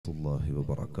الله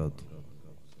وبركاته.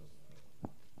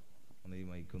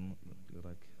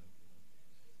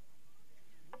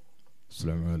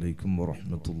 السلام عليكم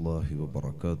ورحمة الله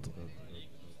وبركاته.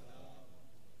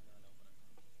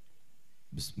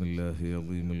 بسم الله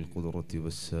عظيم القدرة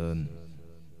والشان،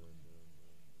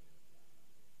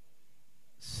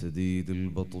 سديد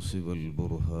البطش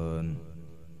والبرهان،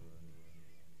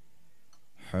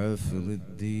 حافظ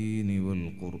الدين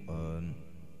والقرآن.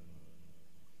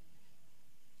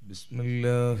 بسم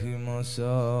الله ما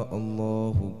شاء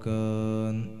الله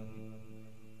كان،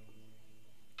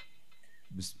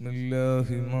 بسم الله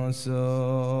ما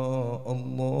شاء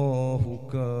الله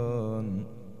كان،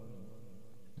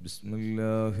 بسم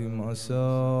الله ما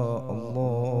شاء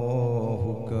الله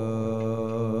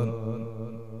كان.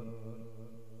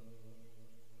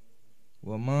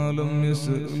 وما لم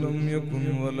يشأ لم يكن،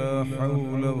 ولا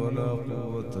حول ولا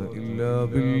قوة إلا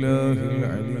بالله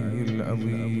العلي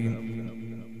العظيم.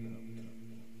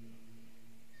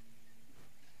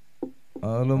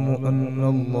 أعلم أن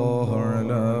الله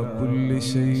على كل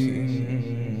شيء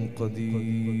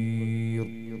قدير،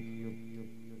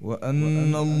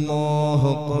 وأن الله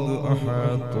قد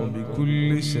أحاط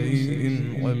بكل شيء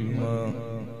علما.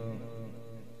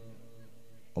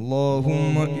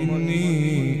 اللهم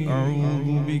إني أعوذ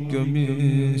بك من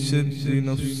شر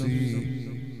نفسي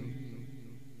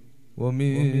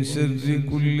ومن شر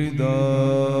كل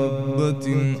دابة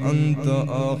أنت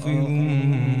آخذ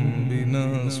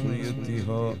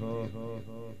بناصيتها.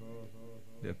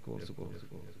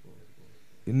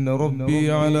 إن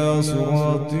ربي على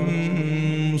صراط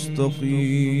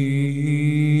مستقيم.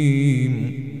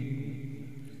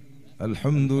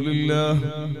 الحمد لله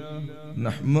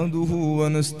نحمده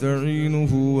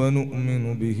ونستعينه ونؤمن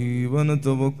به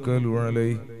ونتوكل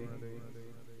عليه،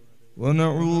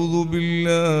 ونعوذ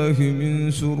بالله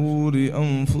من شرور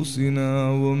أنفسنا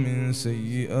ومن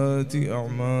سيئات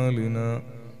أعمالنا.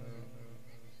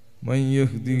 من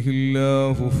يهده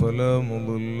الله فلا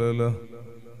مضل له،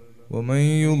 ومن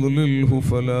يضلله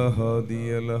فلا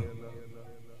هادي له.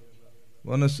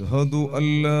 ونشهد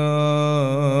أن لا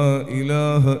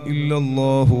إله إلا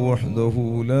الله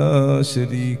وحده لا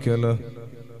شريك له،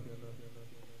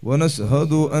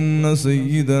 ونشهد أن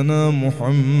سيدنا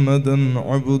محمدا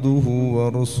عبده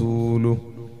ورسوله،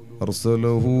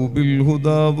 أرسله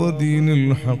بالهدى ودين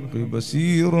الحق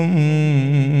بشيرا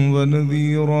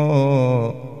ونذيرا،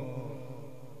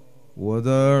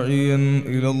 وداعيا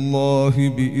إلى الله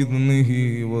بإذنه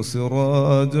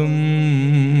وسراجا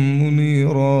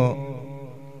منيرا،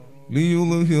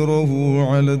 ليظهره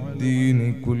على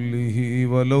الدين كله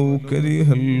ولو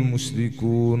كره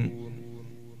المشركون.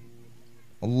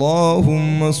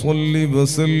 اللهم صل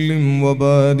وسلم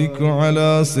وبارك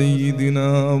على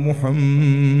سيدنا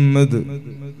محمد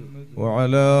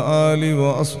وعلى آل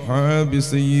وأصحاب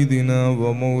سيدنا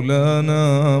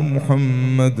ومولانا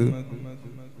محمد،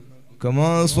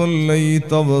 كما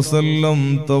صليت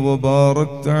وسلمت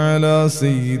وباركت على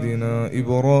سيدنا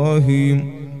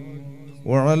إبراهيم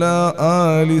وعلى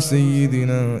آل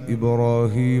سيدنا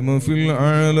إبراهيم في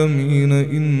العالمين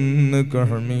إنك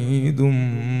حميد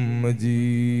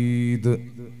مجيد.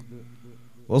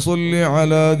 وصل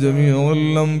على جميع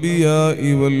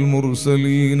الأنبياء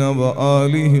والمرسلين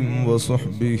وآلهم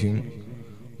وصحبهم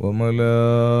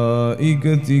وملائكتك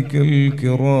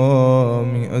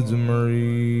الكرام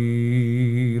أجمعين.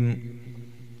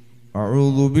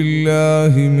 أعوذ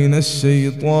بالله من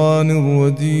الشيطان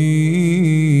الرجيم.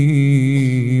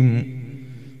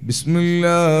 بسم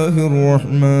الله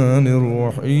الرحمن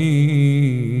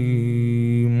الرحيم.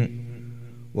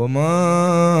 وما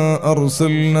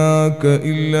أرسلناك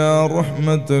إلا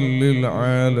رحمة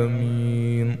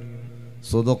للعالمين.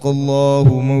 صدق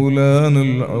الله مولانا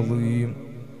العظيم،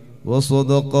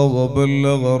 وصدق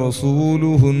وبلغ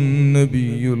رسوله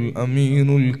النبي الأمين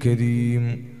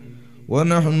الكريم،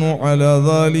 ونحن على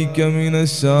ذلك من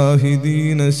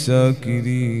الشاهدين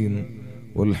الشاكرين،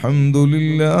 والحمد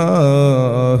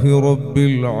لله رب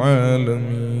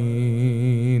العالمين.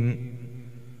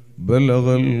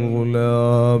 بلغ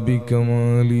الغلا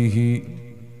بكماله،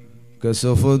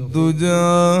 كشف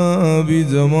الدجى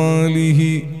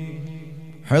بجماله،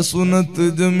 حسنت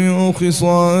جميع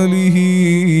خصاله،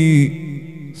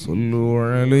 صلوا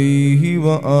عليه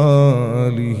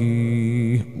وآله.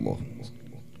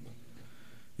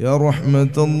 يا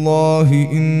رحمة الله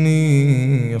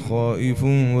إني خائف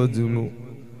وجل،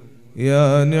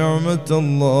 يا نعمة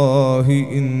الله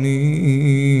إني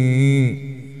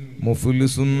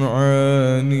مفلس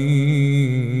عاني،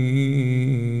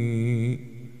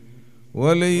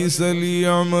 وليس لي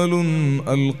عمل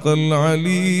ألقى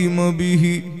العليم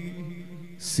به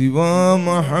سوى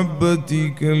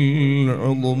محبتك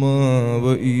العظمى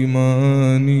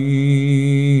وإيماني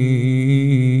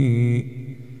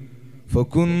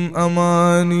فكن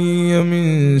أماني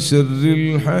من شر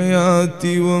الحياة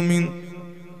ومن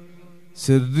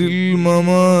شر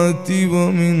الممات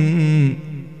ومن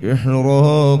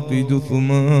إحراق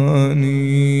جثماني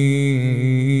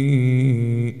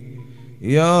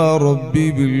يا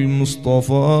ربي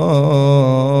بالمصطفى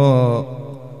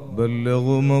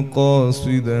بلغ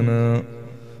مقاصدنا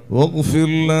واغفر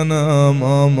لنا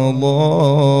ما مضى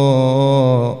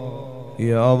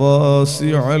يا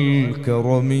واسع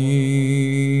الكرم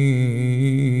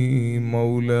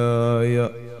مولاي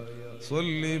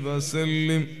صل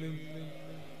وسلم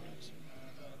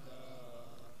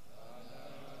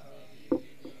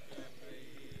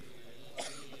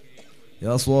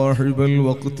يا صاحب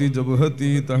الوقت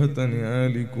جبهتي تحت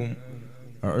نعالكم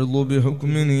أعظ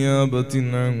بحكم نيابة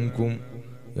عنكم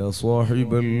يا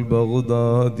صاحب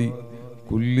البغداد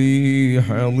كلي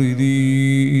حاضري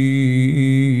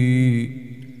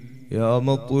يا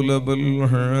مطلب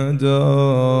الحاجات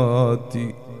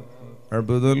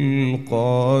عبد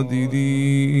القادر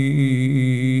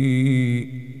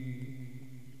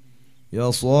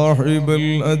يا صاحب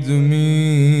الأجمير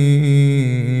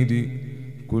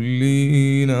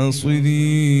كلي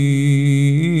ناصري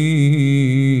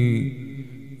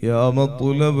يا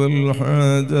مطلب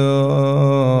الحاجات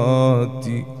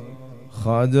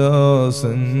خواجة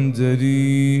سنجري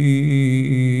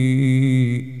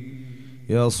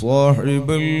يا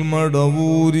صاحب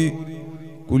المدبور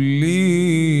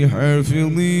كلي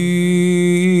حافظي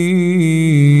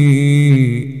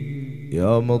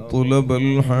يا مطلب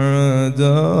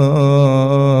الحاجات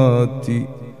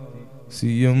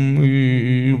سيم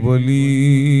الولي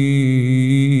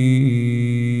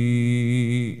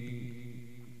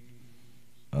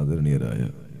ആദരണീയരായ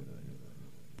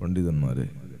പണ്ഡിതന്മാരെ,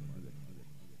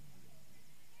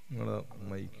 നിങ്ങളെ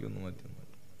മൈക്ക് ഒന്ന് മാറ്റി,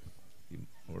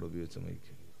 അവിടെ ഉപയോഗിച്ച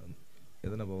മൈക്ക്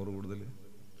ഏതാണ് പവർ കൂടുതൽ?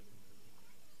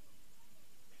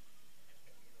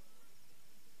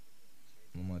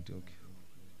 മാറ്റി നോക്കി.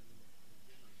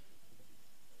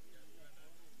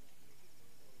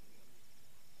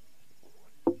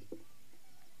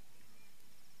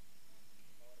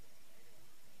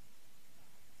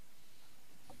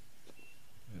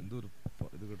 എന്തൊരു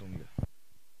ഇത് കിട്ടണില്ല.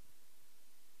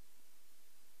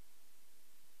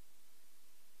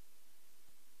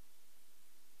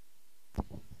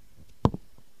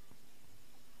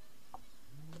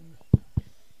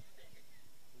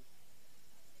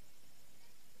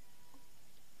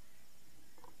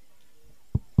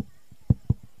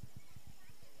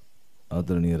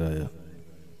 ആദരണീയരായ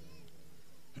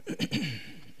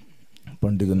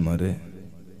പണ്ഡിതന്മാരെ,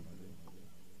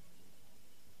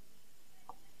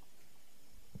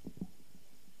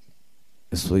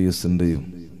 SYS-ന്റെയും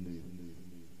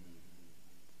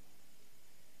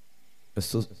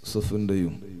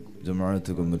SSF-ന്റെയും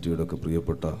ജമാഅത്ത് കമ്മിറ്റിയുടെ ഒക്കെ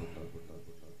പ്രിയപ്പെട്ട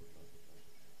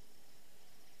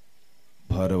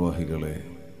ഭാരവാഹികളെ,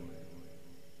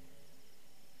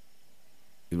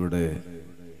 ഇവിടെ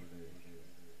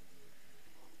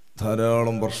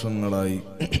ധാരാളം വർഷങ്ങളായി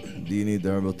ദീനി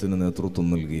ദഅവത്തിന് നേതൃത്വം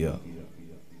നൽകിയ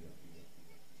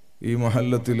ഈ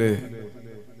മഹല്ലത്തിലെ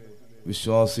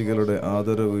വിശ്വാസികളുടെ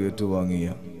ആദരവ് ഏറ്റുവാങ്ങിയ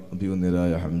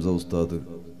അഭിമന്യരായ ഹംസ ഉസ്താദ്,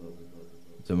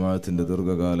 ജമാഅത്തിന്റെ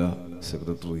ദീർഘകാല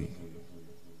സെക്രട്ടറി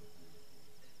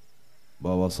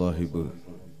ബാബ സാഹിബ്,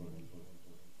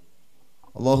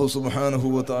 അല്ലാഹു സുബ്ഹാനഹു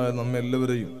വ തആല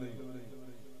നമ്മെല്ലാവരെയും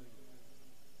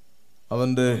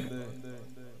അവന്റെ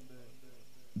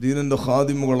ദീനിന്റെ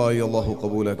ഖാദിമുകളായി അല്ലാഹു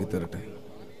കബൂലാക്കി തരട്ടെ.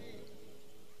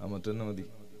 ആ മറ്റെന്നെ മതി.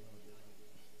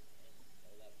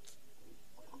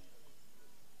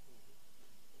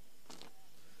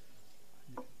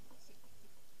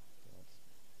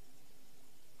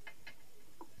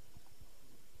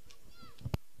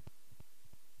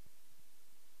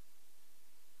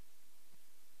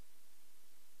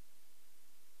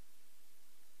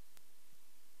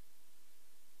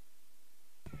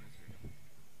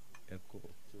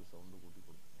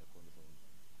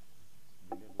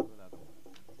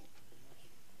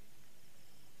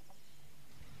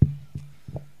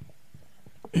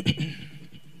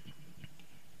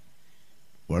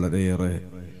 വളരെയേറെ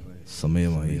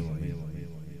സമയമായി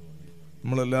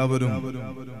നമ്മളെല്ലാവരും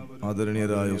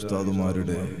ആദരണീയരായ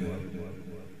ഉസ്താദുമാരുടെ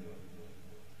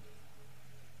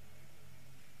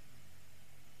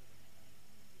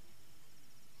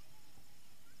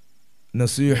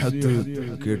നസീഹത്ത്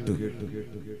കേട്ട്,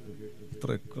 ഇത്ര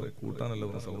കൂട്ടാനല്ല,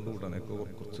 സൗണ്ട് കൂട്ടാൻ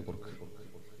കുറച്ച് കുറക്ക്.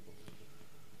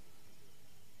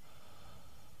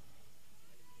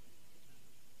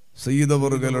 സയ്യിദ്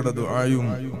അവറുകളുടെ ദുആയും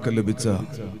ഒക്കെ ലഭിച്ച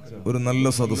ഒരു നല്ല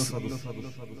സദസ്സ്.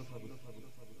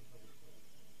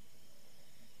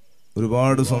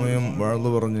 ഒരുപാട് സമയം വാഴ്ന്നു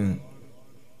പറഞ്ഞ്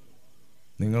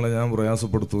നിങ്ങളെ ഞാൻ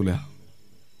പ്രയാസപ്പെടുത്തൂല.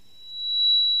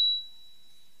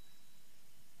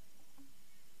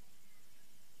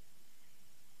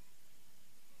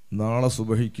 നാളെ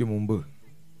സുബഹിക്ക് മുമ്പ്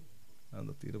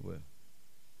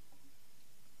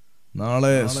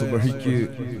നാളെ സുബഹിക്ക്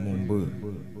മുമ്പ്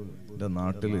എൻ്റെ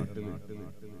നാട്ടില്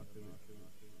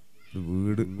ഒരു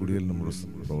വീട് കുടിയൽ നമ്മുടെ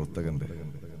പ്രവർത്തകന്റെ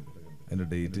അതിന്റെ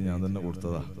ഡേറ്റ് ഞാൻ തന്നെ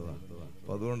കൊടുത്തതാ.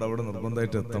 അപ്പൊ അതുകൊണ്ട് അവിടെ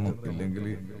നിർബന്ധമായിട്ട് എത്തണം, ഇല്ലെങ്കിൽ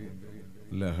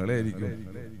ലഹളയായിരിക്കും.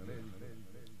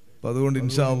 അപ്പൊ അതുകൊണ്ട്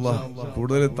ഇൻഷാ അല്ലാഹ്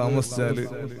കൂടുതൽ താമസിച്ചാല്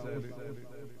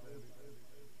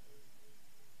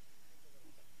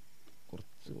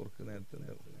കുറച്ച് നേരത്തെ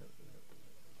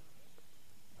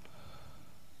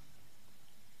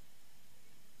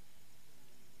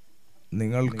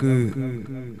നിങ്ങൾക്ക്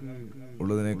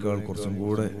ഉള്ളതിനേക്കാൾ കുറച്ചും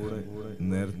കൂടെ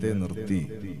നേരത്തെ നിർത്തി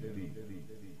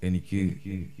എനിക്ക്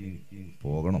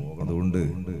പോകണം. അതുകൊണ്ട്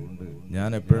ഞാൻ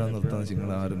എപ്പോഴാണ് നിർത്താന്ന്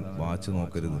നിങ്ങൾ ആരും വാച്ച്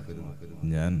നോക്കരുത്,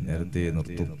 ഞാൻ നേരത്തെ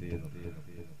നിർത്തും.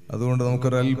 അതുകൊണ്ട്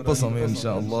നമുക്കൊരല്പസമയം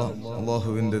ഇൻഷാ അല്ലാഹ്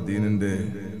അള്ളാഹുവിന്റെ ദീനിന്റെ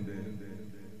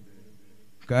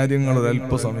കാര്യങ്ങൾ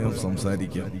ഒരല്പസമയം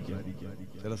സംസാരിക്കാം.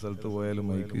 ചില സ്ഥലത്ത് പോയാലും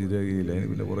മൈക്ക് ശരിയാകില്ല,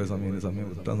 പിന്നെ കുറെ സമയം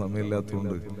കിട്ടാൻ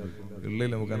സമയമില്ലാത്തതുകൊണ്ട് ഉള്ളിൽ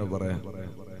നമുക്കങ്ങനെ പറയാം.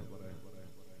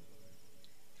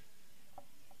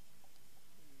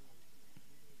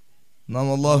 നാം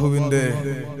അള്ളാഹുവിന്റെ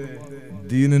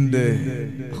ദീനിന്റെ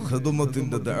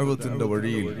ഖിദ്മത്തിന്റെ ദഅവത്തിന്റെ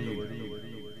വഴിയിൽ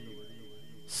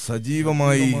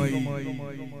സജീവമായി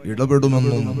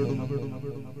ഇടപെടുമെന്നും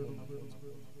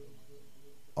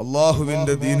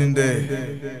അള്ളാഹുവിന്റെ ദീനിന്റെ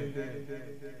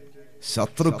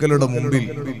ശത്രുക്കളുടെ മുമ്പിൽ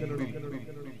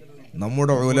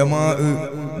നമ്മുടെ ഉലമാ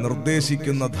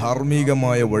നിർദ്ദേശിക്കുന്ന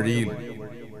ധാർമ്മികമായ വഴിയിൽ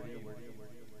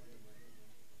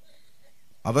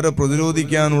അവരെ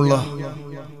പ്രതിരോധിക്കാനുള്ള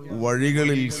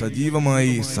വഴികളിൽ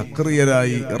സജീവമായി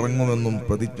സക്രിയരായി ഇറങ്ങുമെന്നും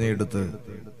പ്രതിജ്ഞയെടുത്ത്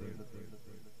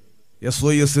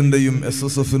SYS-ന്റെയും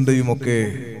SSF-ന്റെയും ഒക്കെ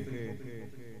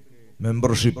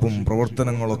മെമ്പർഷിപ്പും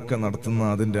പ്രവർത്തനങ്ങളൊക്കെ നടത്തുന്ന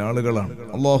അതിന്റെ ആളുകളാണ്.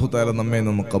 അല്ലാഹു തആല നമ്മെ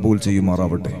നിന്ന് കബൂൽ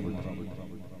ചെയ്യുമാറാവട്ടെ.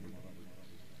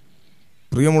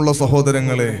 പ്രിയമുള്ള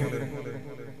സഹോദരങ്ങളെ,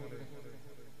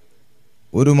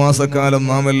 ഒരു മാസക്കാലം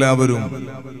നാം എല്ലാവരും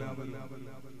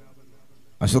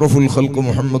അഷ്റഫുൽ ഖൽഖ്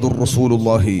മുഹമ്മദുർ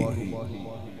റസൂലുള്ളാഹി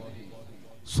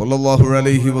സ്വല്ലല്ലാഹു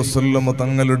അലൈഹി വസല്ലം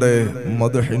തങ്ങളുടെ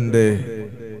മദ്ഹിന്റെ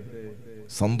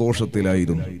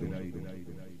സന്തോഷത്തിലായിരുന്നു.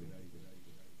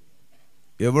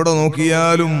 എവിടെ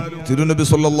നോക്കിയാലും തിരുനബി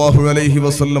സ്വല്ലല്ലാഹു അലൈഹി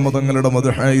വസല്ലം തങ്ങളുടെ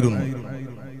മദ്ഹായിരുന്നു.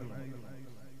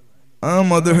 ആ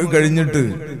മദ്ഹ് കഴിഞ്ഞിട്ട്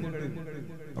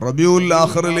റബീഉൽ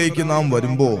ആഖിറിലേക്ക് നാം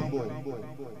വരുമ്പോൾ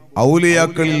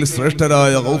ഔലിയാക്കളിൽ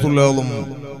ശ്രേഷ്ഠരായ ഗൗസുൽ ആലം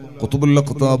ഖുത്ബുൽ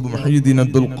അഖ്താബ് മുഹയ്യിദ്ദീൻ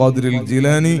അബ്ദുൽ ഖാദിർ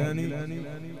ജീലാനി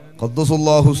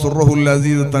ഖദ്ദസല്ലാഹു സിർറഹുൽ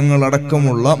അസീസ് തങ്ങൾ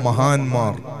അടക്കമുള്ള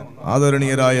മഹാന്മാർ,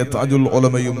 ആദരണീയരായ താജുൽ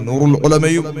ഉലമയും നൂറുൽ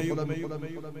ഉലമയും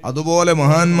അതുപോലെ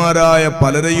മഹാന്മാരായ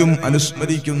പലരെയും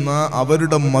അനുസ്മരിക്കുന്ന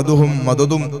അവരുടെ മദഹും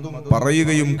മദദും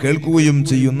പറയുകയും കേൾക്കുകയും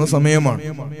ചെയ്യുന്ന സമയമാണ്.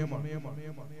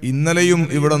 ഇന്നലെയും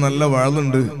ഇവിടെ നല്ല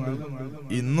വാളുണ്ട്,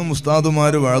 ഇന്നും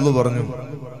ഉസ്താദുമാര് വാളു പറഞ്ഞു.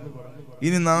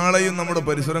 ഇനി നാളെയും നമ്മുടെ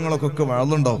പരിസരങ്ങളൊക്കെ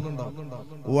വാളുണ്ടാവും.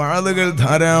 വാളുകൾ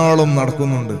ധാരാളം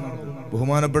നടക്കുന്നുണ്ട്.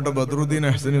 ബഹുമാനപ്പെട്ട ബദ്രുദ്ദീൻ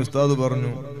അഹ്സനി ഉസ്താദ്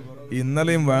പറഞ്ഞു,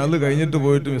 ഇന്നലെയും വാള് കഴിഞ്ഞിട്ട്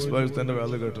പോയിട്ട് മിസ്ബാഹി ഉസ്താദിന്റെ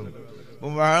വാള് കേട്ടു.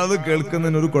 അപ്പൊ വാള്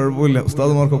കേൾക്കുന്നതിന് ഒരു കുഴപ്പമില്ല.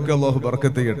 ഉസ്താദുമാർക്കൊക്കെ അല്ലാഹു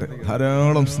ബർക്കത്ത് ചെയ്യട്ടെ.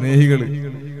 ധാരാളം സ്നേഹികള്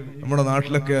നമ്മുടെ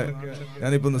നാട്ടിലൊക്കെ.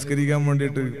 ഞാനിപ്പോ നിസ്കരിക്കാൻ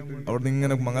വേണ്ടിയിട്ട് അവിടെ നിന്ന്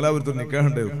ഇങ്ങനെ മംഗലാപുരത്ത്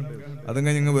നിൽക്കാറുണ്ടായിരുന്നു.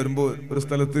 അതങ്ങനെ ഇങ്ങനെ വരുമ്പോ ഒരു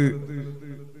സ്ഥലത്ത്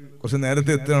കുറച്ച്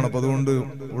നേരത്തെ എത്തുകയാണ്. അപ്പൊ അതുകൊണ്ട്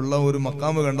ഉള്ള ഒരു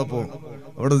മക്കാമ് കണ്ടപ്പോ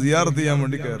അവിടെ സിയാറത്ത് ചെയ്യാൻ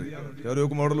വേണ്ടി കയറി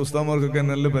നോക്കുമ്പോൾ അവിടെ ഉസ്താദുമാർക്കൊക്കെ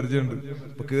നല്ല പരിചയമുണ്ട്.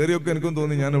 അപ്പൊ കയറിയൊക്കെ എനിക്കും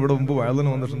തോന്നി ഞാൻ ഇവിടെ മുമ്പ് വയലിന്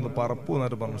വന്നിട്ടുണ്ട്, പറപ്പു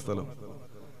എന്നായിട്ട് പറഞ്ഞ സ്ഥലം.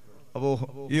 അപ്പോ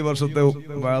ഈ വർഷത്തെ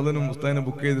വയലിനും ഉസ്താദിനെ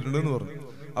ബുക്ക് ചെയ്തിട്ടുണ്ടെന്ന് പറഞ്ഞു.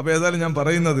 അപ്പൊ ഏതായാലും ഞാൻ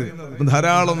പറയുന്നത്,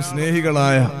 ധാരാളം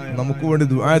സ്നേഹികളായ നമുക്ക് വേണ്ടി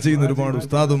ദുആ ചെയ്യുന്ന ഒരുപാട്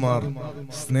ഉസ്താദുമാർ,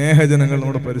 സ്നേഹജനങ്ങൾ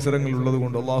നമ്മുടെ പരിസരങ്ങളിൽ ഉള്ളത്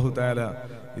കൊണ്ട് അല്ലാഹു തആല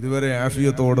ഇതുവരെ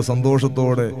ആഫിയത്തോടെ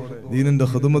സന്തോഷത്തോടെ ദീനിന്റെ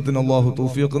ഖിദ്മത്തിന് അല്ലാഹു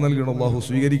തൗഫീഖ് നൽകണം. അല്ലാഹു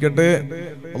സ്വീകരിക്കട്ടെ,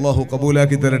 അല്ലാഹു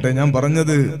കബൂലാക്കി തരട്ടെ. ഞാൻ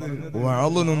പറഞ്ഞത്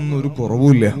വാളിനൊന്നും ഒരു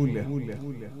കുറവുമില്ല,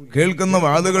 കേൾക്കുന്ന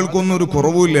വാളുകൾക്കൊന്നും ഒരു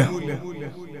കുറവുമില്ല.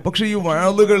 പക്ഷെ ഈ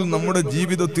വാളുകൾ നമ്മുടെ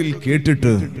ജീവിതത്തിൽ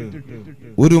കേട്ടിട്ട്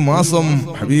ഒരു മാസം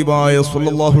ഹബീബായ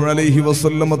സ്വല്ലല്ലാഹു അലൈഹി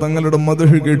വസല്ലമ തങ്ങളുടെ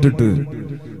മദ്ഹ് കേട്ടിട്ട്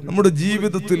നമ്മുടെ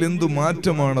ജീവിതത്തിൽ എന്തു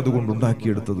മാറ്റമാണ് അതുകൊണ്ട്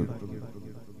ഉണ്ടാക്കിയെടുത്തത്.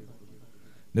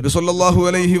 നബി സല്ലല്ലാഹു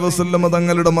അലൈഹി വസല്ലമ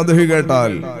തങ്ങളുടെ മദ്ഹ്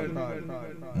കേട്ടാൽ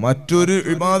മറ്റൊരു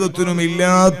ഇബാദത്തിനും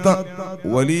ഇല്ലാത്ത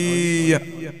വലിയ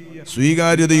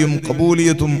സ്വീകാര്യതയും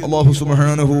ഖബൂലിയത്തും അല്ലാഹു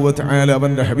സുബ്ഹാനഹു വ തആല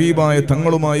അവന്റെ ഹബീബായ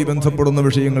തങ്ങളുമായി ബന്ധപ്പെടുന്ന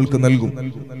വിഷയങ്ങൾക്ക് നൽകും.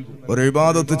 ഒരു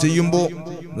ഇബാദത്ത് ചെയ്യുമ്പോൾ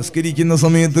നിസ്കരിക്കുന്ന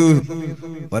സമയത്ത്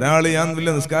ഒരാൾ ഞാൻ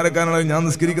വലിയ നിസ്കാരക്കാരനാണ്, ഞാൻ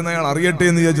നിസ്കരിക്കുന്ന അയാൾ അറിയട്ടെ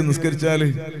എന്ന് വിചാരിച്ച് നിസ്കരിച്ചാൽ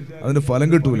അതിന് ഫലം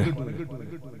കിട്ടൂല.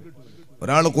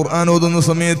 ഒരാൾ ഖുർആൻ ഓതുന്ന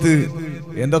സമയത്ത്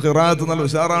എന്റെ ഖിറാഅത്ത് നല്ല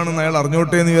ഉഷാറാണെന്ന് അയാൾ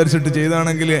അറിഞ്ഞോട്ടെ എന്ന് വിചാരിച്ചിട്ട്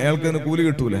ചെയ്താണെങ്കിൽ അയാൾക്ക് അതിന് കൂലി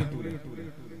കിട്ടൂല.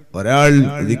 ഒരാൾ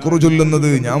ദിക്റ് ചൊല്ലുന്നത്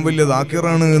ഞാൻ വലിയ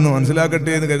ദാക്കിറാണ് എന്ന്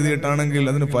മനസ്സിലാക്കട്ടെ എന്ന് കരുതിയിട്ടാണെങ്കിൽ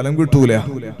അതിന് ഫലം കിട്ടൂല.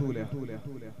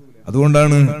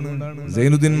 അതുകൊണ്ടാണ്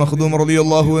സൈനുദ്ദീൻ മഖ്ദൂം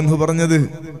റളിയല്ലാഹു അൻഹു പറഞ്ഞത്,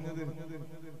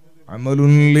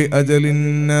 അമലുൻ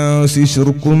ലിഅജലിന്നാസി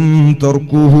ശിർകുൻ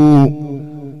തർകുഹു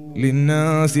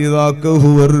ലിന്നാസി ദാക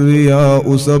ഹുവർ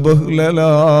റിയാഉ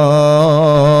സബഹ്ലലാ.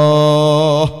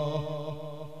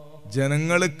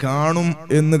 ജനങ്ങൾ കാണും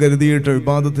എന്ന് കരുതിയിട്ട്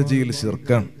ഇബാദത്ത് ചെയ്യൽ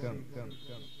ശിർക്കാണ്.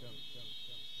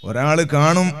 ഒരാൾ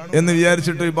കാണും എന്ന്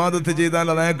വിചാരിച്ചിട്ട് ഇബാദത്ത് ചെയ്താൽ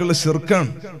അത് അയാൾക്കുള്ള ശിർക്കാണ്.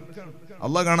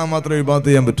 അള്ളാഹ് കാണാൻ മാത്രമേ ഇബാദത്ത്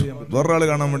ചെയ്യാൻ പറ്റൂ, വേറൊരാൾ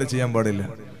കാണാൻ വേണ്ടി ചെയ്യാൻ പാടില്ല.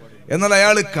 എന്നാൽ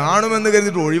അയാൾ കാണുമെന്ന്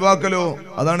കരുതിയിട്ട് ഒഴിവാക്കലോ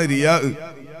അതാണ് റിയാ.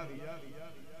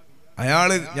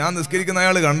 അയാള് ഞാൻ നിസ്കരിക്കുന്ന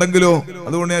അയാൾ കണ്ടെങ്കിലോ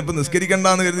അതുകൊണ്ട് ഞാൻ ഇപ്പൊ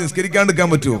നിസ്കരിക്കണ്ടെന്ന് കരുതി നിസ്കരിക്കാണ്ടിരിക്കാൻ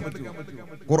പറ്റുമോ?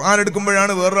 ഖുർആൻ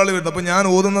എടുക്കുമ്പോഴാണ് വേറൊരാൾ വരുന്നത്. അപ്പൊ ഞാൻ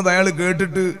ഓതുന്നത് അയാൾ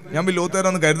കേട്ടിട്ട് ഞാൻ വലിയ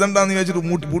ഓത്തുകാരാന്ന് കരുതണ്ടെന്ന് വിചാരിച്ചിട്ട്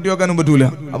പൂട്ടി വെക്കാനും പറ്റൂല.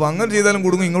 അപ്പൊ അങ്ങനെ ചെയ്താലും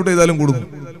കൊടുക്കും, ഇങ്ങോട്ട് ചെയ്താലും കൊടുക്കും.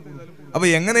 അപ്പൊ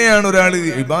എങ്ങനെയാണ് ഒരാൾ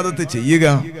ഇബാദത്ത് ചെയ്യുക?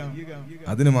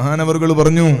 അതിന് മഹാനവറുകൾ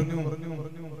പറഞ്ഞു,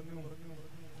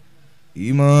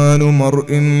 ഈമാനു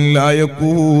മർഇൻ ലാ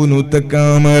യകൂനു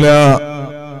തകാമല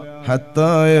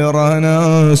ഹത്താ യറാ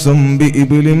നാസം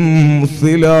ബിഇബ്ലിൻ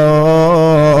മുസ്ലിലാ.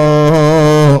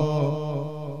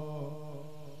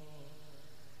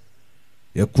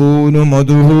 യകൂനു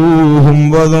മദ്ഹൂഹും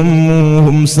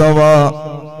വദമ്മുഹും സവാ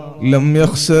ലം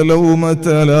യഖ്ശ ലൗമത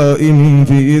ലാഇം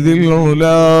ഫീ ദിൽ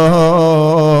ഉലാ.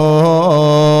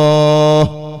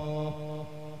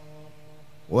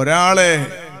 ഒരാളെ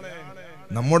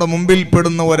നമ്മുടെ മുമ്പിൽ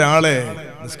പെടുന്ന ഒരാളെ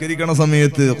നിസ്കരിക്കണ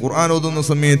സമയത്ത്, ഖുർആൻ ഓതുന്ന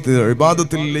സമയത്ത്,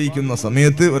 ഇബാദത്തിൽ ലയിക്കുന്ന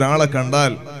സമയത്ത് ഒരാളെ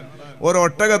കണ്ടാൽ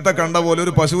ഒരൊട്ടകത്തെ കണ്ട പോലെ,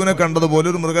 ഒരു പശുവിനെ കണ്ടതുപോലെ,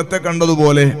 ഒരു മൃഗത്തെ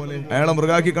കണ്ടതുപോലെ അയാളെ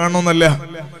മൃഗാക്കി കാണണമെന്നല്ല.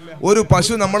 ഒരു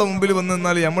പശു നമ്മളെ മുമ്പിൽ വന്ന്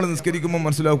നിന്നാൽ നമ്മൾ നിസ്കരിക്കുമ്പോൾ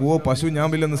മനസ്സിലാക്കും, ഓ പശു ഞാൻ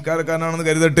വലിയ നിസ്കാരക്കാരനാണെന്ന്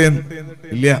കരുതട്ടെ.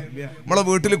 ഇല്ല, നമ്മളെ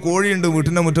വീട്ടിൽ കോഴിയുണ്ട്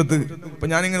വീട്ടിന്റെ മുറ്റത്ത്. അപ്പൊ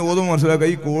ഞാനിങ്ങനെ ഓതുമ്പോൾ മനസ്സിലാക്കുക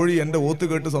ഈ കോഴി എന്റെ ഓത്ത്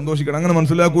കേട്ട് സന്തോഷിക്കണം, അങ്ങനെ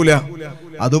മനസ്സിലാക്കൂല.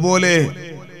 അതുപോലെ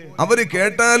അവര്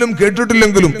കേട്ടാലും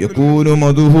കേട്ടിട്ടില്ലെങ്കിലും യകൂനു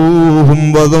മദ്ഹൂഹും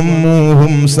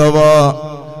വദമ്മുഹും സവാ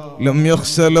ലം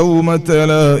യഖ്ശ ലൗമത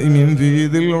ലാഇമിൻ ഫീ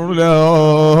ദിൽ ഉലാ.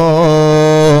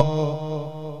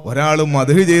 ഒരാൾ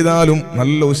മദ്ഹ് ചെയ്താലും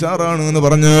നല്ല ഉഷാറാണ് എന്ന്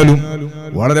പറഞ്ഞാലും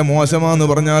വളരെ മോശമാണെന്ന്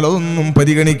പറഞ്ഞാൽ അതൊന്നും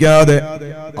പരിഗണിക്കാതെ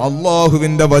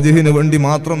അള്ളാഹുവിന്റെ വജ്ഹിന് വേണ്ടി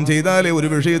മാത്രം ചെയ്താലേ ഒരു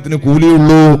വിഷയത്തിന്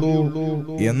കൂലിയുള്ളൂ.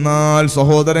 എന്നാൽ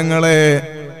സഹോദരങ്ങളെ,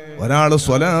 ഒരാൾ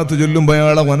സ്വലാത്ത് ചൊല്ലുമ്പോൾ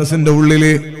അയാളെ മനസ്സിന്റെ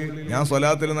ഉള്ളില് ഞാൻ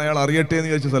സ്വലാത്തിൽ നിന്ന് അയാൾ അറിയട്ടെ എന്ന്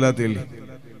ചോദിച്ചു സ്വലാത്തിൽ,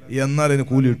 എന്നാൽ അതിന്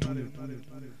കൂലി കിട്ടും.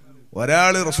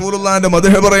 ഒരാള് റസൂലുള്ളാഹിന്റെ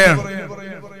മദ്ഹ് പറയാണ്,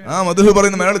 ആ മദ്ഹ്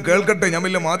പറയുന്ന അയാൾ കേൾക്കട്ടെ, ഞാൻ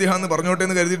വലിയ മാദിഹാന്ന് പറഞ്ഞോട്ടെ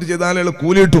എന്ന് കരുതിയിട്ട് ചെയ്താൽ അയാൾ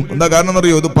കൂലി കിട്ടും. എന്താ കാരണം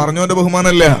എന്നറിയോ? ഇത് പറഞ്ഞോന്റെ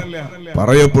ബഹുമാനല്ല,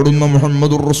 പറയപ്പെടുന്ന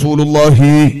മുഹമ്മദുർ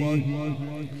റസൂലുള്ളാഹി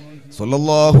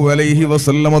സ്വല്ലല്ലാഹു അലൈഹി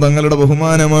വസല്ലമ തങ്ങളുടെ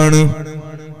ബഹുമാനമാണ്.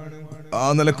 ആ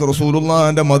നിലക്ക്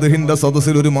റസൂലുള്ളാഹിന്റെ മദ്ഹിന്റെ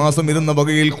സദസ്സിൽ ഒരു മാസം ഇരുന്ന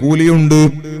വകയിൽ കൂലിയുണ്ട്.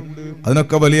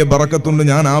 അതിനൊക്കെ വലിയ ബറക്കത്തുണ്ട്.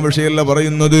 ഞാൻ ആ വിഷയമല്ല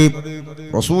പറയുന്നത്.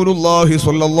 റസൂലുള്ളാഹി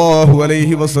സ്വല്ലല്ലാഹു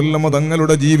അലൈഹി വസല്ലമ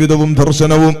തങ്ങളുടെ ജീവിതവും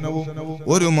ദർശനവും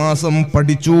ഒരു മാസം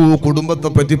പഠിച്ചു. കുടുംബത്തെ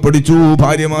പറ്റി പഠിച്ചു,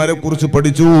 ഭാര്യമാരെ കുറിച്ച്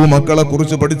പഠിച്ചു, മക്കളെ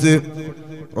കുറിച്ച് പഠിച്ച്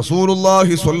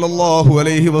റസൂലുള്ളാഹി സ്വല്ലല്ലാഹു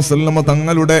അലൈഹി വസല്ലമ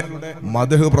തങ്ങളുടെ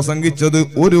മദ്ഹ് പ്രസംഗിച്ചത്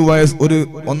ഒരു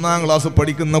 1-ാം ക്ലാസ്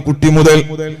പഠിക്കുന്ന കുട്ടി മുതൽ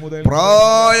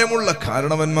പ്രായമുള്ള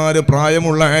കാരണവന്മാര്,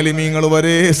 പ്രായമുള്ള ആലിമീങ്ങൾ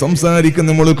വരെ സംസാരിക്കുന്ന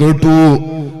നമ്മൾ കേട്ടു.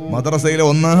 മദ്രസയിലെ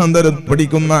 1-ാം തരം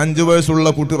പഠിക്കുന്ന 5 വയസ്സുള്ള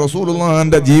കുട്ടി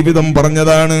റസൂലുള്ളാഹിന്റെ ജീവിതം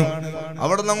പറഞ്ഞതാണ്.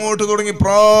 അവിടെ നിന്ന് അങ്ങോട്ട് തുടങ്ങി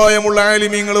പ്രായമുള്ള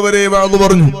ആലിമീങ്ങൾ വരെ വാദു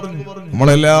പറഞ്ഞു.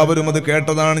 നമ്മളെല്ലാവരും അത്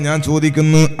കേട്ടതാണ്. ഞാൻ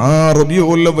ചോദിക്കുന്നു, ആ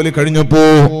റബീഉൽ അവ്വൽ കഴിഞ്ഞപ്പോ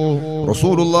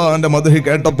റസൂലുള്ളാഹിന്റെ മദ്ഹ്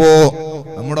കേട്ടപ്പോ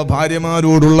നമ്മുടെ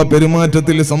ഭാര്യമാരോടുള്ള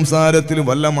പെരുമാറ്റത്തിൽ, സംസാരത്തിൽ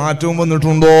വല്ല മാറ്റവും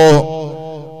വന്നിട്ടുണ്ടോ?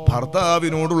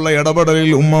 ഭർത്താവിനോടുള്ള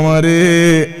ഇടപെടലിൽ ഉമ്മമാരെ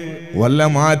വല്ല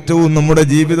മാറ്റവും നമ്മുടെ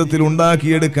ജീവിതത്തിൽ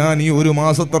ഉണ്ടാക്കിയെടുക്കാൻ ഈ ഒരു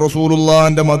മാസത്തെ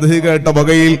റസൂലുള്ളാഹിന്റെ മദ്ഹ് കേട്ട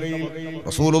വകയിൽ,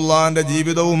 റസൂലുള്ളാഹിന്റെ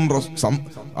ജീവിതവും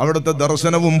അവിടുത്തെ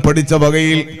ദർശനവും പഠിച്ച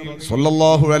വകയിൽ,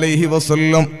 സ്വല്ലല്ലാഹു അലൈഹി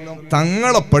വസല്ലം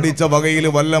തങ്ങളെ പഠിച്ച വകയിൽ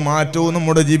വല്ല മാറ്റവും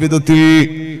നമ്മുടെ ജീവിതത്തിൽ.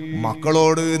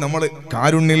 മക്കളോട് നമ്മൾ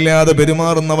കാരുണ്യമില്ലാതെ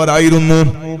പെരുമാറുന്നവരായിരുന്നു.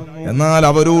 എന്നാൽ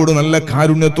അവരോട് നല്ല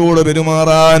കാരുണ്യത്തോടെ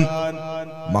പെരുമാറാൻ,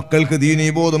 മക്കൾക്ക്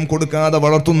ദീനീബോധം കൊടുക്കാതെ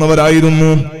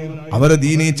വളർത്തുന്നവരായിരുന്നു. അവരെ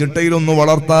ദീനീ ചിട്ടയിലൊന്ന്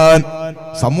വളർത്താൻ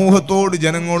സമൂഹത്തോട്,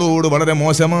 ജനങ്ങളോട് വളരെ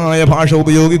മോശമായ ഭാഷ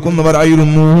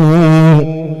ഉപയോഗിക്കുന്നവരായിരുന്നു.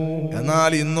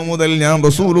 എന്നാൽ ഇന്നു മുതൽ ഞാൻ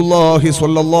റസൂലുള്ളാഹി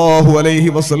സ്വല്ലല്ലാഹു അലൈഹി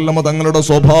വസല്ലമ തങ്ങളുടെ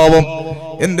സ്വഭാവം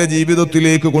എന്റെ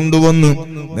ജീവിതത്തിലേക്ക് കൊണ്ടുവന്ന്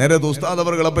നേരെ ഉസ്താദ്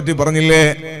അവർകളെ പറ്റി പറഞ്ഞില്ലേ,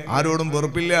 ആരോടും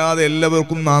വെറുപ്പില്ലാതെ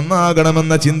എല്ലാവർക്കും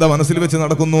നന്നാകണമെന്ന ചിന്ത മനസ്സിൽ വെച്ച്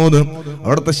നടക്കുന്നത്.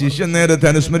 അവിടുത്തെ ശിഷ്യൻ നേരത്തെ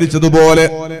അനുസ്മരിച്ചതുപോലെ,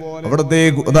 അവിടത്തെ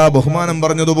ബഹുമാനം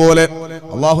പറഞ്ഞതുപോലെ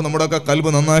അള്ളാഹു നമ്മുടെയൊക്കെ കൽബ്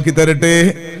നന്നാക്കി തരട്ടെ.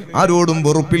 ആരോടും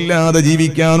വെറുപ്പില്ലാതെ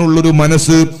ജീവിക്കാനുള്ളൊരു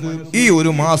മനസ്സ് ഈ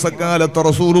ഒരു മാസക്കാലത്ത്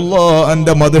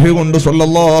റസൂലുള്ളാഹിന്റെ മദ്ഹ് കൊണ്ട്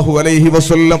സ്വല്ലല്ലാഹു അലൈഹി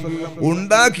വസല്ലം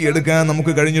ഉണ്ടാക്കിയെടുക്കാൻ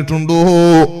നമുക്ക് കഴിഞ്ഞിട്ടുണ്ടോ?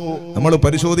 നമ്മൾ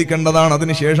പരിശോധിക്കേണ്ടതാണ്.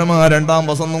 അതിനുശേഷമാ രണ്ടാം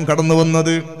വസന്തം കടന്നു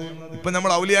വന്നത്. ഇപ്പൊ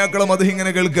നമ്മൾ ഔലിയാക്കളെ മദ്ഹ്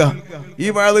ഇങ്ങനെ കേൾക്കുക, ഈ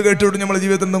വാഴ കേട്ടിട്ട് നമ്മുടെ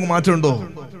ജീവിതത്തിൽ എന്തെങ്കിലും മാറ്റമുണ്ടോ?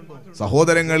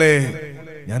 സഹോദരങ്ങളെ,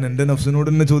 ഞാൻ എന്റെ നഫ്സിനോട്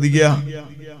തന്നെ ചോദിക്കുക,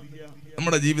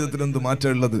 നമ്മുടെ ജീവിതത്തിൽ എന്ത്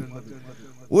മാറ്റമുള്ളത്?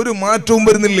 ഒരു മാറ്റവും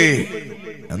വരുന്നില്ലേ?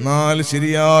 എന്നാൽ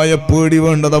ശരിയായ പേടി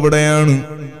വേണ്ടത് അവിടെയാണ്.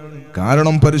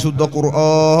 കാരണം പരിശുദ്ധ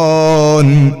ഖുർആൻ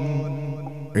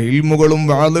ഇൽമുകളും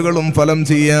വാളുകളും ഫലം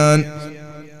ചെയ്യാൻ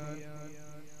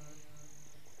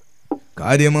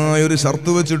കാര്യമായൊരു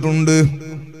ഷർത്ത് വെച്ചിട്ടുണ്ട്.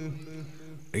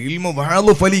 ഇൽമു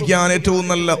വാള് ഫലിക്കാൻ ഏറ്റവും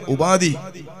നല്ല ഉപാധി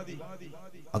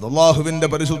അത് അല്ലാഹുവിന്റെ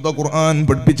പരിശുദ്ധ ഖുർആൻ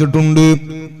പഠിപ്പിച്ചിട്ടുണ്ട്.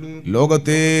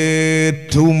 ലോകത്തെ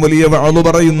ഏറ്റവും വലിയ വാള്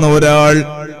പറയുന്ന ഒരാൾ,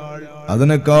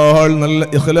 അതിനേക്കാൾ നല്ല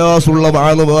ഇഖ്ലാസുള്ള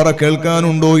വാള് വേറെ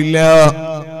കേൾക്കാനുണ്ടോ? ഇല്ല.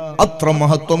 അത്ര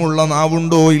മഹത്വമുള്ള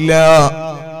നാവുണ്ടോ? ഇല്ല.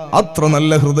 അത്ര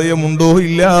നല്ല ഹൃദയമുണ്ടോ?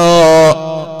 ഇല്ല.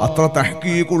 അത്ര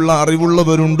തഹ്ഖീഖുള്ള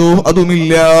അറിവുള്ളവരുണ്ടോ?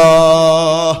 അതുമില്ല.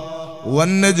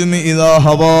 വന്നജ്മി ഇദാ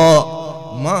ഹവാ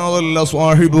മാ വല്ല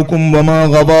സ്വാഹിബുകും വമാ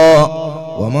ഗവാ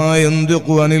വമാ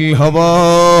യൻതിഖു അനിൽ ഹവാ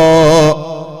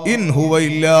ഇൻ ഹുവ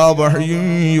ഇല്ലാ വഹ്യുൻ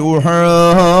യൂഹാ.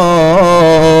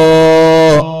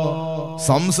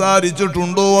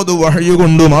 സംസാരിച്ചിട്ടുണ്ടോ? അത് വഹ്യ്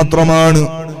കൊണ്ട് മാത്രമാണ്.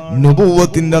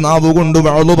 നുബുവത്തിന്റെ നാവ് കൊണ്ട്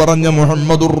വഅളു പറഞ്ഞ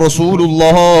മുഹമ്മദുർ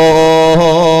റസൂലുള്ളാഹ്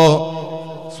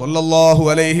സ്വല്ലല്ലാഹു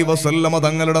അലൈഹി വസല്ലമ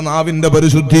തങ്ങളുടെ നാവിന്റെ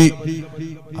പരിശുദ്ധി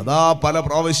അതാ പല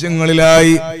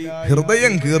പ്രാവശ്യങ്ങളിലായി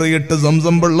ഹൃദയം കീറിയിട്ട്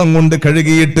സംസം വെള്ളം കൊണ്ട്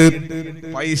കഴുകിയിട്ട്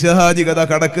പൈശാചികത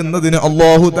കടക്കുന്നതിന്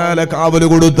അല്ലാഹു തആല കാവൽ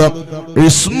കൊടുത്ത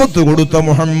ഇസ്മത്ത് കൊടുത്ത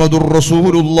മുഹമ്മദുർ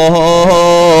റസൂലുള്ളാഹ്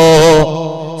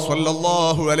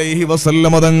സ്വല്ലല്ലാഹു അലൈഹി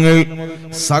വസല്ലമ തങ്ങൾ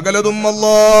സകലതും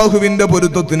അല്ലാഹുവിന്റെ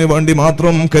പൊരുത്തത്തിന് വേണ്ടി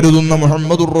മാത്രം കരുതുന്ന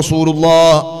മുഹമ്മദുർ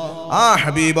റസൂലുള്ളാഹ്. ആ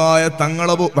ഹബീബായ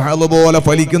തങ്ങളെ പോലെ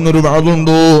ഫലിക്കുന്ന ഒരു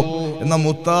വാളുണ്ടോ എന്ന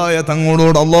മുത്തായ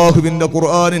തങ്ങളോട് അല്ലാഹുവിന്റെ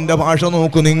ഖുർആനിന്റെ ഭാഷ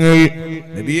നോക്കൂ നിങ്ങൾ.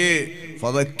 നബിയേ,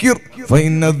 ഫദക്കിർ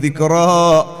ഫഇന്ന ദിക്റാ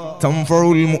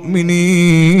തൻഫഉൽ മുഅ്മിനീൻ.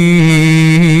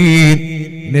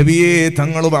 നബിയേ,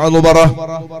 തങ്ങൾ വാളു പറ.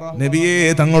 നബിയേ,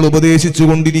 തങ്ങൾ ഉപദേശിച്ചു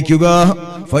കൊണ്ടിരിക്കുക.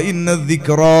 ഫഇന്ന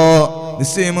ദിക്റാ,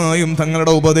 നിശ്ചയമായും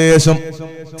തങ്ങളുടെ ഉപദേശം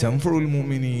തൻഫഉൽ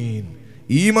മുഅ്മിനീൻ,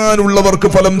 ഈമാനുള്ളവർക്ക്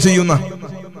ഫലം ചെയ്യുന്ന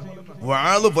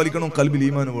വാള് ഫലിക്കണം. ഖൽബിൽ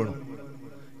ഈമാൻ വേണം.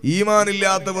 ഈമാൻ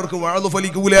ഇല്ലാത്തവർക്ക് വാള്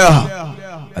ഫലിക്കൂല.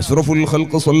 അഷ്റഫുൽ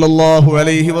ഖൽഖ് സ്വല്ലല്ലാഹു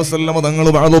അലൈഹി വസല്ലമ തങ്ങൾ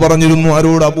വാള് പറഞ്ഞിരുന്നു.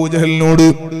 ആരോട്? അബൂജഹലിനോട്.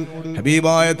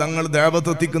 ഹബീബായ തങ്ങൾ ദഅവത്ത്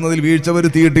എത്തിക്കുന്നതിൽ വീഴ്ച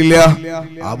വരുത്തിയിട്ടില്ല.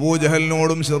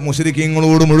 അബൂജഹലിനോടും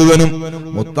മുശ്രിക്കീങ്ങളോടും മുഴുവനും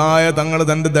മുത്തായ തങ്ങൾ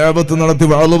തന്റെ ദഅവത്ത് നടത്തി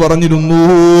വാള് പറഞ്ഞിരുന്നു.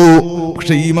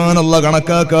 പക്ഷെ ഈമാൻ അല്ലാഹ്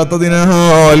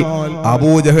കണക്കാക്കാത്തതിനാൽ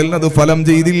അബൂജഹലിന് അത് ഫലം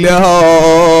ചെയ്തില്ല.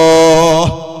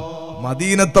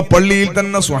 മദീനത്തെ പള്ളിയിൽ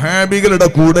തന്നെ സ്വഹാബികളുടെ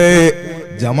കൂടെ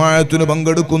ജമാഅത്തിന്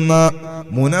പങ്കെടുക്കുന്ന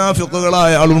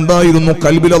മുനാഫിഖുകളായ ആളുണ്ടായിരുന്നു.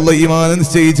 ഖൽബിൽ അല്ലാഹ് ഈമാൻ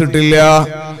നിശ്ചയിച്ചിട്ടില്ല.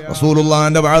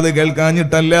 റസൂലുള്ളാഹിന്റെ വഅദ്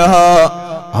കേൾക്കാഞ്ഞിട്ടല്ല,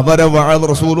 അവരെ വഅദ്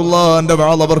റസൂലുള്ളാഹിന്റെ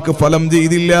വഅദ് അവർക്ക് ഫലം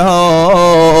ചെയ്തില്ല.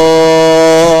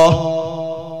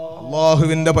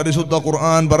 അല്ലാഹുവിന്റെ പരിശുദ്ധ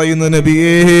ഖുർആൻ പറയുന്നു,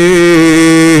 നബിയേ,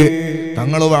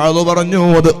 തങ്ങൾ വഅദ് പറഞ്ഞു,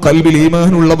 അത് ഖൽബിൽ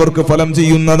ഈമാൻ ഉള്ളവർക്ക് ഫലം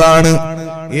ചെയ്യുന്നതാണ്.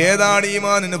 ഏതാണ്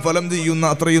ഈമാനിന് ഫലം ചെയ്യുന്ന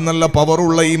അത്രയും നല്ല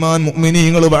പവറുള്ള ഈമാൻ?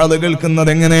 മുഅ്മിനീങ്ങൾ വഅദ് കേൾക്കുന്നത്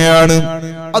എങ്ങനെയാണ്?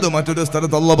 അത് മറ്റൊരു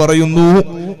സ്ഥലത്ത് അല്ലാഹ് പറയുന്നു,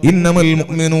 ഇന്നമൽ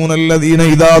മുഅ്മിനൂന അല്ലദീന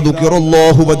ഇദാ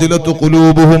ദുകിറല്ലാഹു വജലത്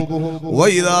ഖുലൂബുഹും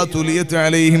വഇദാ തുലിയത്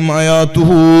അലൈഹിം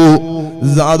ആയാതുഹു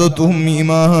സാദതുഹും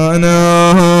ഈമാനാ.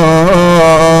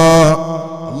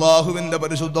 അല്ലാഹുവിന്റെ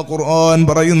പരിശുദ്ധ ഖുർആൻ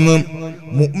പറയുന്നു,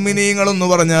 മുഅ്മിനീങ്ങൾ എന്ന്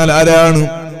പറഞ്ഞാൽ ആരാണ്?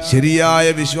 ശരിയായ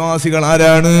വിശ്വാസികൾ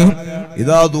ആരാണ്?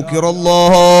 ഇദാ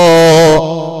ദുകിറല്ലാഹ്,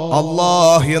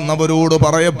 അല്ലാഹ് എന്നവരോട്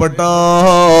പറയപ്പെട്ടാൽ,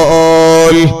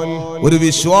 ഒരു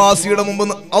വിശ്വാസിയുടെ മുമ്പ്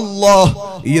അല്ലാഹ്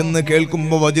എന്ന്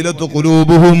കേൾക്കുമ്പോൾ വജിലത്ത്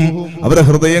ഖുലൂബുഹും, അവരുടെ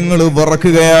ഹൃദയങ്ങൾ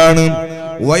വിറക്കുകയാണ്.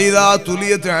 വൈദാ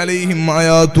തുലിയത് അലൈഹിം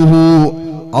ആയാതുഹു,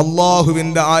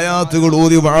 അല്ലാഹുവിന്റെ ആയാത്തുകൾ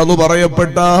ഓതി വഅദ്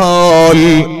പറയപ്പെട്ടാൽ,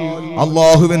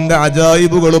 അല്ലാഹുവിന്റെ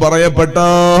അജായിബുകൾ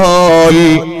പറയപ്പെട്ടാൽ,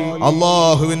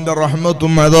 അല്ലാഹുവിന്റെ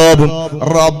റഹ്മത്തും അദാബും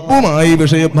റബ്ബുമായി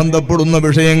ബന്ധപ്പെടുന്ന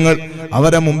വിഷയങ്ങൾ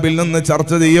അവരെ മുമ്പിൽ നിന്ന്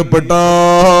ചർച്ച ചെയ്യപ്പെട്ടാൽ,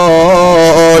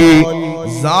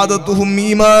 സാദത്തുഹും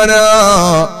ഈമാനാ,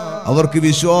 അവർക്ക്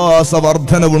വിശ്വാസ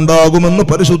വർധനവുണ്ടാകുമെന്ന്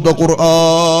പരിശുദ്ധ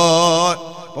ഖുർആൻ.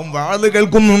 അപ്പം വഅദ്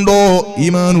കേൾക്കുന്നുണ്ടോ?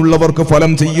 ഈമാനുള്ളവർക്ക്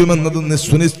ഫലം ചെയ്യുമെന്നത്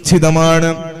സുനിശ്ചിതമാണ്.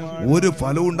 ഒരു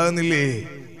ഫലവും ഉണ്ടാകുന്നില്ലേ?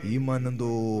 ഈമാൻ എന്തോ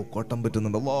കോട്ടം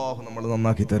പറ്റുന്നുണ്ട്. അല്ലാഹു നമ്മൾ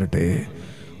നന്നാക്കി തരട്ടെ.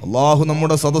 അല്ലാഹു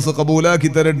നമ്മുടെ സദസ്സ് കബൂലാക്കി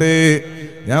തരട്ടെ.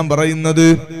 ഞാൻ പറയുന്നത്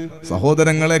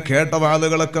സഹോദരങ്ങളെ, കേട്ട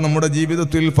വാളുകളൊക്കെ നമ്മുടെ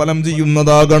ജീവിതത്തിൽ ഫലം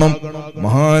ചെയ്യുന്നതാകണം.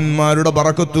 മഹാന്മാരുടെ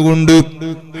ബറക്കത്ത് കൊണ്ട്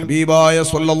ഹബീബായ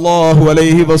സ്വല്ലല്ലാഹു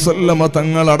അലൈഹി വസല്ലമ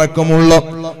തങ്ങളടക്കമുള്ള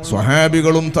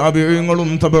സ്വഹാബികളും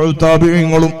താബിഈങ്ങളും തബഉ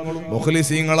താബിഈങ്ങളും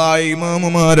മുഖ്ലിസീങ്ങളായ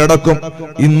ഇമാമുമാരടക്കം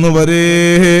ഇന്ന് വരെ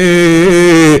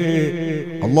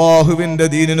അല്ലാഹുവിന്റെ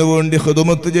ദീനിനു വേണ്ടി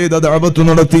ഖിദ്മത്ത് ചെയ്ത ദഅവത്ത്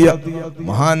നടത്തിയ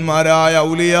മഹാന്മാരായ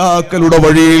ഔലിയാക്കളുടെ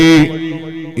വഴിയിൽ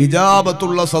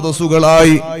ഇജാബത്തുള്ള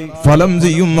സദസ്സുകളായി ഫലം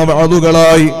ചെയ്യുന്ന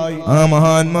വഅദുകളായി ആ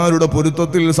മഹാന്മാരുടെ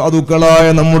പൊരുത്തത്തിൽ സാധുക്കളായ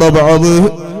നമ്മുടെ വഅദ്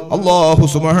അല്ലാഹു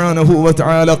സുബ്ഹാനഹു വ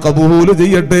തആല ഖബൂൽ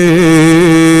ചെയ്യട്ടെ.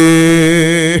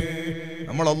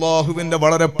 നമ്മൾ അല്ലാഹുവിന്റെ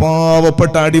വളരെ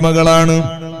പാവപ്പെട്ട അടിമകളാണ്.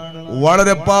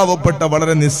 വളരെ പാവപ്പെട്ട,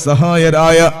 വളരെ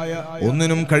നിസ്സഹായരായ,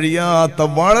 ഒന്നിനും കഴിയാത്ത,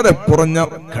 വളരെ കുറഞ്ഞ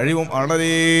കഴിവും വളരെ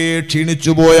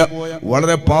ക്ഷീണിച്ചുപോയ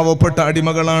വളരെ പാവപ്പെട്ട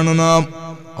അടിമകളാണ് നാം.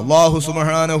 അല്ലാഹു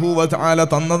സുബ്ഹാനഹു വ തആല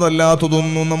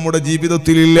തന്നതല്ലാത്തതൊന്നും നമ്മുടെ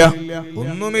ജീവിതത്തിലില്ല,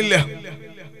 ഒന്നുമില്ല.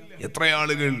 എത്ര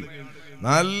ആളുകൾ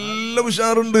നല്ല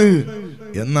ഉഷാറുണ്ട്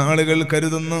എന്ന ആളുകൾ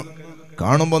കരുതുന്നു,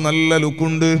 കാണുമ്പോ നല്ല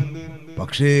ലുക്കുണ്ട്,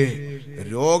 പക്ഷേ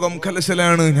രോഗം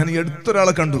കലശലാണ്. ഞാൻ ഈ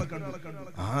അടുത്തൊരാളെ കണ്ടു,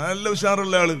 നല്ല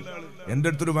ഉഷാറുള്ള ആള്. എന്റെ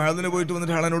അടുത്തൊരു വയലിന് പോയിട്ട്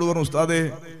വന്നിട്ട് ആളെന്നോട് പറഞ്ഞു, ഉസ്താദേ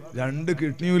 2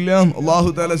 കിഡ്നിയും ഇല്ല, അല്ലാഹു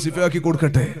തആല ശിഫയാക്കി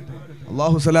കൊടുക്കട്ടെ,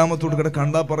 അല്ലാഹു സലാമത്ത് കൊടുക്കട്ടെ.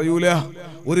 കണ്ടാ പറയൂല,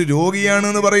 ഒരു രോഗിയാണ്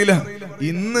എന്ന് പറയില്ല.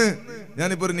 ഇന്ന്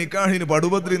ഞാനിപ്പോ ഒരു നിക്കാഹിന്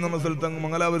പടുപത്രി എന്ന സ്ഥലത്ത്, അങ്ങ്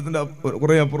മംഗലാപുരത്തിന്റെ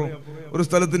കുറെ അപ്പുറം ഒരു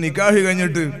സ്ഥലത്ത് നിക്കാഹി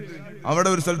കഴിഞ്ഞിട്ട് അവിടെ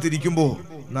ഒരു സ്ഥലത്ത് ഇരിക്കുമ്പോ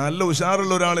നല്ല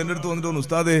ഉഷാറുള്ള ഒരാൾ എന്റെ അടുത്ത് വന്നിട്ട് പറഞ്ഞു,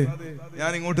 ഉസ്താദേ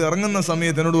ഞാൻ ഇങ്ങോട്ട് ഇറങ്ങുന്ന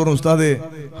സമയത്ത് എന്നോട് പറഞ്ഞു, ഉസ്താദേ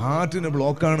ഹാർട്ടിന്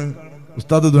ബ്ലോക്കാണ്,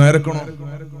 ഉസ്താദ് ദ്വാരക്കണോ,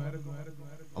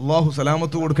 അല്ലാഹു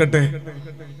സലാമത്ത് കൊടുക്കട്ടെ.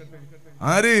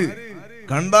 ആര്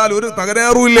കണ്ടാൽ ഒരു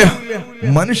തകരാറുമില്ല,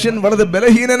 മനുഷ്യൻ വളരെ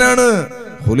ബലഹീനനാണ്.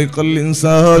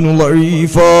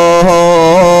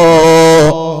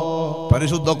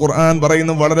 പരിശുദ്ധ ഖുർആൻ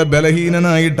പറയുന്നു, വളരെ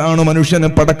ബലഹീനനായിട്ടാണ് മനുഷ്യനെ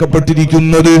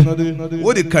പടക്കപ്പെട്ടിരിക്കുന്നത്.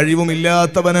 ഒരു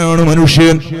കഴിവുമില്ലാത്തവനാണ്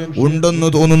മനുഷ്യൻ. ഉണ്ടെന്ന്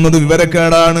തോന്നുന്നത്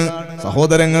വിവരക്കേടാണ്.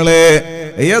 സഹോദരങ്ങളെ,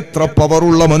 എത്ര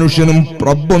പവറുള്ള മനുഷ്യനും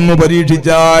റബ്ബൊന്ന്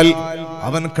പരീക്ഷിച്ചാൽ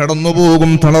അവൻ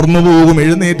കടന്നുപോകും, തളർന്നുപോകും,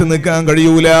 എഴുന്നേറ്റ് നിൽക്കാൻ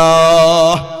കഴിയൂല.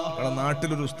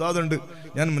 നാട്ടിലൊരു ഉസ്താദുണ്ട്,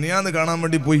 ഞാൻ മിനിയാന്ന് കാണാൻ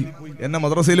വേണ്ടി പോയി. എന്നെ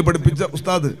മദ്രസയിൽ പഠിപ്പിച്ച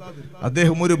ഉസ്താദ്.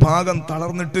 അദ്ദേഹം ഒരു ഭാഗം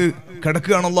തളർന്നിട്ട്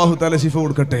കിടക്കുകയാണ്. അല്ലാഹു തആല ശിഫ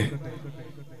കൊടുക്കട്ടെ.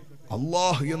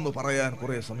 അല്ലാഹ് എന്ന് പറയാൻ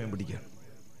കുറെ സമയം പിടിക്കാൻ.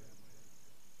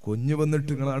 കുഞ്ഞു വന്നിട്ട്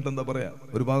നിങ്ങളെ നാട്ടെന്താ പറയാ,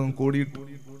 ഒരു ഭാഗം കോടിയിട്ട്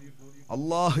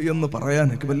അല്ലാഹ് എന്ന് പറയാൻ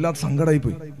എനിക്ക് വല്ലാത്ത സങ്കടമായി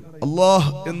പോയി.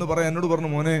 അല്ലാഹ് എന്ന് പറയാൻ എന്നോട്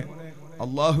പറഞ്ഞു, മോനെ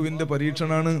അള്ളാഹുവിന്റെ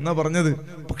പരീക്ഷണാണ് എന്നാ പറഞ്ഞത്,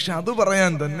 പക്ഷെ അത്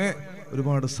പറയാൻ തന്നെ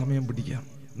ഒരുപാട് സമയം പിടിക്കാം.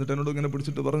 എന്നിട്ട് എന്നോട് ഇങ്ങനെ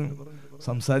പിടിച്ചിട്ട് പറഞ്ഞു,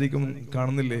 സംസാരിക്കും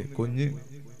കാണുന്നില്ലേ, കുഞ്ഞ്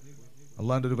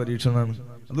അള്ളാഹിന്റെ ഒരു പരീക്ഷണാണ്.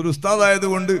 അതൊരു ഉസ്താദായത്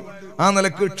കൊണ്ട് ആ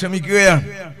നിലക്ക് ക്ഷമിക്കുകയാണ്.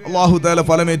 അല്ലാഹു തആല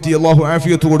ഫലമേറ്റി അല്ലാഹു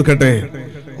ആഫിയത്ത് കൊടുക്കട്ടെ,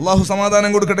 അല്ലാഹു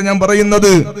സമാധാനം കൊടുക്കട്ടെ. ഞാൻ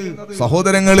പറയുന്നത്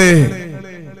സഹോദരങ്ങളെ,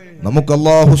 നമുക്ക്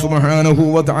അല്ലാഹു സുബ്ഹാനഹു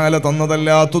വ തആല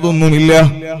തന്നതല്ലാത്തതൊന്നുമില്ല.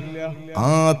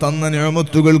 ആ തന്ന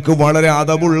നിഅമത്തുകൾക്ക് വളരെ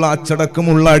അദബുള്ള,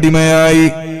 അച്ചടക്കമുള്ള അടിമയായി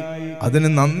അതിന്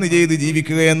നന്ദി ചെയ്ത്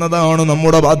ജീവിക്കുക എന്നതാണ്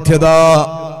നമ്മുടെ ബാധ്യത.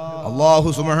 അല്ലാഹു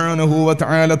സുബ്ഹാനഹു വ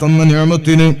തആല തന്ന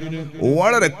നിഅമത്തിന്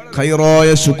വളരെ ഖൈറായ,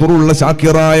 ശുക്റുള്ള,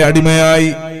 ശാക്കിറായ അടിമയായി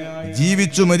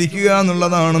ജീവിച്ചു മരിക്കുക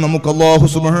എന്നുള്ളതാണ് നമുക്ക് അല്ലാഹു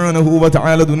സുബ്ഹാനഹു വ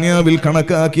തആല ദുനിയാവിൽ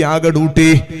കണക്കാക്കി ആകെ ഡ്യൂട്ടി.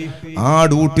 ആ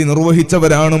ഡ്യൂട്ടി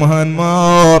നിർവഹിച്ചവരാണ്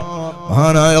മഹാന്മാർ.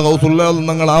 മഹാനായ ഗൗസുല്ലാഹ്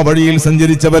തങ്ങൾ ആ വഴിയിൽ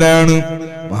സഞ്ചരിച്ചവരാണ്.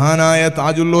 മഹാനായ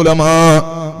താജുൽ ഉലമാ,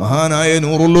 മഹാനായ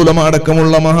നൂറുൽ ഉലമാ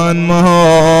അടക്കമുള്ള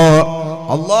മഹാന്മാർ.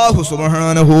 അല്ലാഹു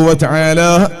സുബ്ഹാനഹു വ തആല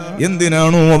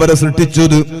എന്തിനാണോ അവരെ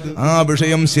സൃഷ്ടിച്ചത് ആ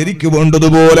വിഷയം ശരിക്ക്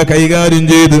വേണ്ടതുപോലെ കൈകാര്യം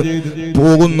ചെയ്ത്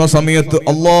പോകുന്ന സമയത്ത്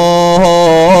അല്ലാഹ്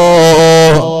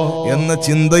എന്ന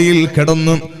ചിന്തയിൽ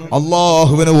കിടന്ന്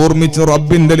അല്ലാഹുവിനെ ഓർമ്മിച്ച്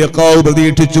റബ്ബിന്റെ ലിഖാവ്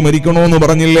പ്രതീക്ഷിച്ചു മരിക്കണോന്ന്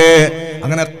പറഞ്ഞില്ലേ?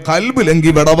 അങ്ങനെ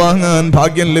ഖൽബിലെങ്കി വിടവാങ്ങാൻ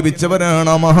ഭാഗ്യം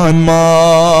ലഭിച്ചവരാണ്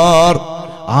മഹാന്മാർ.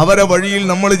 അവരെ വഴിയിൽ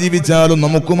നമ്മൾ ജീവിച്ചാലും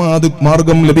നമുക്കും ആ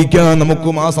മാർഗം ലഭിക്കാൻ,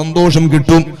 നമുക്കും ആ സന്തോഷം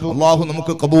കിട്ടും. അള്ളാഹു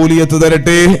നമുക്ക് ഖബൂലിയത്ത്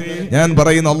തരട്ടെ. ഞാൻ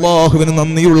പറയുന്ന അള്ളാഹുവിന്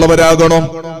നന്ദിയുള്ളവരാകണം.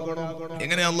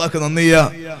 എങ്ങനെ അള്ളാഹ്ക്ക് നന്ദി ചെയ്യാ?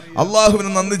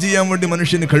 അള്ളാഹുവിന് നന്ദി ചെയ്യാൻ വേണ്ടി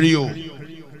മനുഷ്യന് കഴിയോ?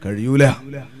 കഴിയൂല.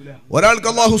 ഒരാൾക്ക്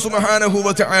അല്ലാഹു സുബ്ഹാനഹു വ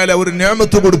തആല ഒരു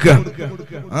നിഅമത്ത് കൊടുക്കുക.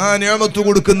 ആ നിഅമത്ത്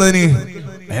കൊടുക്കുന്നതിന്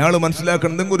അയാൾ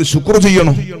മനസ്സിലാക്കണം, എന്തെങ്കിലും ഒരു ശുക്ർ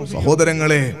ചെയ്യണം.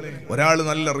 സഹോദരങ്ങളെ, ഒരാൾ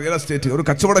നല്ല റിയൽ എസ്റ്റേറ്റ്, ഒരു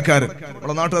കച്ചവടക്കാരൻ,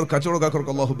 നമ്മുടെ നാട്ടുകാർ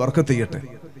കച്ചവടക്കാർക്ക് അല്ലാഹു ബർക്കത്ത് ചെയ്യട്ടെ.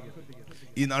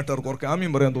 ഈ നാട്ടുകാർക്ക് ഓർക്ക്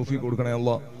ആമീൻ പറയാൻ തൗഫീഖ് കൊടുക്കണേ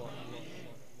അല്ലാഹ്.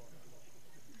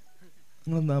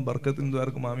 നിങ്ങളെന്താ ബർക്കത്തിന്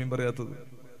ആർക്കും ആമീൻ പറയാത്തത്?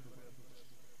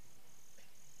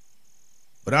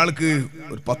 ഒരാൾക്ക്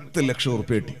ഒരു 10 ലക്ഷം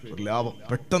ഉറുപ്പിക കിട്ടി, ഒരു ലാഭം.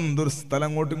 പെട്ടെന്ന് ഒരു സ്ഥലം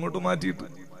അങ്ങോട്ടും ഇങ്ങോട്ടും മാറ്റിയിട്ട്,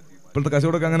 ഇപ്പോഴത്തെ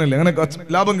കച്ചവടമൊക്കെ അങ്ങനെയല്ലേ, അങ്ങനെ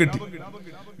ലാഭം കിട്ടി.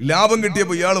 ലാഭം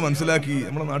കിട്ടിയപ്പോൾ ഇയാൾ മനസ്സിലാക്കി,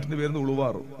 നമ്മുടെ നാട്ടിന്റെ പേര്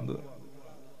ഉളുവാറ്,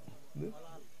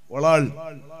 ഒളാൾ.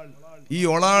 ഈ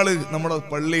ഒളാള് നമ്മുടെ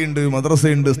പള്ളിയുണ്ട്,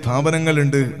 മദ്രസയുണ്ട്,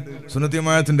 സ്ഥാപനങ്ങളുണ്ട്, സുന്നത്തി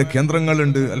ജമാഅത്തിന്റെ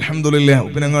കേന്ദ്രങ്ങളുണ്ട്. അൽഹംദുലില്ലാഹ്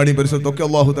ഉപ്പിനങ്ങാടി പരിസരത്തൊക്കെ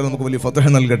അല്ലാഹു തആല നമുക്ക് വലിയ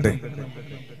ഫതഹ് നൽകട്ടെ.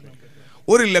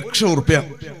 1,00,000 ഉറുപ്യ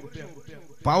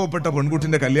പാവപ്പെട്ട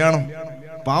പെൺകുട്ടിന്റെ കല്യാണം,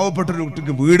 പാവപ്പെട്ട ഒരു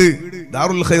കുട്ടിക്ക് വീട്,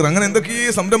 ദാറുൽ ഖൈർ, അങ്ങനെ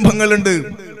എന്തൊക്കെയോ സംരംഭങ്ങളുണ്ട്.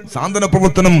 സാന്ത്വന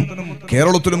പ്രവർത്തനം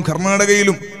കേരളത്തിലും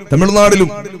കർണാടകയിലും തമിഴ്നാടിലും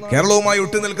കേരളവുമായി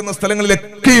ഒട്ടി നിൽക്കുന്ന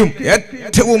സ്ഥലങ്ങളിലൊക്കെയും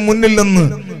ഏറ്റവും മുന്നിൽ നിന്ന്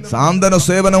സാന്ത്വന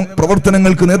സേവന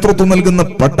പ്രവർത്തനങ്ങൾക്ക് നേതൃത്വം നൽകുന്ന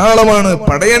പട്ടാളമാണ്,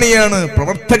 പടയണിയാണ്,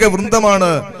 പ്രവർത്തക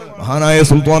വൃന്ദമാണ് മഹാനായ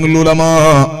സുൽത്താനുൽ ഉലമാ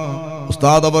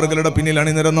ഉസ്താദ് അവറുകളുടെ പിന്നിൽ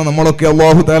അണിനിരന്ന നമ്മളൊക്കെ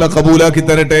അല്ലാഹു തആല കബൂലാക്കി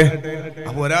തരട്ടെ.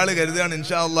 അപ്പൊ ഒരാള് കരുതാണ്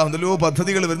ഇൻഷാ അല്ലാഹ് എന്തെല്ലോ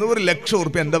പദ്ധതികൾ വരുന്നു, 1,00,000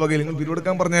 ഉറുപ്യ എന്റെ വകയിൽ, നിങ്ങൾ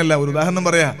പിരിവെടുക്കാൻ പറഞ്ഞല്ല, ഒരു ഉദാഹരണം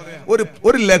പറയാ,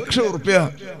 1,00,000 ഉറുപ്യ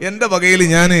എന്റെ വകയിൽ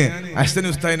ഞാൻ അഹ്സനി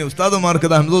ഉസ്താദിന്, ഉസ്താദുമാർക്ക്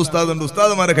ഹംസ ഉസ്താദ് ഉണ്ട്,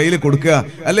 ഉസ്താദുമാരെ കയ്യിൽ കൊടുക്കുക,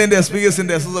 അല്ലെ എന്റെ SYS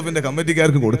SSF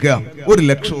കമ്മിറ്റിക്കാർക്ക് കൊടുക്കുക,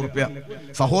 1,00,000 ഉറുപ്യ.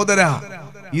 സഹോദര,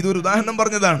 ഇതൊരു ഉദാഹരണം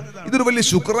പറഞ്ഞതാണ്. ഇതൊരു വലിയ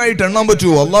ശുക്രായിട്ട് എണ്ണാൻ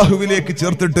പറ്റുമോ? അള്ളാഹുവിലേക്ക്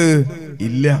ചേർത്തിട്ട്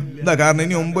ഇല്ല. എന്താ കാരണം?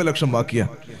 ഇനി 9 ലക്ഷം ബാക്കിയാ.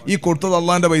 ഈ കൊടുത്തത്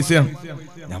അള്ളാന്റെ പൈസയാണ്.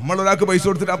 നമ്മൾ ഒരാൾക്ക് പൈസ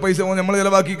കൊടുത്തിട്ട് ആ പൈസ നമ്മൾ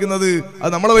ചെലവാക്കിക്കുന്നത്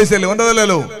അത് നമ്മളെ പൈസയല്ലേ,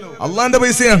 ഓൻ്റെതല്ലല്ലോ, അള്ളാന്റെ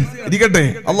പൈസയാണ്. ഇരിക്കട്ടെ,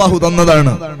 അള്ളാഹു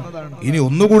തന്നതാണ്. ഇനി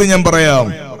ഒന്നുകൂടി ഞാൻ പറയാം,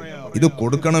 ഇത്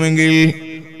കൊടുക്കണമെങ്കിൽ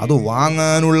അത്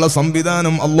വാങ്ങാനുള്ള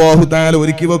സംവിധാനം അല്ലാഹു തആല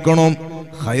ഒരുക്കി വെക്കണം.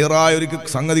 ഖൈറായ ഒരു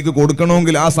സംഗതിക്ക്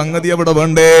കൊടുക്കണമെങ്കിൽ ആ സംഗതി അവിടെ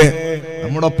വേണ്ടേ?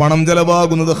 നമ്മുടെ പണം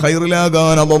ചെലവാകുന്നത്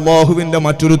ഖൈറിലാകാൻ അത് അല്ലാഹുവിന്റെ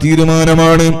മറ്റൊരു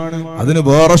തീരുമാനമാണ്. അതിന്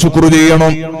വേറെ ശുക്ർ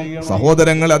ചെയ്യണം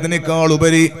സഹോദരങ്ങൾ. അതിനേക്കാൾ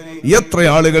ഉപരി എത്ര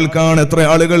ആളുകൾക്കാണ്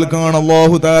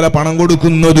അല്ലാഹു തആല പണം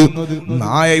കൊടുക്കുന്നത്.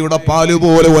 നായയുടെ പാല്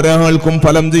പോലെ ഒരാൾക്കും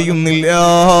ഫലം ചെയ്യുന്നില്ല.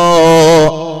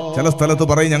 ചില സ്ഥലത്ത്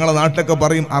പറയും, ഞങ്ങളെ നാട്ടിലൊക്കെ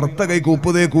പറയും, അർത്ഥ കൈക്ക് ഉപ്പ്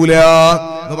തേക്കൂല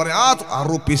എന്ന് പറയും. ആ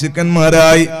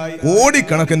പിശുക്കന്മാരായി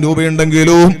കോടിക്കണക്കിന്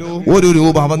രൂപയുണ്ടെങ്കിലും 1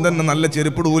 രൂപ അവൻ തന്നെ നല്ല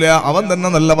ചെരുപ്പിടൂല, അവൻ തന്നെ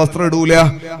നല്ല വസ്ത്രം ഇടൂല.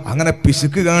 അങ്ങനെ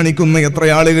പിശുക്ക് കാണിക്കുന്ന എത്ര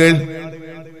ആളുകൾ,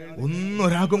 ഒന്നും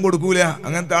ഒരാൾക്കും കൊടുക്കൂല.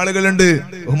 അങ്ങനത്തെ ആളുകളുണ്ട്.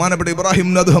 ബഹുമാനപ്പെട്ട ഇബ്രാഹിം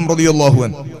നദ്ഹം റളിയല്ലാഹു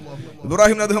അൻഹു,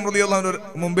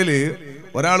 മുമ്പിൽ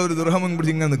ഒരാൾ ഒരു ദിർഹമും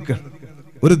പിടിച്ച് ഇങ്ങനെ നിൽക്കുകയാണ്.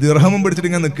 ഒരു ദിർഹമും പിടിച്ചിട്ട്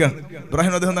ഇങ്ങനെ നിൽക്കുകയാണ്.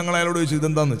 ഇബ്രാഹിം നദ്ഹം തങ്ങൾ അയാളോട് ചോദിച്ചു,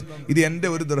 ഇതെന്താന്ന് വെച്ചാൽ, ഇത് എന്റെ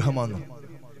ഒരു ദിർഹമാണ്,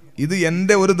 ഇത്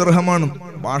എന്റെ ഒരു ദിർഹമാണ്.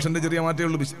 ഭാഷന്റെ ചെറിയ മാറ്റേ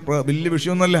ഉള്ളൂ, വലിയ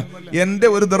വിഷയമൊന്നുമല്ല, എന്റെ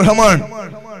ഒരു ദിർഹമാണ്.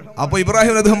 അപ്പൊ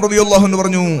ഇബ്രാഹിം നദ്ഹം റളിയല്ലാഹു അൻഹു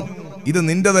പറഞ്ഞു, ഇത്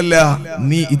നിന്റേതല്ല,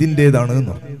 നീ ഇതിന്റേതാണ്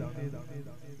എന്ന്.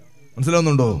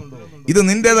 മനസ്സിലാവുന്നുണ്ടോ? ഇത്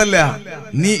നിന്റേതല്ല,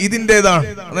 നീ ഇതിന്റേതാണ്.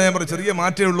 അതാ ഞാൻ പറഞ്ഞു, ചെറിയ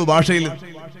മാറ്റേ ഉള്ളൂ ഭാഷയിൽ.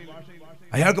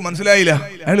 അയാൾക്ക് മനസ്സിലായില്ല.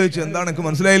 അയാൾ ചോദിച്ചു, എന്താണ് എനിക്ക്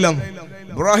മനസ്സിലായില്ല?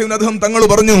 ഇബ്രാഹിം നദ്ഹം തങ്ങൾ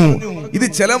പറഞ്ഞു, ഇത്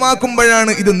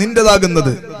ചെലവാക്കുമ്പോഴാണ് ഇത്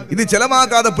നിന്റേതാകുന്നത്, ഇത്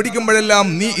ചെലവാക്കാതെ പിടിക്കുമ്പോഴെല്ലാം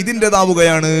നീ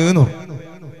ഇതിന്റേതാവുകയാണ്.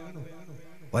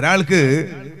 ഒരാൾക്ക്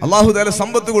അല്ലാഹു തആല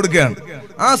സമ്പത്ത് കൊടുക്കുകയാണ്.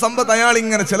 ആ സമ്പത്ത് അയാൾ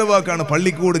ഇങ്ങനെ ചെലവാക്കാണ്.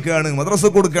 പള്ളിക്ക് കൊടുക്കുകയാണ്,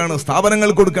 മദ്രസക്ക് കൊടുക്കുകയാണ്,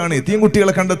 സ്ഥാപനങ്ങൾക്ക് കൊടുക്കുകയാണ്, യതീം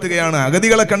കുട്ടികളെ കണ്ടെത്തുകയാണ്,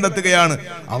 അഗതികളെ കണ്ടെത്തുകയാണ്.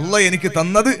 അല്ലാഹ് എനിക്ക്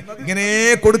തന്നത് ഇങ്ങനെ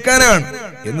കൊടുക്കാനാണ്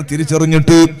എന്ന്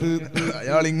തിരിച്ചറിഞ്ഞിട്ട്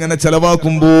അയാൾ ഇങ്ങനെ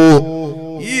ചെലവാക്കുമ്പോ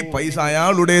ഈ പൈസ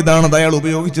അയാളുടേതാണ്, അത് അയാൾ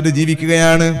ഉപയോഗിച്ചിട്ട്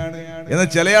ജീവിക്കുകയാണ്. എന്നാൽ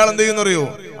ചിലയാൾ എന്ത് ചെയ്യുന്നറിയോ,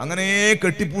 അങ്ങനെ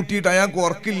കെട്ടിപ്പൂട്ടിയിട്ട് അയാൾക്ക്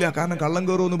ഉറക്കില്ല. കാരണം കള്ളം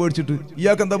കയറുമെന്ന് പേടിച്ചിട്ട്.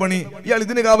 ഇയാൾക്ക് എന്താ പണി? ഇയാൾ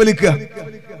ഇതിന് കാവലിക്കുക,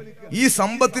 ഈ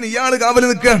സമ്പത്തിന് ഇയാൾ കാവൽ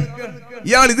നിൽക്കാൻ,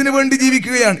 ഇയാൾ ഇതിനു വേണ്ടി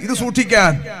ജീവിക്കുകയാണ്. ഇത്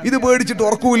സൂക്ഷിക്കാൻ, ഇത് പേടിച്ചിട്ട്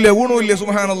ഉറക്കൂല്ല, ഊണുമില്ല.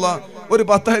 സുബ്ഹാനല്ലാഹ്, ഒരു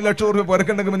 10 ലക്ഷം രൂപ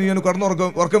പുരക്കുണ്ടെങ്കിൽ ഞാൻ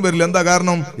ഉറക്കം വരില്ല. എന്താ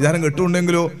കാരണം? ഇതാരും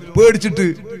കെട്ടുണ്ടെങ്കിലോ പേടിച്ചിട്ട്.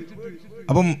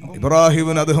 അപ്പം ഇബ്രാഹിം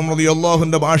നദ്ഹം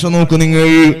റളിയല്ലാഹുവിന്റെ ഭാഷ നോക്കൂ നിങ്ങൾ.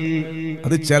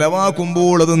 അത്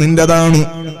ചെലവാക്കുമ്പോൾ അത് നിന്റേതാണ്,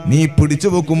 നീ പിടിച്ചു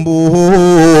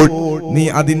വെക്കുമ്പോൾ നീ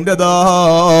അതിൻ്റെതാണ്.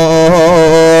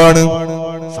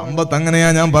 സമ്പത്ത് അങ്ങനെയാ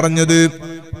ഞാൻ പറഞ്ഞത്.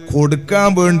 കൊടുക്കാൻ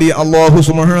വേണ്ടി അല്ലാഹു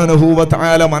സുബ്ഹാനഹു വ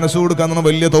തആല മനസ്സ് കൊടുക്കാൻ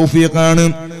വലിയ തൗഫീഖാണ്.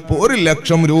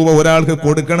 1,00,000 രൂപ ഒരാൾക്ക്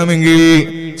കൊടുക്കണമെങ്കിൽ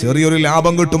ചെറിയൊരു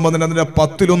ലാഭം കിട്ടുമ്പോൾ അതിന്റെ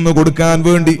 10-1 കൊടുക്കാൻ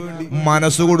വേണ്ടി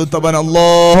മനസ്സ് കൊടുത്തവൻ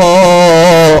അല്ലാഹ്,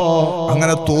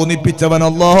 അങ്ങനെ തോന്നിപ്പിച്ചവൻ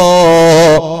അല്ലാഹ്.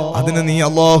 അതിന് നീ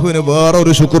അല്ലാഹുവിന്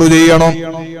വേറൊരു ശുക്ർ ചെയ്യണം.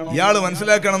 ഇയാള്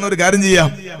മനസ്സിലാക്കണം. ഒരു കാര്യം ചെയ്യാം,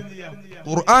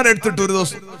 ഖുർആൻ എടുത്തിട്ട് ഒരു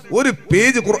ദിവസം ഒരു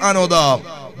പേജ് ഖുർആൻ ഓതാം.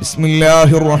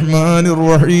 ബിസ്മില്ലാഹിർ റഹ്മാനിർ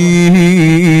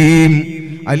റഹീം,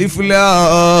 അലിഫ്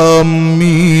ലാം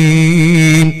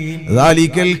മീം,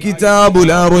 ദാലികൽ കിതാബു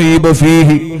ലാ റൈബ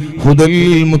ഫീഹി ഹുദൽ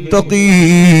ലിൽ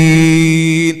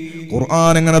മുത്തഖീൻ.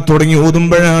 ഖുർആൻ അങ്ങനെ തുടങ്ങി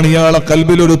ഓതുമ്പോഴാണ് ഇയാളെ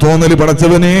കൽബിൽ ഒരു തോന്നൽ,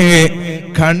 പടച്ചവനെ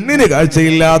കണ്ണിന്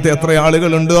കാഴ്ചയില്ലാത്ത എത്ര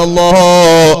ആളുകളുണ്ട് അല്ലാഹ്,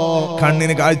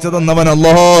 കണ്ണിന് കാഴ്ച തന്നവൻ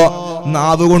അല്ലാഹ്.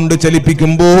 നാവ് കൊണ്ട്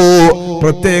ചലിപ്പിക്കുമ്പോ,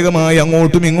 പ്രത്യേകമായി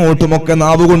അങ്ങോട്ടും ഇങ്ങോട്ടും ഒക്കെ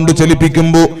നാവ് കൊണ്ട്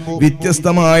ചലിപ്പിക്കുമ്പോ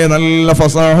വ്യത്യസ്തമായ നല്ല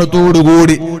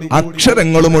ഫസാഹത്തോടുകൂടി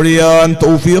അക്ഷരങ്ങൾ മൊഴിയാൻ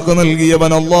തൗഫീഖ്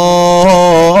നൽകിയവൻ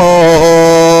അല്ലാഹ്.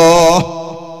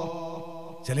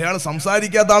 ചിലയാൾ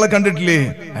സംസാരിക്കാത്ത ആളെ കണ്ടിട്ടില്ലേ?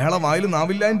 അയാളെ വായിൽ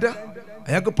നാവില്ലായിട്ട,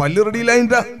 അയാൾക്ക് പല്ല്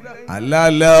റെഡിയില്ലായിട്ട അല്ല,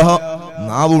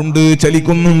 നാവുണ്ട്,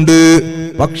 ചലിക്കുന്നുണ്ട്.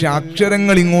 പക്ഷെ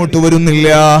അക്ഷരങ്ങൾ ഇങ്ങോട്ട് വരുന്നില്ല,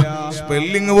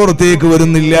 സ്പെല്ലിംഗ് പുറത്തേക്ക്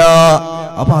വരുന്നില്ല.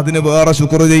 അപ്പൊ അതിന് വേറെ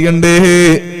ശുക്ർ ചെയ്യണ്ടേ?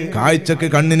 കാഴ്ചക്ക്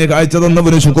കണ്ണിന് കാഴ്ച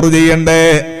തന്നവന് ശുക്ർ ചെയ്യണ്ടേ?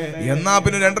 എന്നാ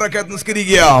പിന്നെ 2 റക്അത്ത്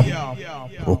നിസ്കരിക്കുക.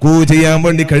 റുകൂ ചെയ്യാൻ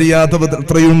വേണ്ടി കഴിയാത്തവർ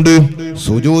എത്രയുണ്ട്,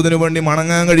 സുജൂദിന് വേണ്ടി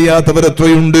മണങ്ങാൻ കഴിയാത്തവർ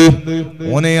എത്രയുണ്ട്.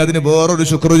 ഓനെ അതിന് വേറൊരു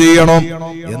ശുക്ർ ചെയ്യണം.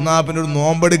 എന്നാ പിന്നെ ഒരു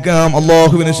നോമ്പെടുക്കാം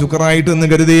അള്ളാഹുവിന് ശുക്രായിട്ട് എന്ന്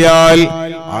കരുതിയാൽ.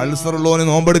 അൾസറുള്ളവന്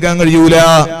നോമ്പെടുക്കാൻ കഴിയൂല,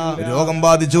 രോഗം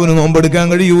ബാധിച്ചവന് നോമ്പെടുക്കാൻ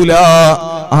കഴിയൂല.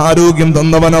 ആരോഗ്യം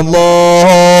തന്നവനല്ലോ,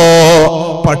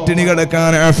 പട്ടിണി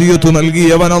കിടക്കാൻ ആഫിയത്ത്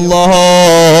നൽകിയവനല്ലോ,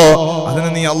 അതിന്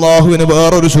നീ അള്ളാഹുവിന്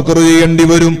വേറൊരു ശുക്ർ ചെയ്യേണ്ടി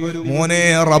വരും. മോനെ,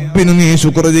 റബ്ബിന് നീ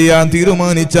ശുക്ർ ചെയ്യാൻ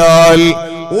തീരുമാനിച്ചാൽ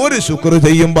ഒരു ശുക്ർ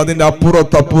ചെയ്യുമ്പോ അതിന്റെ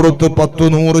അപ്പുറത്ത്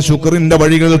 10-100 ശുക്രിന്റെ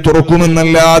വഴികൾ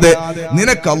തുറക്കുമെന്നല്ലാതെ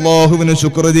നിനക്ക് അള്ളാഹുവിന്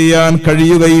ശുക്ർ ചെയ്യാൻ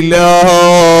കഴിയുകയില്ല.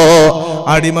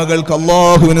 അടിമകൾക്ക്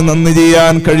അള്ളാഹുവിന് നന്ദി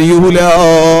ചെയ്യാൻ കഴിയൂല.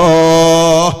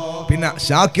 പിന്നെ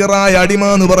ഷാക്കിറായ അടിമ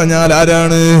എന്ന് പറഞ്ഞാൽ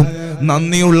ആരാണ്?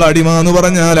 നന്ദിയുള്ള അടിമ എന്ന്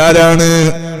പറഞ്ഞാൽ ആരാണ്?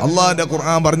 അള്ളാഹുവിന്റെ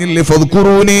ഖുർആൻ പറഞ്ഞില്ലേ,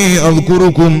 ഫദ്കുറൂനി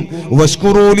അദ്കുറുക്കും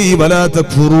വഷ്കുറൂലി വലാ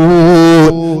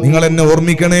തക്ഫുറൂൻ. നിങ്ങൾ എന്നെ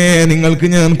ഓർമ്മിക്കണേ, നിങ്ങൾക്ക്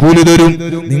ഞാൻ കൂലി തരും.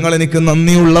 നിങ്ങൾ എനിക്ക്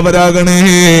നന്ദിയുള്ളവരാകണേ,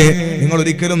 നിങ്ങൾ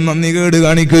ഒരിക്കലും നന്ദി കേട്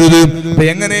കാണിക്കരുത്. അപ്പൊ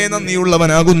എങ്ങനെ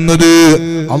നന്ദിയുള്ളവനാകുന്നത്?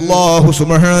 അല്ലാഹു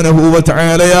സുബ്ഹാനഹു വ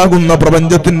തആലയാകുന്ന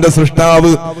പ്രപഞ്ചത്തിന്റെ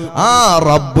സൃഷ്ടാവ് ആ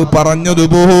റബ്ബ്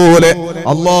പറഞ്ഞതുപോലെ,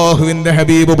 അള്ളാഹുവിന്റെ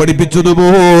ഹബീബ്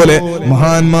പഠിപ്പിച്ചതുപോലെ,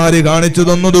 മഹാന്മാര് കാണിച്ചു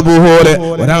തന്നതുപോലെ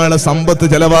ഒരാളെ സമ്പത്ത്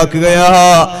ചെലവാക്കുകയാ,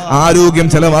 ആരോഗ്യം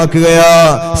ചെലവാക്കുകയാ,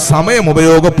 സമയം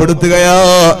ഉപയോഗപ്പെടുത്തുകയാ,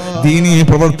 ദീനീ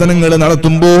പ്രവർത്തനങ്ങൾ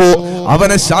നടത്തുമ്പോ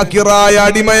അവനെ ശാക്കിറായ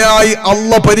അടിമയായി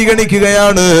അള്ളാഹ്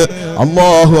പരിഗണിക്കുകയാണ്.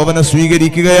 അള്ളാഹു അവനെ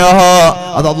സ്വീകരിക്കുകയാ.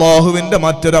 അത് അള്ളാഹുവിന്റെ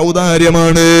മറ്റൊരു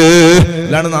ഔദാര്യമാണ്.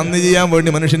 അല്ലാണ്ട് നന്ദി ചെയ്യാൻ വേണ്ടി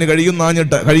മനുഷ്യന്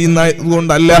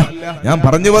കഴിയുന്നതുകൊണ്ടല്ല ഞാൻ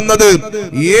പറഞ്ഞു വന്നത്.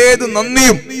 ഏത്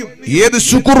നന്ദിയും ഏത്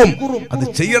ശുക്റും അത്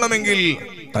ചെയ്യണമെങ്കിൽ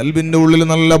ഖൽബിന്റെ ഉള്ളിൽ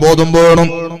നല്ല ബോധം വേണം,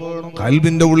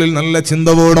 ഖൽബിന്റെ ഉള്ളിൽ നല്ല ചിന്ത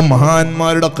വേണം.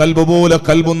 മഹാന്മാരുടെ ഖൽബ് പോലെ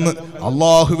ഖൽബൊന്ന്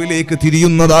അള്ളാഹുവിലേക്ക്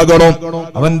തിരിയുന്നതാകണം,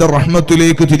 അവന്റെ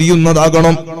റഹ്മത്തിലേക്ക്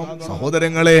തിരിയുന്നതാകണം.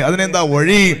 സഹോദരങ്ങളെ, അതിനെന്താ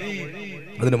വഴി?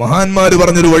 അതിന് മഹാന്മാര്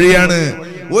പറഞ്ഞൊരു വഴിയാണ്.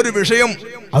 ഒരു വിഷയം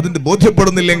അതിന്റെ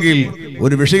ബോധ്യപ്പെടുന്നില്ലെങ്കിൽ,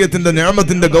 ഒരു വിഷയത്തിന്റെ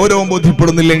നിഅമത്തിന്റെ ഗൗരവം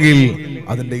ബോധ്യപ്പെടുന്നില്ലെങ്കിൽ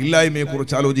അതിന്റെ ഇല്ലായ്മയെ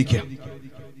കുറിച്ച് ആലോചിക്കുക.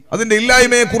 അതിന്റെ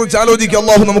ഇല്ലായ്മയെ കുറിച്ച് ആലോചിക്കുക.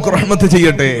 അള്ളാഹു നമുക്ക് റഹ്മത്ത്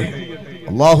ചെയ്യട്ടെ,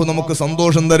 അള്ളാഹു നമുക്ക്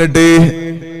സന്തോഷം തരട്ടെ.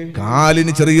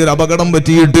 കാലിന് ചെറിയൊരു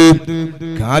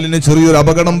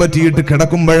അപകടം പറ്റിയിട്ട്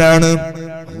കിടക്കുമ്പോഴാണ്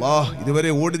അള്ളാഹ് ഇതുവരെ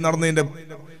ഓടി നടന്നതിന്റെ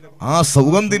ആ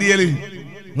സുഖം തിരിയല്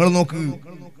നിങ്ങൾ നോക്ക്.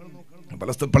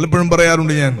 പലപ്പോഴും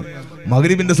പറയാറുണ്ട് ഞാൻ,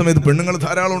 മഗ്രിബിന്റെ സമയത്ത് പെണ്ണുങ്ങൾ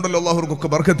ധാരാളം ഉണ്ടല്ലോ, അള്ളാഹുർക്കൊക്കെ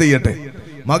ബർക്കത്ത് ചെയ്യട്ടെ.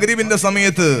 മഗ്രിബിന്റെ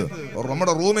സമയത്ത്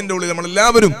നമ്മുടെ റൂമിന്റെ ഉള്ളിൽ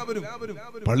നമ്മളെല്ലാവരും,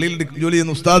 പള്ളിയിൽ ജോലി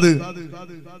ചെയ്യുന്ന ഉസ്താദ്,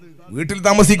 വീട്ടിൽ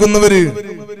താമസിക്കുന്നവര്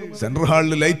സെൻട്രൽ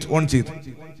ഹാളിൽ ലൈറ്റ് ഓൺ ചെയ്തു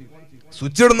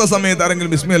സ്വിച്ച് ഇടുന്ന സമയത്ത്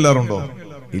ആരെങ്കിലും ബിസ്മി അല്ലാറുണ്ടോ?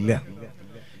 ഇല്ല.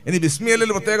 ഇനി ബിസ്മി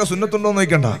അല്ലിൽ പ്രത്യേക സുന്നത്തുണ്ടോ എന്ന്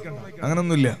നോക്കണ്ട,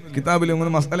 അങ്ങനൊന്നുമില്ല. കിതാബിൽ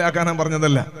ഒന്നും മസാലയാക്കാനാ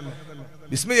പറഞ്ഞതല്ല.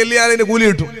 ബിസ്മി ചൊല്ലിയാലിന്റെ കൂലി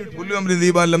കിട്ടും.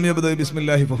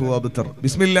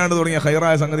 ബിസ്മില്ലാണ്ട് തുടങ്ങിയ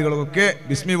ഖൈറായ സംഗതികളൊക്കെ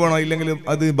ബിസ്മി വേണം, ഇല്ലെങ്കിൽ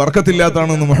അത്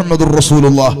ബർക്കത്തില്ലാത്തതാണെന്ന് മുഹമ്മദുർ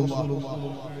റസൂലുള്ളാഹ്.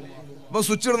 അപ്പൊ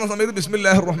സ്വിച്ച് ഇടുന്ന സമയത്ത്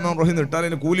ബിസ്മില്ലാഹിർ റഹ്മാനിർ റഹീം ഇട്ടാൽ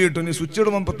അതിന് കൂലി കിട്ടും. ഇനി സ്വിച്ച്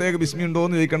ഇടുമ്പോൾ പ്രത്യേക ബിസ്മി ഉണ്ടോ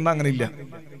എന്ന് ചോദിക്കണ്ട, അങ്ങനെ ഇല്ല.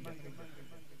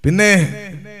 പിന്നെ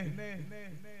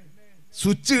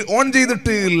സ്വിച്ച് ഓൺ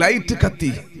ചെയ്തിട്ട് ലൈറ്റ്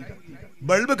കത്തി,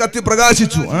 ബൾബ് കത്തി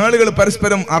പ്രകാശിച്ചു, ആളുകൾ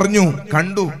പരസ്പരം അറിഞ്ഞു,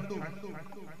 കണ്ടു.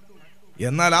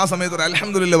 എന്നാൽ ആ സമയത്ത് ഒരു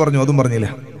അൽഹംദുലില്ലാ പറഞ്ഞു, അതും പറഞ്ഞില്ല.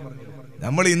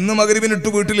 നമ്മൾ ഇന്ന് മഗ്രിബിനിട്ട്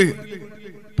വീട്ടില്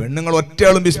പെണ്ണുങ്ങൾ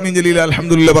ഒറ്റയാളും ബിസ്മിൻ ചൊല്ലിയില്ല,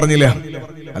 അൽഹംദുലില്ലാ പറഞ്ഞില്ല.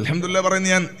 അൽഹംദുലില്ലാ പറയുന്ന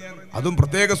ഞാൻ അതും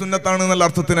പ്രത്യേക സുന്നത്താണ് എന്നുള്ള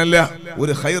അർത്ഥത്തിനല്ല.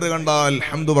 ഒരു ഖൈർ കണ്ടാൽ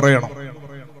ഹംദ് പറയണം.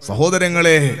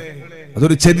 സഹോദരങ്ങളെ,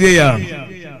 അതൊരു ചര്യയാണ്.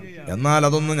 എന്നാൽ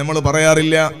അതൊന്നും നമ്മൾ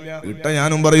പറയാറില്ല. ഇട്ട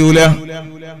ഞാനും പറയൂല,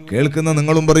 കേൾക്കുന്ന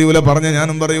നിങ്ങളും പറയൂല, പറഞ്ഞ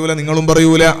ഞാനും പറയൂല, നിങ്ങളും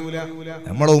പറയൂല.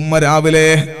 നമ്മളെ ഉമ്മ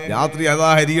രാത്രി അതാ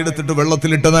അരിയെടുത്തിട്ട്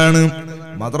വെള്ളത്തിലിട്ടതാണ്.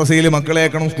 മദ്രസയിൽ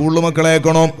മക്കളേക്കണം, സ്കൂളിൽ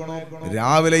മക്കളേക്കണം.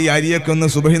 രാവിലെ ഈ അരിയൊക്കെ ഒന്ന്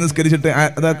സുബഹി നിസ്കരിച്ചിട്ട്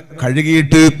അതാ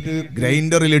കഴുകിയിട്ട്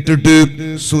ഗ്രൈൻഡറിൽ ഇട്ടിട്ട്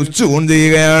സ്വിച്ച് ഓൺ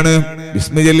ചെയ്യുകയാണ്.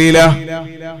 ബിസ്മി ചൊല്ലിയില്ല.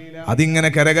 അതിങ്ങനെ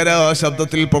കരകര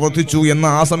ശബ്ദത്തിൽ പ്രവർത്തിച്ചു. എന്ന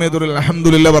ആ സമയത്ത് ഒരു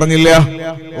അൽഹംദുലില്ലാ പറഞ്ഞില്ല,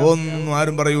 ഒന്നും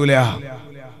ആരും പറയൂല.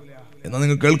 എന്നാ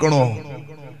നിങ്ങൾ കേൾക്കണോ?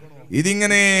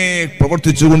 ഇതിങ്ങനെ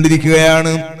പ്രവർത്തിച്ചു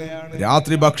കൊണ്ടിരിക്കുകയാണ്.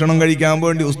 രാത്രി ഭക്ഷണം കഴിക്കാൻ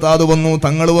വേണ്ടി ഉസ്താദ് വന്നു,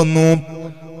 തങ്ങൾ വന്നു,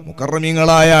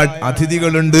 മുക്കറമീങ്ങളായ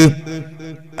അതിഥികളുണ്ട്,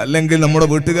 അല്ലെങ്കിൽ നമ്മുടെ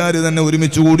വീട്ടുകാർ തന്നെ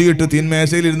ഒരുമിച്ച് കൂടിയിട്ട്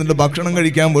തീൻമേശയിൽ ഇരുന്നിട്ട് ഭക്ഷണം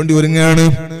കഴിക്കാൻ വേണ്ടി ഒരുങ്ങുകയാണ്.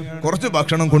 കുറച്ച്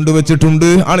ഭക്ഷണം കൊണ്ടുവച്ചിട്ടുണ്ട്,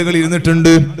 ആളുകൾ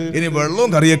ഇരുന്നിട്ടുണ്ട്. ഇനി വെള്ളവും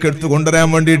കറിയൊക്കെ എടുത്ത് കൊണ്ടുവരാൻ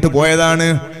വേണ്ടിയിട്ട് പോയതാണ്.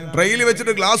 ട്രെയിൽ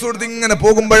വെച്ചിട്ട് ഗ്ലാസ് കൊടുത്ത് ഇങ്ങനെ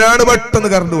പോകുമ്പോഴാണ്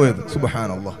പെട്ടെന്ന് കറണ്ട് പോയത്.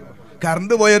 സുബ്ഹാനല്ലാഹ്.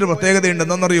 കറണ്ട് പോയൊരു പ്രത്യേകത ഉണ്ട്,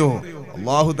 എന്താണെന്നറിയോ?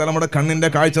 അല്ലാഹു തആല നമ്മുടെ കണ്ണിന്റെ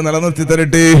കാഴ്ച നിലനിർത്തി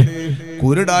തരട്ടെ.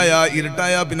 കുരുടായ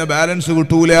ഇരുട്ടായ പിന്നെ ബാലൻസ്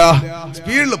കിട്ടൂല.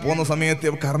 സ്പീഡിൽ പോകുന്ന സമയത്ത്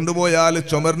കറണ്ട് പോയാൽ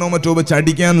ചുമരിനോ മറ്റോ വെച്ച്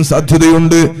അടിക്കാൻ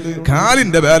സാധ്യതയുണ്ട്.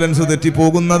 കാലിന്റെ ബാലൻസ്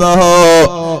തെറ്റിപ്പോകുന്നതാ.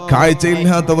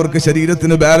 കാഴ്ചയില്ലാത്തവർക്ക്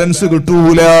ശരീരത്തിന് ബാലൻസ്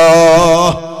കിട്ടൂല.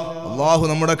 അല്ലാഹു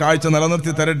നമ്മുടെ കാഴ്ച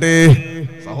നിലനിർത്തി തരട്ടെ.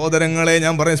 സഹോദരങ്ങളെ,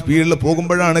 ഞാൻ പറയാം, സ്പീഡിൽ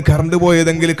പോകുമ്പോഴാണ് കറണ്ട്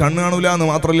പോയതെങ്കിൽ കണ്ണ് കാണൂല എന്ന്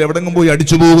മാത്രമല്ല, എവിടെങ്കിലും പോയി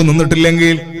അടിച്ചു പോകും.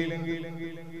 നിന്നിട്ടില്ലെങ്കിൽ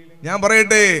ഞാൻ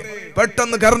പറയട്ടെ,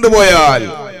 പെട്ടെന്ന് കറണ്ട് പോയാൽ,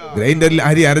 ഗ്രൈൻഡറിൽ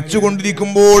അരി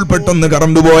അരച്ചുകൊണ്ടിരിക്കുമ്പോൾ പെട്ടെന്ന്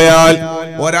കറണ്ട് പോയാൽ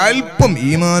ഒരൽപ്പം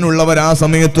ഈമാനുള്ളവർ ആ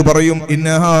സമയത്ത് പറയും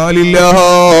ഇന്നലില്ലാഹ്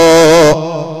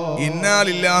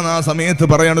ഇന്നാലില്ലാന്ന്. ആ സമയത്ത്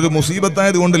പറയണത്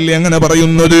മുസീബത്തായത് കൊണ്ടല്ലേ അങ്ങനെ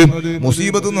പറയുന്നത്.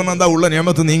 മുസീബത്ത് എന്ന് പറഞ്ഞാൽ എന്താ? ഉള്ള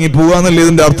നിയമത്ത് നീങ്ങി പോവാന്നല്ലേ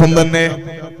ഇതിന്റെ അർത്ഥം തന്നെ.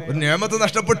 ഒരു നിയമത്ത്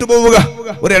നഷ്ടപ്പെട്ടു പോവുക,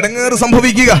 ഒരു ഇടങ്ങേറ്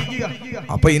സംഭവിക്കുക.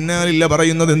 അപ്പൊ ഇന്നാലില്ല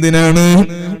പറയുന്നത് എന്തിനാണ്?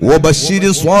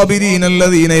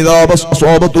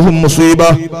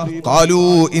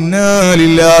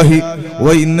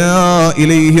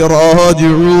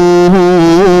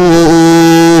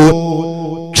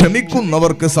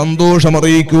 ക്ഷമിക്കുന്നവർക്ക്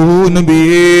സന്തോഷമറിയിക്കൂ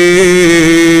നബിയേ,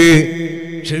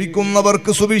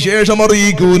 ക്ഷമിക്കുന്നവർക്ക്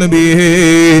സുവിശേഷമറിയിക്കൂ നബിയേ.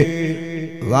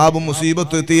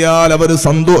 മുസീബത്ത് എത്തിയാൽ അവർ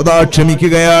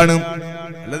ക്ഷമിക്കുകയാണ്.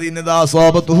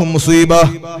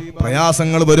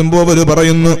 പ്രയാസങ്ങൾ വരുമ്പോ അവര്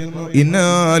പറയുന്നു ഇന്നാ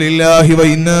ലില്ലാഹി വ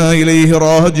ഇന്നാ ഇലൈഹി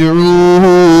റാജിഊൻ.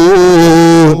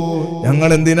 ഞങ്ങൾ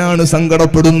എന്തിനാണ്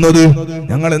സങ്കടപ്പെടുന്നത്?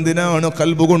 ഞങ്ങൾ എന്തിനാണ്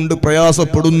ഖൽബ് കൊണ്ട്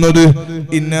പ്രയാസപ്പെടുന്നത്?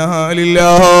 ഇന്നാ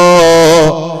ലില്ലാഹ്,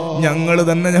 ഞങ്ങൾ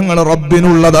തന്നെ ഞങ്ങളെ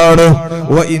റബ്ബിനുള്ളതാണ്.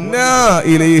 വ ഇന്നാ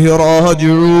ഇലൈഹി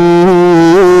റാജിഊൻ.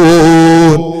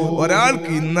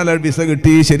 ഒരാൾക്ക് ഇന്നലെ വിസ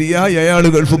കിട്ടി, ശരിയായി അയാൾ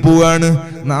ഗൾഫ് പോവാണ്.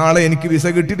 നാളെ എനിക്ക് വിസ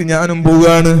കിട്ടിയിട്ട് ഞാനും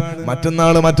പോവുകയാണ്.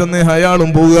 മറ്റന്നേ അയാളും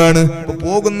പോവുകയാണ്.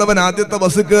 പോകുന്നവൻ ആദ്യത്തെ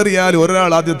ബസ് കയറിയാൽ,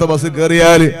 ഒരാൾ ആദ്യത്തെ ബസ്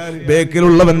കയറിയാൽ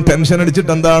ബേക്കിലുള്ളവൻ ടെൻഷൻ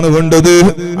അടിച്ചിട്ട് എന്താണ് വേണ്ടത്?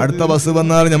 അടുത്ത ബസ്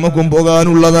വന്നാൽ നമുക്കും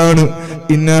പോകാനുള്ളതാണ്.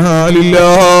 ഇന്നാ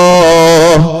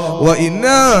ലില്ലാഹി വ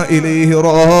ഇന്നാ ഇലൈഹി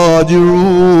റാജിഊൻ.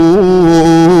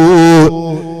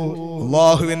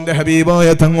 അല്ലാഹുവിന്റെ ഹബീബായ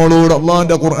തങ്ങളോട്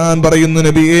അല്ലാഹുവിന്റെ ഖുർആൻ പറയുന്നു,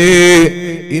 നബിയേ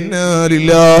ഇന്നാ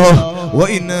ലില്ലാഹി വ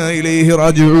ഇന്നാ ഇലൈഹി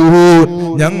റാജിഊൻ.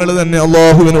 ഞങ്ങൾ തന്നെ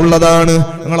അല്ലാഹുവിനുള്ളതാണ്,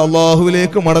 ഞങ്ങൾ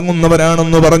അല്ലാഹുവിലേക്ക്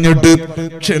മടങ്ങുന്നവരാണെന്ന് പറഞ്ഞിട്ട്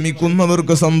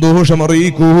ക്ഷമിക്കുന്നവർക്ക്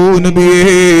സന്തോഷമറിയിക്കൂ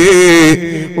നബിയേ.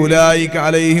 ഉലൈക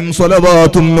അലൈഹിം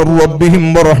സ്വലവാത്തും മിർ റബ്ബിഹിം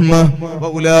വറഹ്മ വ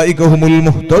ഉലൈക ഹുമുൽ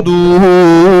മുഹ്തദൂൻ.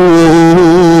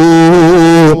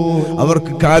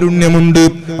 അവർക്ക് കാരുണ്യമുണ്ട്,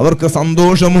 അവർക്ക്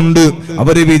സന്തോഷമുണ്ട്,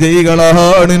 അവര്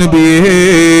വിജയികളാണ് നബിയേ.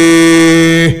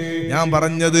 ഞാൻ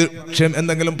പറഞ്ഞത്,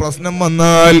 എന്തെങ്കിലും പ്രശ്നം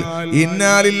വന്നാൽ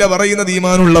ഇന്നാലില്ല പറയുന്നത്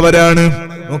ഈമാനുള്ളവരാണ്.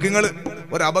 നോക്കിങ്ങള്,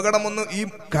 ഒരു അപകടം ഒന്ന് ഈ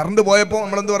കറണ്ട് പോയപ്പോ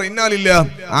നമ്മളെന്ത് പറയും? ഇന്നാലില്ല.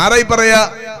 ആരായി പറയാ?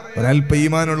 ഒരൽപ്പ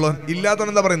ഈമാനുള്ള. ഇല്ലാത്തവൻ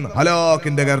എന്താ പറയുന്നത്?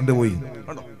 ഹലാക്കിന്റെ കറണ്ട് പോയി.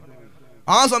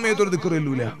 ആ സമയത്ത് ഒരു ദിക്ർ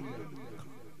ഇല്ലൂല.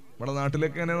 നമ്മുടെ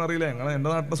നാട്ടിലേക്ക് എങ്ങനെയാണെന്ന് അറിയില്ല, എന്റെ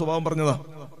നാട്ടിലെ സ്വഭാവം പറഞ്ഞതാ.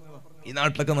 ഈ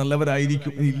നാട്ടിലൊക്കെ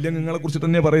നല്ലവരായിരിക്കും, ഇല്ല നിങ്ങളെ കുറിച്ചിട്ട്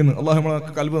തന്നെ പറയുന്നു. അല്ലാഹു നമ്മളെ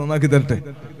ഖൽബ് നന്നാക്കി തരട്ടെ.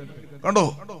 കണ്ടോ,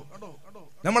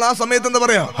 നമ്മൾ ആ സമയത്ത് എന്താ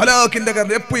പറയാ? ഹലാക്കിന്റെ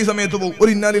കറണ്ട് എപ്പോ ഈ സമയത്ത് പോകും. ഒരു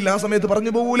ഇന്നാലില്ല ആ സമയത്ത്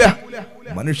പറഞ്ഞു പോകൂല.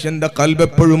 മനുഷ്യന്റെ ഖൽബ്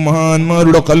എപ്പോഴും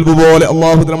മഹാന്മാരുടെ ഖൽബ് പോലെ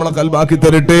അല്ലാഹു നമ്മളെ ഖൽബാക്കി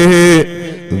തരട്ടെ.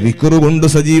 ദിക്ർ കൊണ്ട്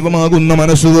സജീവമാകുന്ന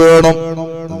മനസ്സ് വേണം.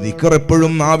 ദിക്ർ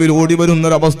എപ്പോഴും നാവിൽ ഓടി വരുന്ന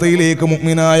ഒരവസ്ഥയിലേക്ക്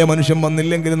മുഅ്മിനായ മനുഷ്യൻ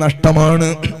വന്നില്ലെങ്കിൽ നഷ്ടമാണ്.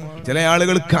 ചില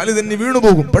ആളുകൾ കാല് തന്നെ വീണു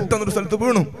പോകും. പെട്ടെന്നൊരു സ്ഥലത്ത്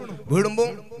വീണുമ്പോ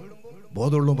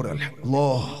ബോധമുള്ള പറയാം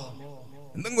അല്ലാഹ്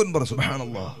എന്തെങ്കിലും പറ,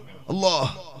 സുബ്ഹാനല്ലാഹ് അല്ലാഹ്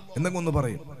എന്തെങ്കിലും ഒന്ന്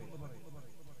പറയും.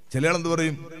 ചില ആളെന്ത്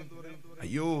പറയും?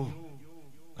 അയ്യോ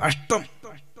കഷ്ടം.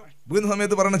 വീണ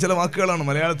സമയത്ത് പറയുന്ന ചില വാക്കുകളാണ്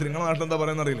മലയാളത്തിൽ. നിങ്ങളുടെ നാട്ടിൽ എന്താ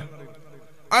പറയുന്ന അറിയില്ല.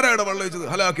 ആരാടെ വെള്ളം ഒഴിച്ചത്?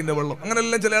 ഹലാക്കിന്റെ വെള്ളം.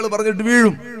 അങ്ങനെല്ലാം ചില ആൾ പറഞ്ഞിട്ട്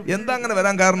വീഴും. എന്താ അങ്ങനെ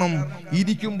വരാൻ കാരണം?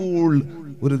 ഇരിക്കുമ്പോൾ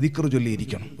ഒരു ദിക്ർ ചൊല്ലി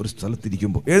ഇരിക്കണം. ഒരു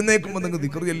സ്ഥലത്തിരിക്കുമ്പോൾ എഴുന്നേൽക്കുമ്പോൾ നിങ്ങൾ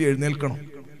ദിക്ർ ചൊല്ലി എഴുന്നേൽക്കണം.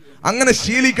 അങ്ങനെ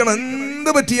ശീലിക്കണം.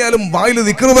 എന്ത് പറ്റിയാലും വായിൽ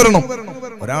ദിക്ർ വരണം.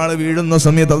 ഒരാൾ വീഴുന്ന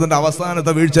സമയത്ത് അതിന്റെ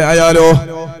അവസാനത്തെ വീഴ്ച ആയാലോ,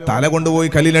 തല കൊണ്ടുപോയി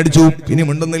കല്ലിനടിച്ചു, ഇനി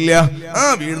മിണ്ടുന്നില്ല. ആ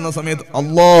വീഴുന്ന സമയത്ത്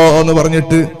അല്ലാഹ് എന്ന്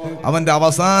പറഞ്ഞിട്ട് അവന്റെ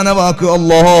അവസാന വാക്ക്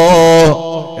അല്ലാഹ്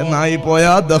എന്നായി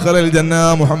പോയാ ദഖലൽ ജന്ന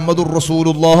മുഹമ്മദുർ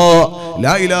റസൂലുള്ളാഹ്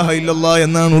ലാ ഇലാഹ ഇല്ലല്ലാഹ്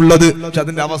എന്നാണ് ഉള്ളത്. പക്ഷെ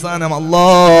അതിന്റെ അവസാനം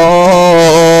അല്ലാഹ്,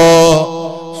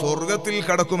 സ്വർഗത്തിൽ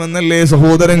കടക്കുമെന്നല്ലേ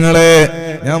സഹോദരങ്ങളെ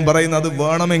ഞാൻ പറയുന്നത്.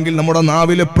 വേണമെങ്കിൽ നമ്മുടെ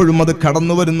നാവിൽ എപ്പോഴും അത്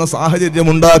കടന്നു വരുന്ന സാഹചര്യം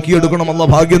ഉണ്ടാക്കിയെടുക്കണം.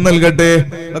 അല്ലാഹ് ഭാഗ്യം നൽകട്ടെ.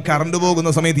 കറണ്ട് പോകുന്ന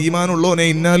സമയത്ത് ഈമാനുള്ളോനെ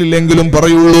ഇന്നാലില്ലെങ്കിലും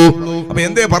പറയുള്ളൂ. അപ്പൊ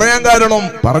എന്തേ പറയാൻ കാരണം?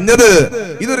 പറഞ്ഞത്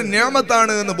ഇതൊരു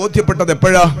നിഅമത്താണ് എന്ന് ബോധ്യപ്പെട്ടത്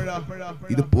എപ്പോഴാ?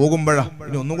 ഇത് പോകുമ്പോഴാ.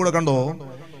 ഇനി ഒന്നും കൂടെ കണ്ടോ,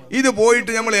 ഇത്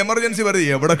പോയിട്ട് നമ്മൾ എമർജൻസി വരെ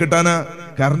എവിടെ കിട്ടാനാ?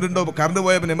 കറണ്ട്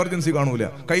പോയ പിന്നെ എമർജൻസി കാണൂല.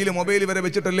 കയ്യിൽ മൊബൈൽ വരെ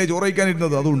വെച്ചിട്ടല്ലേ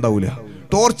ചോറയിക്കാനിരുന്നത്, അതും ഉണ്ടാവൂല.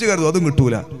 ടോർച്ച് കരുതും, അതും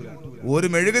കിട്ടൂല. ഒരു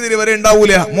മെഴുകുതിരി വരെ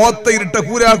ഉണ്ടാവൂല. മൊത്ത ഇരുട്ട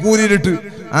കൂരിരുട്ട്.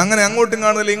 അങ്ങനെ അങ്ങോട്ടും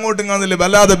കാണുന്നില്ല ഇങ്ങോട്ടും കാണുന്നില്ല.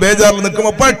 വല്ലാതെ ബേജാറിൽ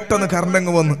നിൽക്കുമ്പോ പെട്ടെന്ന്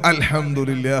കറണ്ടങ്ങ് വന്ന്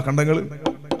അൽഹംദുലില്ലാ. കണ്ടങ്ങള്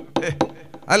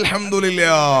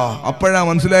അൽഹംദുലില്ലാഹ്. അപ്പോഴാ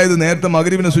മനസ്സിലായത് നേരത്തെ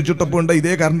മഗ്രിബിനെ സ്വിച്ച് ഇട്ടപ്പോ ഉണ്ട്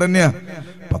ഇതേ കറണ്ട് തന്നെയാ.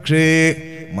 പക്ഷേ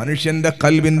മനുഷ്യന്റെ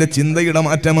കൽബിന്റെ ചിന്തയുടെ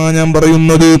മാറ്റമാ ഞാൻ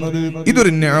പറയുന്നത്.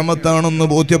 ഇതൊരു നിഅമത്താണെന്ന്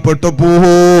ബോധ്യപ്പെട്ടപ്പോ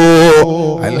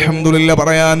അൽഹംദുലില്ലാഹ്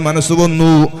പറയാൻ മനസ്സ്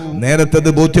വന്നു. നേരത്തെ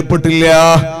അത് ബോധ്യപ്പെട്ടില്ല.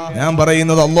 ഞാൻ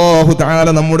പറയുന്നത് അല്ലാഹു തആല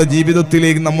നമ്മുടെ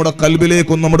ജീവിതത്തിലേക്ക്, നമ്മുടെ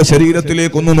കൽബിലേക്കും നമ്മുടെ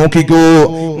ശരീരത്തിലേക്കൊന്ന് നോക്കിക്കോ.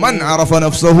 മൻ അറഫ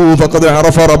നഫ്സഹു ഫഖദ്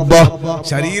അറഫ റബ്ബഹ്.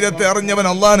 ശരീരത്തെ അറിഞ്ഞവൻ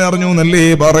അല്ലാഹുവിനെ അറിഞ്ഞു എന്നല്ലേ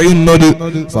പറയുന്നത്.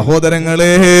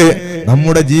 സഹോദരങ്ങളെ,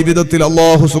 നമ്മുടെ ജീവിതത്തിൽ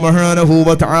അല്ലാഹു സുബ്ഹാനഹു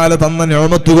വ തആല തന്ന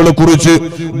നിഅമത്തുകളെ കുറിച്ച്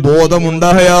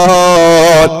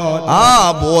ബോധമുണ്ടായാൽ ആ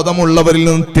ബോധമുള്ളവരിൽ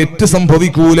നിന്ന് തെറ്റ്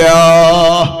സംഭവിക്കൂല,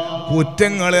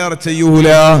 കുറ്റങ്ങളേറെ ചെയ്യൂല.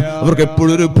 അവർക്ക്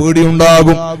എപ്പോഴും ഒരു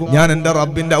പേടിയുണ്ടാകും. ഞാൻ എന്റെ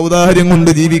റബ്ബിന്റെ ഔദാര്യം കൊണ്ട്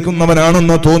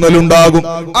ജീവിക്കുന്നവനാണെന്ന തോന്നലുണ്ടാകും.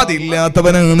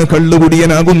 അതില്ലാത്തവനാണ്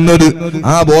കള്ളുകുടിയനാകുന്നത്.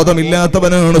 ആ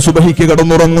ബോധമില്ലാത്തവനാണ് സുബഹിക്ക്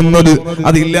കടന്നുറങ്ങുന്നത്.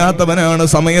 അതില്ലാത്തവനാണ്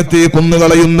സമയത്തെ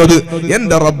കൊന്നുകളയുന്നത്.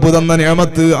 എന്റെ റബ്ബ് തന്ന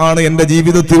നിഅമത്ത് ആണ് എന്റെ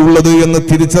ജീവിതത്തിൽ ഉള്ളത് എന്ന്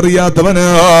തിരിച്ചറിയാത്തവനാ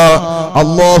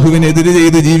അല്ലാഹുവിനെതിരെ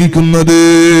ചെയ്ത് ജീവിക്കുന്നത്.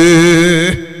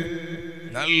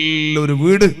 നല്ലൊരു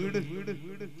വീട്,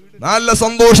 നല്ല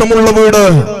സന്തോഷമുള്ള വീട്,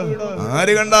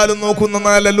 ആര് കണ്ടാലും നോക്കുന്ന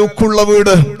നല്ല ലുക്കുള്ള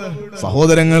വീട്.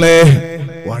 സഹോദരങ്ങളെ,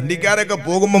 വണ്ടിക്കാരൊക്കെ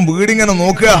പോകുമ്പം വീടിങ്ങനെ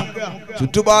നോക്കുക.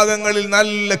 ചുറ്റുഭാഗങ്ങളിൽ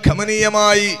നല്ല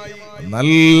കമനീയമായി,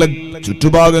 നല്ല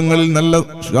ചുറ്റുഭാഗങ്ങളിൽ നല്ല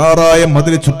ഉഷാറായ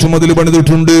ചുറ്റുമതിൽ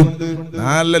പണിതിട്ടുണ്ട്.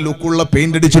 നല്ല ലുക്കുള്ള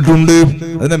പെയിന്റ് അടിച്ചിട്ടുണ്ട്.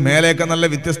 അതിന്റെ മേലെയൊക്കെ നല്ല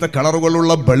വ്യത്യസ്ത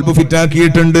കളറുകളുള്ള ബൾബ്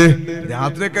ഫിറ്റാക്കിയിട്ടുണ്ട്.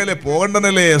 രാത്രിയൊക്കെ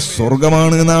പോകണ്ടെന്നല്ലേ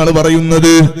സ്വർഗമാണ് എന്നാണ്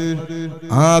പറയുന്നത്.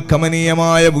 ആ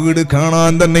കമനീയമായ വീട്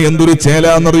കാണാൻ തന്നെ എന്തൊരു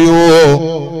ചേലാന്നറിയോ.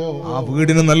 ആ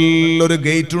വീടിന് നല്ലൊരു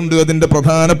ഗേറ്റ് ഉണ്ട്. അതിന്റെ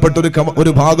പ്രധാനപ്പെട്ട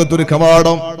ഒരു ഭാഗത്തൊരു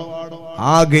കവാടം.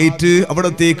 ആ ഗേറ്റ്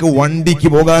അവിടത്തേക്ക് വണ്ടിക്ക്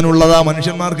പോകാനുള്ളതാ,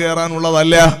 മനുഷ്യന്മാർക്ക്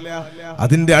കയറാനുള്ളതല്ല.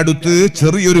 അതിന്റെ അടുത്ത്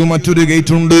ചെറിയൊരു മറ്റൊരു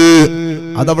ഗേറ്റ് ഉണ്ട്.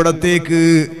 അതവിടത്തേക്ക്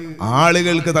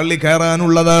ആളുകൾക്ക് തള്ളി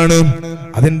കയറാനുള്ളതാണ്.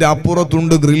 അതിന്റെ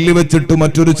അപ്പുറത്തുണ്ട് ഗ്രില്ല് വെച്ചിട്ട്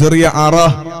മറ്റൊരു ചെറിയ അറ.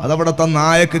 അതവിടത്തെ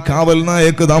നായക്ക്, കാവൽ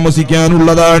നായക്ക്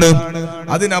താമസിക്കാനുള്ളതാണ്.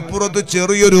 അതിനപ്പുറത്ത്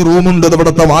ചെറിയൊരു റൂമുണ്ട്.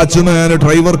 അതവിടത്തെ വാച്ച്മാന്,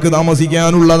 ഡ്രൈവർക്ക്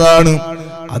താമസിക്കാനുള്ളതാണ്.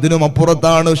 അതിനും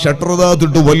അപ്പുറത്താണ് ഷട്ടർ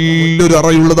താത്തിട്ട് വലിയൊരു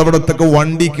അറയുള്ളത്. അവിടത്തൊക്കെ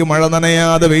വണ്ടിക്ക് മഴ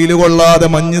നനയാതെ, വെയിൽ കൊള്ളാതെ,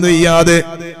 മഞ്ഞ് പെയ്യാതെ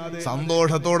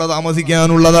സന്തോഷത്തോടെ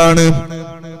താമസിക്കാനുള്ളതാണ്.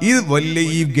 ഇത് വലിയ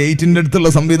ഈ ഗേറ്റിന്റെ അടുത്തുള്ള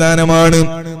സംവിധാനമാണ്.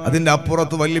 അതിന്റെ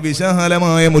അപ്പുറത്ത് വലിയ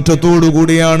വിശാലമായ മുറ്റത്തോടു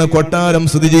കൂടിയാണ് കൊട്ടാരം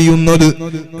സ്ഥിതി ചെയ്യുന്നത്.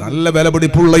 നല്ല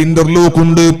വിലപിടിപ്പുള്ള ഇന്റർലോക്ക്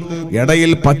ഉണ്ട്.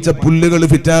 ഇടയിൽ പച്ച പുല്ലുകൾ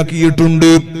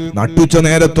ഫിറ്റാക്കിയിട്ടുണ്ട്. നട്ടുച്ച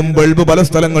നേരത്തും ബൾബ് പല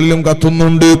സ്ഥലങ്ങളിലും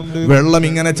കത്തുന്നുണ്ട്. വെള്ളം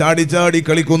ഇങ്ങനെ ചാടി ചാടി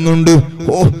കളിക്കുന്നുണ്ട്.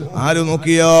 ഓ, ആര്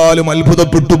നോക്കിയാലും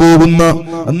അത്ഭുതപ്പെട്ടു പോകുന്ന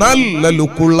നല്ല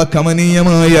ലുക്കുള്ള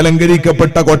കമനീയമായി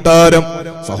അലങ്കരിക്കപ്പെട്ട കൊട്ടാരം.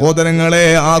 സഹോദരങ്ങളെ,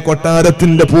 ആ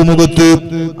കൊട്ടാരത്തിന്റെ പൂമുഖത്ത്,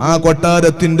 ആ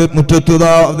കൊട്ടാരത്തിന്റെ മുറ്റത്ത്,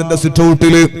 അതിന്റെ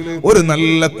സിറ്റൗട്ടില് ഒരു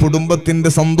നല്ല കുടുംബത്തിന്റെ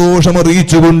സന്തോഷം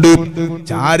അറിയിച്ചുകൊണ്ട്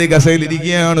ചാരി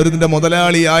കസയിലിരിക്കുകയാണ് ഇതിന്റെ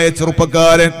മുതലാളിയായ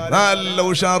ചെറുപ്പക്കാരൻ. നല്ല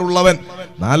ഉഷാറുള്ളവൻ,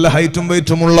 നല്ല ഹൈറ്റും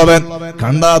വെയിറ്റും ഉള്ളവൻ.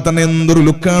 കണ്ടാൽ തന്നെ എന്തൊരു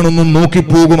ലുക്കാണെന്നും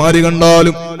നോക്കിപ്പോകും ആര്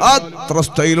കണ്ടാലും. അത്ര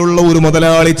സ്റ്റൈലുള്ള ഒരു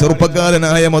മുതലാളി,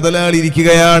 ചെറുപ്പക്കാരനായ മുതലാളി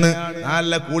ഇരിക്കുകയാണ്.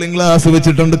 നല്ല കൂളിംഗ് ഗ്ലാസ്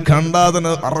വെച്ചിട്ടുണ്ട്. കണ്ടാൽ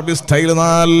തന്നെ അറബി സ്റ്റൈല്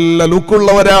നല്ല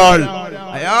ലുക്കുള്ള ഒരാൾ.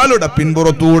 അയാളുടെ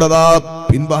പിൻപുറത്തൂടെ,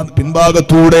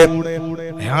 പിൻഭാഗത്തൂടെ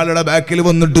അയാളുടെ ബാക്കിൽ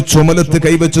വന്നിട്ട് ചുമലത്ത്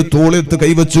കൈവച്ച്, തോളത്ത്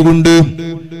കൈവച്ചുകൊണ്ട്,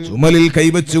 ചുമലിൽ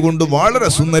കൈവച്ചുകൊണ്ട് വളരെ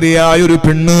സുന്ദരിയായ ഒരു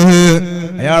പെണ്ണ്,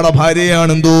 അയാളുടെ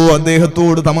ഭാര്യയാണെന്തോ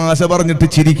അദ്ദേഹത്തോട് തമാശ പറഞ്ഞിട്ട്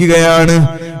ചിരിക്കുകയാണ്.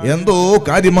 എന്തോ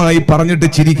കാര്യമായി പറഞ്ഞിട്ട്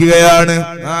ചിരിക്കുകയാണ്.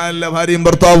 നല്ല ഭാര്യയും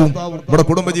ഭർത്താവും. ഇവിടെ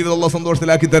കുടുംബജീവിതം അല്ലാഹു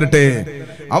സന്തോഷത്തിലാക്കി തരട്ടെ.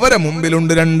 അവരെ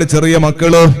മുമ്പിലുണ്ട് രണ്ട് ചെറിയ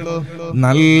മക്കള്.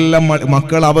 നല്ല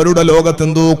മക്കൾ അവരുടെ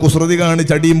ലോകത്തെന്തോ കുസൃതി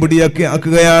കാണിച്ച് അടിയും പിടിയൊക്കെ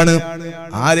ആക്കുകയാണ്.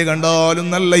 ആര് കണ്ടാലും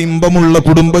നല്ല ഇമ്പമുള്ള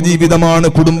കുടുംബജീവിതമാണ്,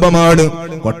 കുടുംബമാണ്.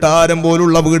 കൊട്ടാരം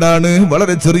പോലുള്ള വീടാണ്,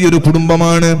 വളരെ ചെറിയൊരു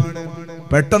കുടുംബമാണ്.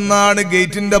 പെട്ടെന്നാണ്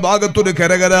ഗേറ്റിന്റെ ഭാഗത്തൊരു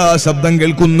കരകര ശബ്ദം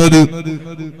കേൾക്കുന്നത്.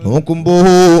 നോക്കുമ്പോ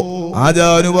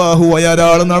ആജാനുബാഹുവായ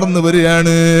ഒരാൾ നടന്നു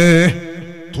വരികയാണ്.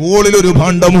 തോളിലൊരു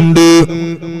ഭാണ്ഡമുണ്ട്.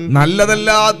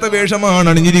 നല്ലതല്ലാത്ത വേഷമാണ്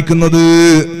അണിഞ്ഞിരിക്കുന്നത്.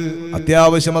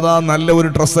 അത്യാവശ്യം അതാ നല്ല ഒരു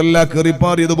ഡ്രസ്സല്ല,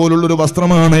 കെറിപ്പാറിയതുപോലുള്ള ഒരു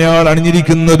വസ്ത്രമാണ് അയാൾ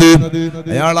അണിഞ്ഞിരിക്കുന്നത്.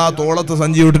 അയാൾ ആ തോളത്ത്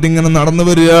സഞ്ചി വിട്ടിട്ട് ഇങ്ങനെ നടന്നു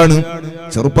വരികയാണ്.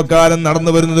 ചെറുപ്പക്കാരൻ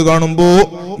നടന്നു വരുന്നത് കാണുമ്പോ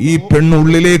ഈ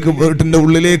പെണ്ണുള്ളിലേക്ക്, വീട്ടിന്റെ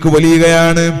ഉള്ളിലേക്ക്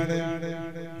വലിയുകയാണ്.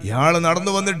 ഇയാള്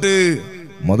നടന്നു വന്നിട്ട്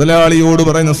മുതലാളിയോട്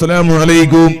പറയുന്നു അസ്സലാമു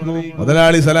അലൈക്കും.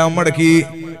 മുതലാളി സലാം മടക്കി.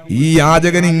 ഈ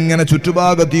യാചകൻ ഇങ്ങനെ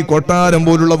ചുറ്റുഭാഗത്ത് ഈ കൊട്ടാരം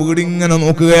പോലുള്ള വീട് ഇങ്ങനെ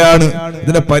നോക്കുകയാണ്,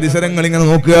 ഇതിന്റെ പരിസരങ്ങൾ ഇങ്ങനെ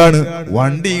നോക്കുകയാണ്,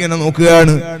 വണ്ടി ഇങ്ങനെ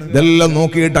നോക്കുകയാണ്. ഇതെല്ലാം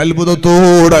നോക്കിയിട്ട്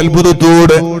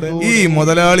അത്ഭുതത്തോടെ ഈ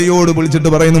മുതലാളിയോട് വിളിച്ചിട്ട്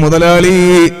പറയുന്നു, മുതലാളി,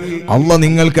 അള്ളാഹ്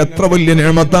നിങ്ങൾക്ക് എത്ര വലിയ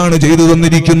നിഅമത്താണ് ചെയ്തു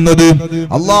തന്നിരിക്കുന്നത്,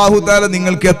 അല്ലാഹു തആല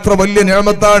നിങ്ങൾക്ക് എത്ര വലിയ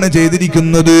നിഅമത്താണ്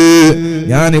ചെയ്തിരിക്കുന്നത്.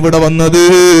 ഞാൻ ഇവിടെ വന്നത്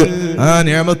ആ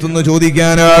നിഅമത്തൊന്ന്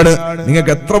ചോദിക്കാനാണ്.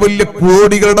 നിങ്ങൾക്ക് എത്ര വലിയ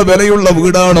കോടികളുടെ വിലയുള്ള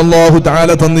വീടാണ് അല്ലാഹു തആല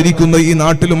തന്നിരിക്കുന്നത് ഈ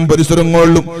നാട്ടിലും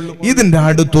പരിസരങ്ങളിലും. ഇതിന്റെ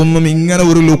അടുത്തൊന്നും ഇങ്ങനെ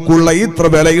ഒരു ലുക്കുള്ള ഇത്ര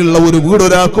വിലയുള്ള ഒരു വീട്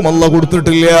ഒരാൾക്കും അല്ലാഹ്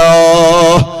കൊടുത്തിട്ടില്ല.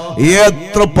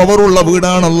 എത്ര പവറുള്ള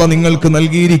വീടാണ് അല്ലാഹ് നിങ്ങൾക്ക്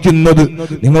നൽകിയിരിക്കുന്നത്.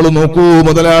 നിങ്ങൾ നോക്കൂ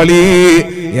മുതലാളി,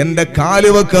 എന്റെ കാല്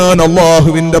വെക്കാൻ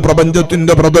അല്ലാഹുവിന്റെ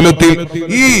പ്രപഞ്ചത്തിന്റെ പ്രതലത്തിൽ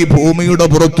ഈ ഭൂമിയുടെ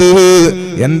പുറത്ത്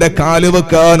എന്റെ കാല്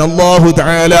വെക്കാൻ അല്ലാഹു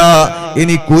തആല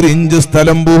എനിക്കൊരു ഇഞ്ച്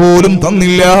സ്ഥലം പോലും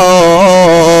തന്നില്ല.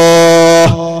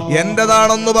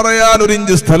 എന്റേതാണെന്ന് പറയാൻ ഒരു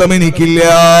ഇഞ്ച് സ്ഥലം എനിക്കില്ല.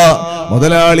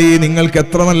 മുതലാളി, നിങ്ങൾക്ക്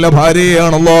എത്ര നല്ല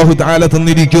ഭാര്യയാണ് അല്ലാഹു തആല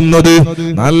തന്നിരിക്കുന്നത്.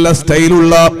 നല്ല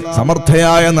സ്റ്റൈലുള്ള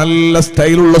സമർത്ഥയായ നല്ല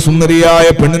സ്റ്റൈലുള്ള സുന്ദരിയായ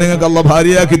പെണ്ണിനെ നിങ്ങൾക്ക് അല്ലാഹു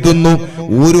ഭാര്യയാക്കി തന്നു.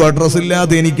 ഒരു അഡ്രസ്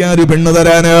ഇല്ലാതെ എനിക്കാര് പെണ്ണ്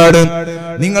തരാനാണ്?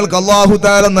 നിങ്ങൾക്ക് അല്ലാഹു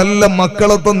തആല നല്ല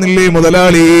മക്കളെ തന്നില്ലേ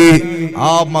മുതലാളി?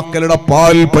 ആ മക്കളുടെ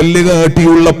പാൽ പല്ല്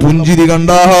കാട്ടിയുള്ള പുഞ്ചിരി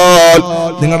കണ്ടാൽ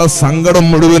നിങ്ങളുടെ സങ്കടം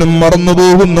മുഴുവനും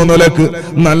മറന്നുപോകുന്ന നിലക്ക്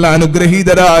നല്ല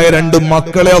അനുഗ്രഹീതരായ 2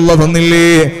 മക്കളെ അല്ലാഹു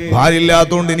തന്നില്ലേ? ഭാര്യ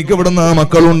ഇല്ലാത്തതുകൊണ്ട് എനിക്ക് ഇവിടുന്ന് ആ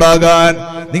മക്കളുണ്ടാകാൻ.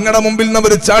 നിങ്ങളുടെ മുമ്പിൽ നിന്ന്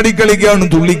അവർ ചാടിക്കളിക്കുകയാണ്,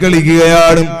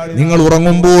 തുള്ളിക്കളിക്കുകയാണ്. നിങ്ങൾ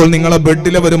ഉറങ്ങുമ്പോൾ നിങ്ങളെ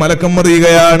ബെഡിൽ അവർ മലക്കം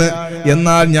മറിയുകയാണ്.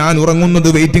 എന്നാൽ ഞാൻ ഉറങ്ങുന്നത്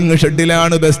വെയിറ്റിംഗ്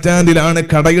ഷെഡിലാണ്, ബസ് സ്റ്റാൻഡിലാണ്,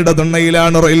 കടയുടെ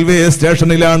തിണ്ണയിലാണ്, റെയിൽവേ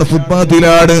സ്റ്റേഷനിലാണ്,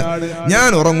 ഫുട്പാത്തിലാണ്. ഞാൻ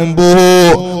ഉറങ്ങുമ്പോ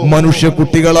മനുഷ്യ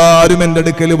കുട്ടികളാരും എന്റെ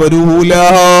അടുക്കൽ വരൂല.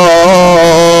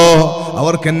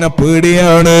 അവർക്കെന്നെ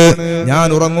പേടിയാണ്. ഞാൻ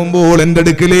ഉറങ്ങുമ്പോൾ എന്റെ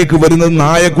അടുക്കിലേക്ക് വരുന്നത്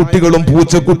നായക്കുട്ടികളും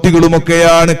പൂച്ചക്കുട്ടികളും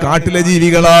ഒക്കെയാണ്, കാട്ടിലെ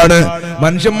ജീവികളാണ്.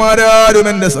 മനുഷ്യന്മാരാരും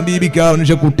എന്നെ സമീപിക്കാൻ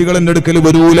മനുഷ്യ കുട്ടികൾ എന്റെ അടുക്കൽ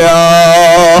വരൂല.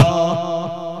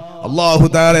 അല്ലാഹു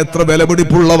തആല എത്ര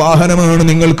വിലപിടിപ്പുള്ള വാഹനമാണ്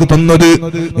നിങ്ങൾക്ക് തന്നത്.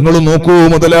 നിങ്ങൾ നോക്കൂ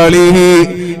മുതലാളി,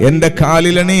 എന്റെ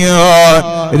കാലിലണിയാൻ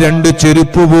 2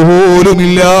 ചെരുപ്പ്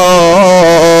പോലുമില്ല,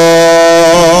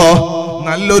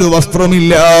 നല്ലൊരു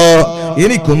വസ്ത്രമില്ല.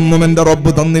 എനിക്കൊന്നും എന്റെ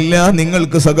റബ്ബ് തന്നില്ല,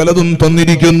 നിങ്ങൾക്ക് സകലതും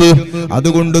തന്നിരിക്കുന്നു.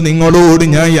 അതുകൊണ്ട് നിങ്ങളോട്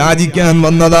ഞാൻ യാചിക്കാൻ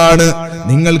വന്നതാണ്.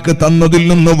 നിങ്ങൾക്ക് തന്നതിൽ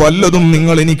നിന്ന് വല്ലതും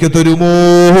നിങ്ങൾ എനിക്ക് തരുമോ?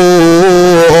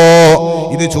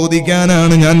 ഇത്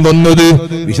ചോദിക്കാനാണ് ഞാൻ വന്നത്.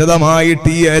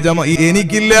 വിശദമായിട്ട്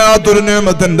എനിക്കില്ലാത്തൊരു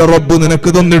നിഅമത്ത് എന്റെ റബ്ബ് നിനക്ക്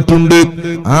തന്നിട്ടുണ്ട്.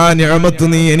 ആ നിഅമത്ത്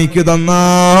നീ എനിക്ക്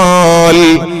തന്നാൽ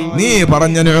നീ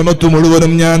പറഞ്ഞ നിഅമത്ത്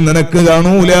മുഴുവനും ഞാൻ നിനക്ക്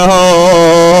കാണൂല.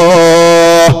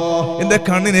 എന്റെ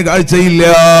കണ്ണിന് കാഴ്ചയില്ല,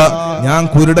 ഞാൻ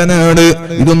കുരുടനാണ്.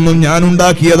 ഇതൊന്നും ഞാൻ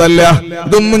ഉണ്ടാക്കിയതല്ല,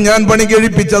 ഇതൊന്നും ഞാൻ പണി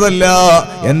കഴിപ്പിച്ചതല്ല.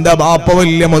 എന്റെ ബാപ്പ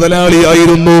വലിയ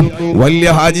മുതലാളിയായിരുന്നു, വലിയ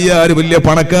ഹാജിയാര്, വലിയ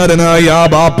പണക്കാരനായി. ആ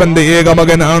ബാപ്പന്റെ ഏക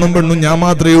മകൻ, ആണും പെണ്ണും ഞാൻ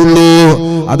മാത്രമേ ഉള്ളൂ.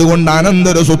 അതുകൊണ്ട്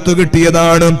അനന്തര സ്വത്ത്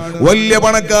കിട്ടിയതാണ്. വലിയ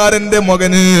പണക്കാരന്റെ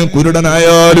മകന്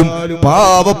കുരുടനായാലും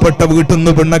പാവപ്പെട്ട വീട്ടിൽ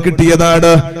നിന്ന് പെണ്ണ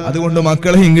കിട്ടിയതാണ്. അതുകൊണ്ട്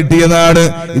മക്കളെയും കിട്ടിയതാണ്.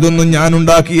 ഇതൊന്നും ഞാൻ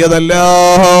ഉണ്ടാക്കിയതല്ല.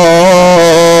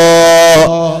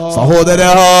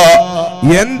 സഹോദരാ,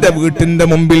 എന്റെ വീട്ടിന്റെ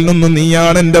മുമ്പിൽ നിന്ന്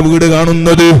നീയാണ് എന്റെ വീട്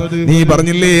കാണുന്നത്. നീ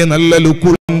പറഞ്ഞില്ലേ നല്ല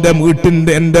ലുക്കുള്ള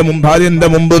വീട്ടിന്റെ എന്റെ ഭാര്യന്റെ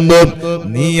മുമ്പെന്ന്.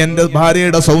 നീ എന്റെ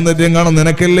ഭാര്യയുടെ സൗന്ദര്യം കാണാൻ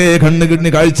നിനക്കല്ലേ കണ്ണു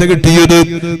കാഴ്ച കിട്ടിയത്.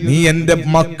 നീ എന്റെ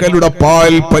മക്കളുടെ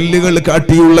പാൽ പല്ലുകൾ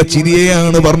കാട്ടിയുള്ള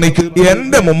ചിരിയെയാണ് വർണ്ണിക്കുന്നത്.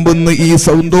 എന്റെ മുമ്പെന്ന് ഈ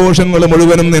സന്തോഷങ്ങൾ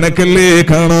മുഴുവനും നിനക്കല്ലേ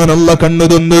കാണാനുള്ള കണ്ണു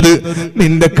തന്നത്.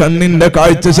 നിന്റെ കണ്ണിന്റെ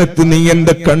കാഴ്ച ശക്തി നീ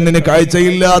എന്റെ കണ്ണിന്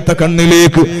കാഴ്ചയില്ലാത്ത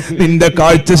കണ്ണിലേക്ക് നിന്റെ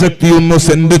കാഴ്ച ശക്തി ഒന്ന്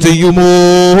സെൻഡ് ചെയ്യുമോ?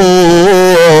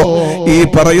 ഈ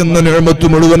പറയുന്ന നിഅമത്ത്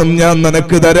മുഴുവനും ഞാൻ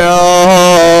നിനക്ക്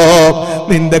തരാം.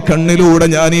 നിന്റെ കണ്ണിലൂടെ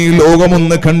ഞാൻ ഈ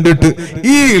ലോകമൊന്ന് കണ്ടിട്ട്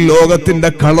ഈ ലോകത്തിന്റെ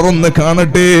കളറൊന്ന്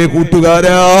കാണട്ടെ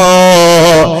കൂട്ടുകാരാ.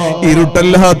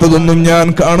 ഇരുട്ടല്ലാത്തതൊന്നും ഞാൻ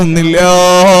കാണുന്നില്ല.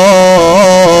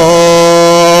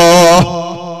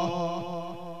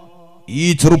 ഈ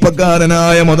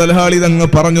ചെറുപ്പക്കാരനായ മുതലാളി തങ്ങ്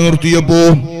പറഞ്ഞു നിർത്തിയപ്പോ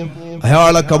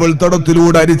അയാളെ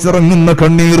കവിൾത്തടത്തിലൂടെ അരിച്ചിറങ്ങുന്ന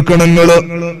കണ്ണീർക്കണങ്ങള്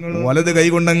വലത്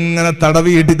കൈകൊണ്ടങ്ങനെ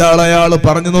തടവിയിട്ടിതാൾ അയാള്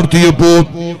പറഞ്ഞു നിർത്തിയപ്പോ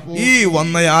ഈ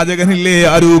വന്ന യാചകനില്ലേ,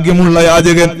 ആരോഗ്യമുള്ള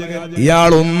യാചകൻ,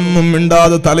 ഇയാളൊന്നും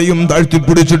മിണ്ടാതെ തലയും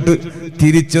താഴ്ത്തിപ്പിടിച്ചിട്ട്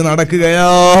തിരിച്ച്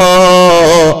നടക്കുകയാ.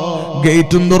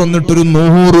 ഗേറ്റും തുറന്നിട്ടൊരു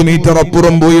 100 മീറ്റർ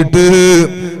അപ്പുറം പോയിട്ട്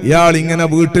ഇയാൾ ഇങ്ങനെ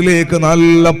വീട്ടിലേക്ക്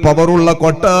നല്ല പവറുള്ള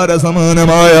കൊട്ടാര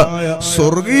സമാനമായ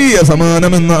സ്വർഗീയ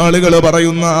സമാനമെന്ന് ആളുകൾ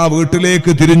പറയുന്ന ആ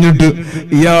വീട്ടിലേക്ക് തിരിഞ്ഞിട്ട്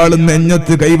ഇയാൾ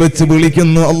നെഞ്ഞത്ത് കൈവച്ച്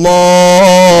വിളിക്കുന്നു,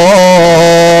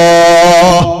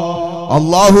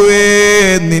 അല്ലാഹുവേ,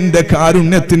 നിന്റെ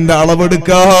കാരുണ്യത്തിന്റെ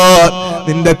അളവെടുക്കാൻ,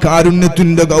 നിന്റെ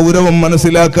കാരുണ്യത്തിന്റെ ഗൗരവം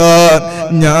മനസ്സിലാക്കാൻ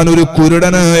ഞാനൊരു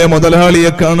കുരുടനായ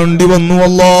മുതലാളിയെ കാണേണ്ടി വന്നു.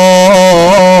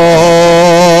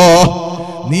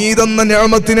 നീ തന്ന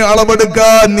നിഅമത്തിന്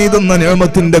അളവെടുക്കാൻ, നീ തന്ന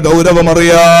നിഅമത്തിന്റെ ഗൗരവം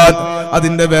അറിയാൻ,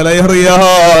 അതിന്റെ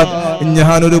വിലയറിയാൻ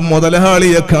ഞാനൊരു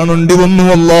മുതലാളിയെ കാണേണ്ടി വന്നു.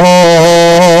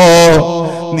 അല്ലാഹ്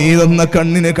നീ തന്ന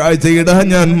കണ്ണിന് കാഴ്ചയിടാൻ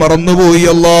ഞാൻ മറന്നുപോയി.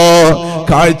 അല്ലാഹ്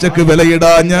കാഴ്ചക്ക്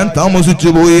വിലയിടാൻ ഞാൻ താമസിച്ചു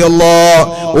പോയി. അല്ലാഹ്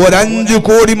 5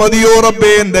 കോടി മതിയോ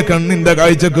റബ്ബേ എന്റെ കണ്ണിന്റെ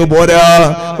കാഴ്ചക്ക് പോരാ.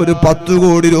 10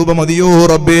 കോടി രൂപ മതിയോ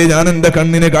റബ്ബേ ഞാൻ എന്റെ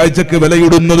കണ്ണിന് കാഴ്ചക്ക്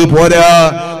വിലയിടുന്നത് പോരാ.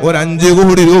 5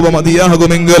 കോടി രൂപ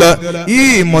മതിയാകുമെങ്കിൽ ഈ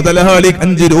മുതലാളി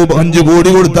 5 കോടി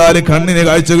കൊടുത്താൽ കണ്ണിന്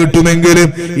കാഴ്ച കിട്ടുമെങ്കിലും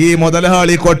ഈ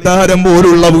മുതലാളി കൊട്ടാരം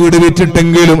പോലുള്ള വീട്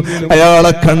വിറ്റിട്ടെങ്കിലും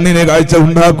അയാളെ കണ്ണിന് കാഴ്ച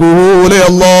ഉണ്ടാക്കൂലേ.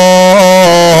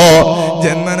 അല്ലാഹ്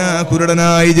ജന്മനാ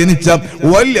കുരുടനായി ജനിച്ച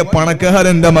വലിയ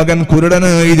പണക്കാരന്റെ മകൻ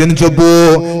കുരുടനായി ജനിച്ചപ്പോ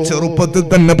ചെറുപ്പത്തിൽ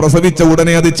തന്നെ പ്രസവിച്ച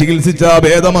ഉടനെ അത് ചികിത്സിച്ച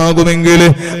ഭേദമാകുമെങ്കിൽ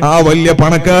ആ വലിയ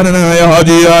പണക്കാരനായ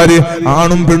ഹാജിയാര്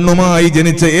ആണും പെണ്ണുമായി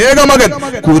ജനിച്ച ഏക മകൻ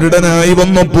കുരുടനായി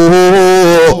വന്നപ്പോ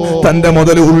തന്റെ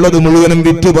മുതൽ ഉള്ളത് മുഴുവനും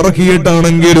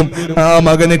വിറ്റുപറക്കിയിട്ടാണെങ്കിലും ആ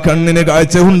മകന് കണ്ണിന്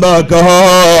കാഴ്ച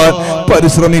ഉണ്ടാക്കാൻ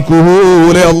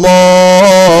പരിശ്രമിക്കൂലേ. അല്ലാഹ്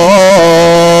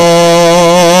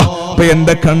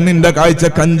എന്റെ കണ്ണിന്റെ കാഴ്ച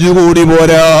 5 കോടി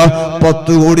പോരാ,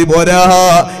 10 കോടി പോരാ.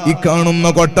 ഈ കാണുന്ന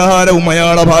കൊട്ടാരവും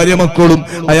അയാളെ ഭാര്യ മക്കളും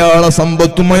അയാളെ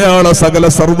സമ്പത്തും അയാളെ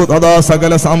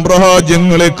സകല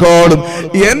സാമ്രാജ്യങ്ങളെക്കാളും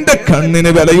എന്റെ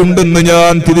കണ്ണിന് വിലയുണ്ടെന്ന്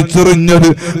ഞാൻ തിരിച്ചറിഞ്ഞത്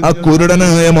ആ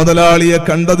കുരുടനായ മുതലാളിയെ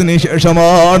കണ്ടതിന്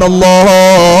ശേഷമാണല്ലോ.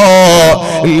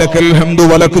 ലക്കൽ ഹംദു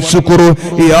വലക്കു ശുക്റു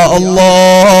യാ അല്ലാഹ്.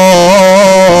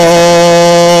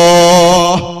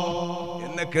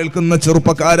 കേൾക്കുന്ന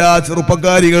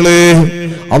ചെറുപ്പക്കാരികളെ,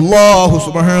 അല്ലാഹു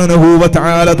സുബ്ഹാനഹു വ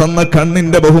തആല തന്ന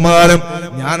കണ്ണിന്റെ ബഹുമാനം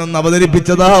ഞാനൊന്ന്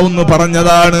അവതരിപ്പിച്ചതാ, ഒന്ന്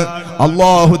പറഞ്ഞതാണ്.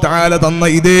 അല്ലാഹു തആല തന്ന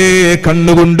ഇതേ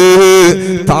കണ്ണുകൊണ്ട്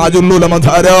താജുൽ ഉലമ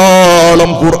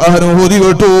ധാരാളം ഖുർആൻ ഓതി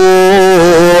കേട്ടു.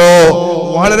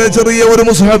 വളരെ ചെറിയ ഒരു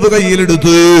മുസ്ഹഫ്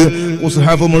കയ്യിലെടുത്ത്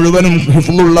മുസ്ഹഫ് മുഴുവനും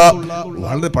ഹിഫ്ളുള്ള,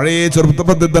 വളരെ പഴയ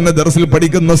ചെറുപ്പത്തിൽ തന്നെ ദർസിൽ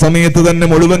പഠിക്കുന്ന സമയത്ത് തന്നെ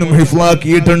മുഴുവനും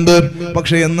ഹിഫ്ളാക്കിയിട്ടുണ്ട്.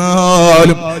 പക്ഷെ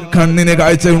എന്നാലും കണ്ണിന്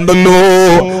കാഴ്ചയുണ്ടല്ലോ,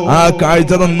 ആ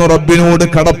കാഴ്ച തന്ന റബ്ബിനോട്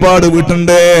കടപ്പാട്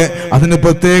വീട്ടണ്ടേ, അതിന്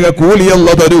പ്രത്യേക കൂലിയല്ല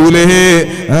തരൂലേ.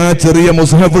 ആ ചെറിയ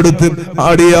മുസ്ഹഫ് എടുത്ത്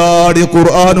ആടിയാടി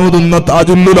ഖുർആൻ ഓതുന്ന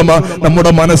താജുൽ ഉലമ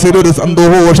നമ്മുടെ മനസ്സിലൊരു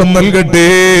സന്തോഷം നൽകട്ടെ.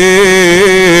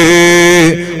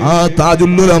 ആ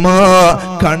താജുൽ ഉലമ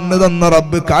കണ്ണ് തന്ന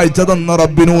റബ്ബ്, കാഴ്ച തന്ന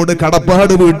റബ്ബിനോട്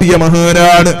കടപ്പാട് വീട്ടിയ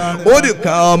മഹാനാണ്. ഒരു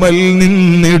കാമൽ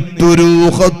നിന്നിട്ടൊരു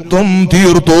ഖത്തും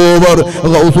തീർത്തോവർ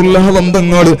ഗൗസുൽ അഅ്ലം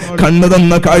തങ്ങൾ കണ്ണ്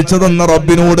തന്ന കാഴ്ച തന്ന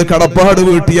റബ്ബിനോട് കടപ്പാട്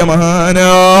വീട്ടിയ മഹാനാ.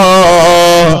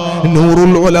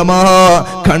 നൂറുൽ ഉലമ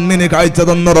കണ്ണിന് കാഴ്ച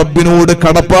തന്ന റബ്ബിനോട്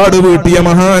കടപ്പാട് വീട്ടിയ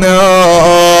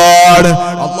മഹാനാണ്.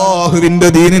 അല്ലാഹുവിന്റെ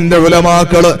ദീനിന്റെ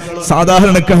ഉലമാക്കള്,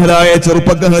 സാധാരണക്കാരായ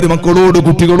ചെറുപ്പക്കാര് മക്കളോട്,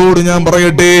 കുട്ടികളോട് ഞാൻ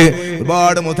പറയട്ടെ,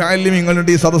 ഒരുപാട്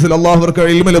മുതഅല്ലിമീങ്ങളുടെ ഈ സദസ്സിൽ അല്ലാഹു അവർക്ക്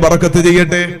ഇൽമിൽ ബറക്കത്ത്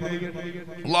ചെയ്യട്ടെ.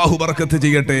 അല്ലാഹു ബറക്കത്ത്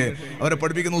ചെയ്യട്ടെ. അവരെ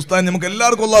പഠിപ്പിക്കുന്ന ഉസ്താദ് നമുക്ക്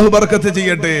എല്ലാവർക്കും അല്ലാഹു ബറക്കത്ത്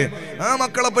ചെയ്യട്ടെ. ആ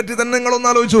മക്കളെ പറ്റി തന്നെ നിങ്ങളൊന്ന്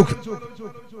ആലോചിച്ച് നോക്ക്.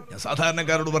 ഞാൻ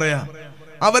സാധാരണക്കാരോട് പറയാ,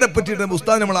 അവരെ പറ്റിയിട്ട്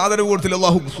ഉസ്താദ് നമ്മൾ ആദരവ് കൊടുത്തില്ല,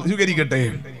 അല്ലാഹു സ്വീകരിക്കട്ടെ.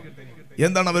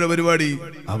 എന്താണ് അവരുടെ പരിപാടി?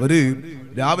 അവര്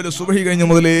രാവിലെ സുബഹി കഴിഞ്ഞ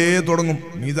മുതലേ തുടങ്ങും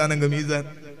മീസാനങ്ക മീസാൻ.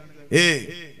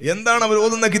 എന്താണ് അവർ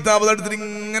ഓതുന്ന കിതാബ് എടുത്തിട്ട്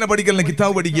ഇങ്ങനെ പഠിക്കല്ലേ,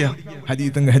 കിതാബ് പഠിക്കുക,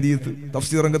 ഹദീത്ത് ഹദീത്ത്,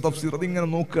 തഫ്സീർ തഫ്സീർ, അതിങ്ങനെ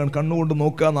നോക്കുകയാണ്, കണ്ണുകൊണ്ട്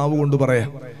നോക്കുക, നാവ് കൊണ്ട് പറയാ,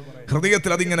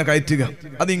 ഹൃദയത്തിൽ അതിങ്ങനെ കയറ്റുക,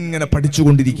 അതിങ്ങനെ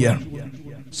പഠിച്ചുകൊണ്ടിരിക്കുകയാണ്.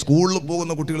 സ്കൂളിൽ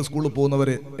പോകുന്ന കുട്ടികൾ, സ്കൂളിൽ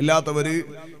പോകുന്നവര് ഇല്ലാത്തവര്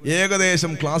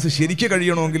ഏകദേശം ക്ലാസ് ശരിക്ക്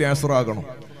കഴിയണമെങ്കിൽ അസറാകണം.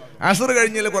 അസർ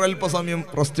കഴിഞ്ഞാൽ കുറെ അല്പസമയം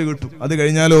റെസ്റ്റ് കിട്ടും. അത്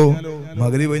കഴിഞ്ഞാലോ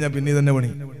മഗ്രിബ് കഴിഞ്ഞാൽ പിന്നെ തന്നെ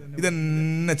പണി,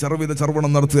 ഇതന്നെ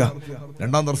ചെറുപണം നടത്തുക.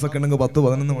 2ാം ദർസൊക്കെ ഉണ്ടെങ്കിൽ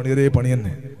 10-11 മണി വരെ പണി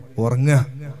തന്നെ, ഉറങ്ങുക.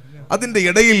 അതിന്റെ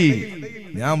ഇടയിൽ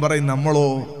ഞാൻ പറയും, നമ്മളോ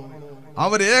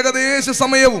അവർ ഏകദേശ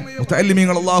സമയവും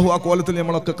മുതഅല്ലിമീങ്ങൾ അല്ലാഹു ആ കോലത്തിൽ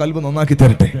നമ്മളൊക്കെ കൽബ് നന്നാക്കി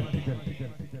തരട്ടെ.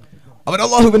 അവർ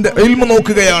അല്ലാഹുവിന്റെ ഇൽമ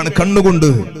നോക്കുകയാണ് കണ്ണുകൊണ്ട്.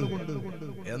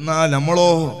 എന്നാൽ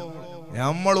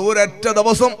നമ്മൾ ഒരൊറ്റ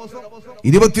ദിവസം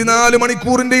 24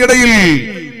 മണിക്കൂറിന്റെ ഇടയിൽ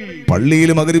പള്ളിയിൽ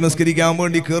മഗ്രിബ് നിസ്കരിക്കാൻ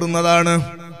വേണ്ടി കയറുന്നതാണ്.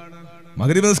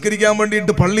 മഗ്രിബ് നിസ്കരിക്കാൻ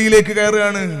വേണ്ടിയിട്ട് പള്ളിയിലേക്ക്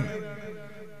കയറുകയാണ്.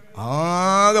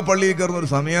 ആകെ പള്ളിയിൽ കയറുന്ന ഒരു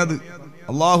സമയം അത്.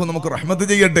 അള്ളാഹു നമുക്ക് റഹ്മത്ത്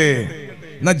ചെയ്യട്ടെ.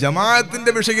 എന്നാൽ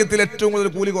ജമാഅത്തിന്റെ വിഷയത്തിൽ ഏറ്റവും കൂടുതൽ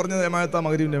കൂലി കുറഞ്ഞ ജമാഅത്താ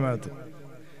മഗ്രിബിന്റെ ജമാഅത്ത്.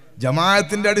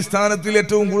 ജമാഅത്തിന്റെ അടിസ്ഥാനത്തിൽ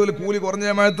ഏറ്റവും കൂടുതൽ കൂലി കുറഞ്ഞ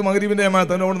ജമാഅത്ത് മഗ്രിബിന്റെ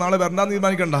ജമാഅത്ത്. അതിനോട് നാളെ വരണ്ടാന്ന്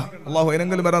തീരുമാനിക്കണ്ട, അള്ളാഹു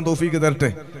അതിനെങ്കിലും വരാൻ തൗഫീക്ക് തരട്ടെ.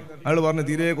 അയാൾ പറഞ്ഞു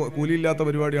തീരെ കൂലിയില്ലാത്ത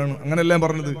പരിപാടിയാണ്, അങ്ങനെല്ലാം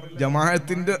പറഞ്ഞത്.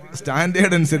 ജമാഅത്തിന്റെ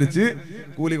സ്റ്റാൻഡേർഡ് അനുസരിച്ച്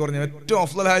കൂലി കുറഞ്ഞ ഏറ്റവും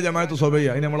അഫ്ളലായ ജമാഅത്ത് സ്വബയ്യ,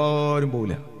 അതിന് നമ്മളാരും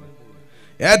പോവില്ല.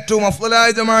 ഏറ്റവും അഫ്ളലായ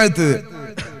ജമാഅത്ത്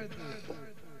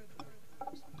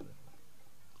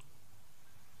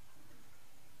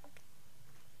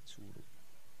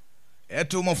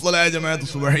ഏറ്റവും അഫ്ളലായ ജമാഅത്ത്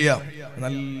സുബ്ഹിയ,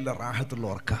 നല്ല റാഹത്തുള്ള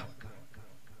ഉറക്ക,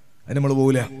 അതിന് നമ്മൾ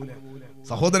പോവില്ല.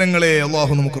 സഹോദരങ്ങളെ,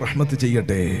 അല്ലാഹു നമുക്ക് റഹ്മത്ത്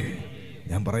ചെയ്യട്ടെ.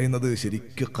 ഞാൻ പറയുന്നത്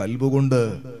ശരിക്ക് ഖൽബ് കൊണ്ട്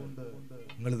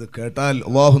നിങ്ങളിത് കേട്ടാൽ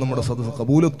അള്ളാഹു നമ്മുടെ സദസ്സ്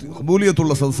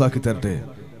കബൂലിയത്തുള്ള സദസ്സാക്കി തരട്ടെ.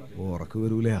 ഉറക്ക്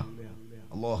വരൂല.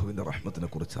 അള്ളാഹുവിന്റെ റഹ്മത്തിനെ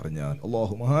കുറിച്ച് അറിഞ്ഞാൽ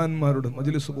അള്ളാഹു മഹാന്മാരുടെ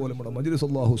മജ്ലിസ് പോലെ നമ്മുടെ മജ്ലിസ്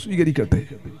അള്ളാഹു സ്വീകരിക്കട്ടെ.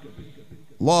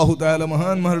 അള്ളാഹു തആല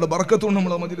മഹാന്മാരുടെ ബർക്കത്തുകൊണ്ട്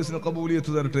നമ്മുടെ മജ്ലിസിന്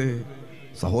കബൂലിയത്ത് തരട്ടെ.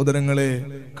 സഹോദരങ്ങളെ,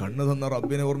 കണ്ണു തന്ന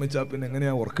റബ്ബിനെ ഓർമ്മിച്ചാൽ പിന്നെ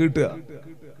എങ്ങനെയാ ഉറക്ക് കിട്ടുക?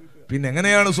 പിന്നെ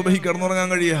എങ്ങനെയാണ് സുബഹി കിടന്നുറങ്ങാൻ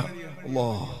കഴിയുക?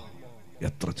 അല്ലാഹ്,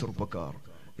 എത്ര ചെറുപ്പക്കാർ,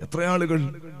 എത്ര ആളുകൾ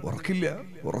ഉറക്കില്ല.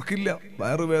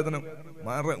 വയറുവേദന,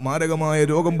 മാരകമായ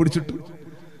രോഗം പിടിച്ചിട്ട്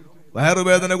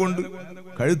വയറുവേദന കൊണ്ട്,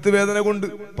 കഴുത്ത് വേദന കൊണ്ട്,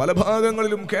 പല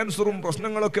ഭാഗങ്ങളിലും ക്യാൻസറും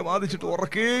പ്രശ്നങ്ങളൊക്കെ ബാധിച്ചിട്ട്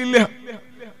ഉറക്കേയില്ല.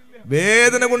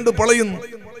 വേദന കൊണ്ട് പൊളയുന്നു.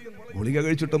 ഗുളിക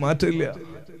കഴിച്ചിട്ട് മാറ്റമില്ല,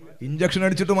 ഇഞ്ചക്ഷൻ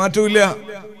അടിച്ചിട്ട് മാറ്റമില്ല,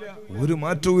 ഒരു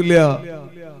മാറ്റവുമില്ല.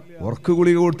 ഉറക്ക്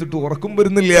ഗുളിക കൊടുത്തിട്ട് ഉറക്കും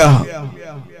വരുന്നില്ല.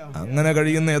 അങ്ങനെ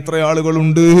കഴിയുന്ന എത്ര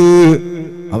ആളുകളുണ്ട്?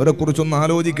 അവരെ കുറിച്ചൊന്ന്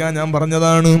ആലോചിക്കാൻ ഞാൻ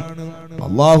പറഞ്ഞതാണ്.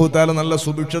 അല്ലാഹു തആല നല്ല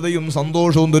സുഭിക്ഷതയും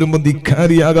സന്തോഷവും തരുമ്പോൾ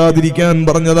ധിക്കാരിയാകാതിരിക്കാൻ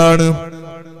പറഞ്ഞതാണ്.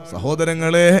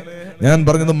 സഹോദരങ്ങളെ, ഞാൻ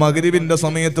പറഞ്ഞത് മഗ്രിബിന്റെ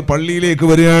സമയത്ത് പള്ളിയിലേക്ക്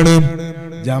വരികയാണ്.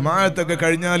 ജമാഅത്തൊക്കെ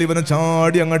കഴിഞ്ഞാൽ ഇവനെ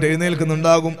ചാടി അങ്ങോട്ട്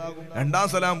എഴുന്നേൽക്കുന്നുണ്ടാകും. രണ്ടാം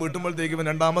സലാം വീട്ടുമ്പോഴത്തേക്ക് ഇവൻ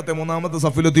രണ്ടാമത്തെ മൂന്നാമത്തെ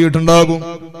സഫിലെത്തിയിട്ടുണ്ടാകും.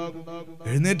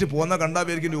 എഴുന്നേറ്റ് പോന്ന കണ്ടാ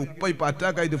പേർക്ക് ഉപ്പ ഇപ്പൊ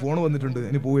അറ്റാക്കായിട്ട് ഫോൺ വന്നിട്ടുണ്ട്,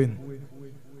 ഇനി പോവേന്ന്.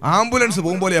 ആംബുലൻസ്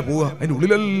പോകുമ്പോലെയാ പോവുക, അതിന്റെ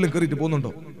ഉള്ളിലെല്ലാം കയറിയിട്ട്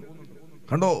പോകുന്നുണ്ടോ?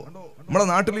 കണ്ടോ? നമ്മുടെ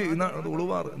നാട്ടിൽ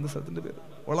ഉളുവാർ എന്ന സ്ഥലത്തിന്റെ പേര്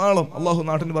വളാളം. അള്ളാഹു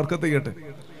നാട്ടിന് ബർക്കത്ത് ചെയ്യട്ടെ.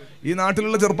 ഈ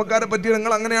നാട്ടിലുള്ള ചെറുപ്പക്കാരെ പറ്റി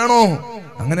നിങ്ങൾ അങ്ങനെയാണോ?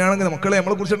 അങ്ങനെയാണെങ്കിൽ മക്കളെ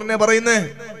നമ്മളെ കുറിച്ചിട്ട് തന്നെ പറയുന്നേ.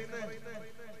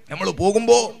 നമ്മൾ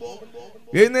പോകുമ്പോ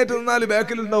എഴുന്നേറ്റ് നിന്നാൽ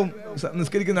ബാക്കിലുണ്ടാവും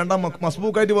നിസ്കരിക്കുന്ന രണ്ടാം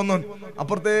മസ്ബൂക്കായിട്ട് വന്നോൻ,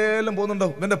 അപ്പുറത്തേലും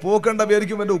പോകുന്നുണ്ടാവും. ഇവന്റെ പോക്കണ്ട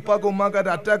പേരിക്കും എന്റെ ഉപ്പാക്കും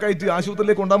ഉമ്മാക്കാരും അറ്റാക്കായിട്ട്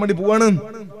ആശുപത്രിയിലേക്ക് കൊണ്ടാൻ വേണ്ടി പോവാണ്.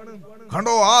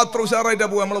 കണ്ടോ? ആ അത്ര ഉഷാറായിട്ടാ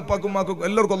പോവാ. നമ്മളെ ഉപ്പാക്കും ഉമ്മാക്കും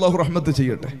എല്ലാവർക്കും അല്ലാഹു റഹ്മത്ത്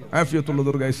ചെയ്യട്ടെ, ആഫിയത്തുള്ള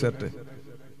ദീർഘായുസ്സേരട്ടെ.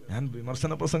 ഞാൻ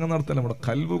വിമർശന പ്രസംഗം നടത്തല്ല, നമ്മുടെ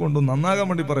കൽബ് കൊണ്ട് നന്നാകാൻ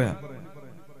വേണ്ടി പറയാ.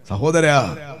 സഹോദരാ,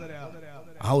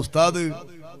 ആ ഉസ്താദ്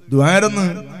ദ്വാരന്ന്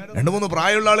 2-3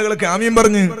 പ്രായമുള്ള ആളുകളൊക്കെ ആമീൻ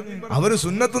പറഞ്ഞ് അവര്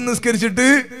സുന്നത്ത് നിസ്കരിച്ചിട്ട്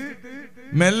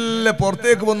മെല്ലെ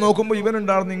പുറത്തേക്ക് വന്ന് നോക്കുമ്പോ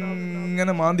ഇവനുണ്ടായിരുന്നു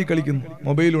ഇങ്ങനെ മാന്തി കളിക്കുന്നു.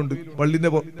 മൊബൈലുണ്ട് പള്ളിന്റെ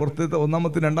പുറത്തേത്തെ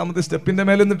 1ാമത്തെ 2ാമത്തെ സ്റ്റെപ്പിന്റെ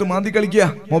മേലെ നിന്നിട്ട് മാന്തി കളിക്കുക.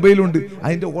 മൊബൈലുണ്ട്.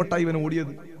 അതിന്റെ ഓട്ടായി ഇവൻ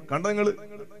ഓടിയത് കണ്ടോ നിങ്ങള്?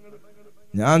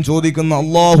 ഞാൻ ചോദിക്കുന്ന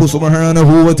അല്ലാഹു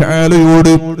സുബ്ഹാനഹു വ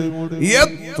തആലയോട്,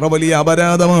 എത്ര വലിയ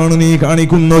അപരാധമാണ് നീ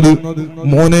കാണിക്കുന്നത്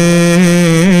മോനെ?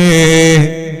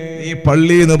 ഈ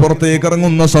പള്ളിയിൽ നിന്ന് പുറത്തേക്ക്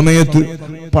ഇറങ്ങുന്ന സമയത്ത്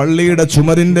പള്ളിയുടെ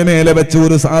ചുമരിന്റെ മേലെ വെച്ച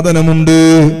ഒരു സാധനമുണ്ട്.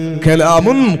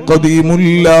 കലാമുൻ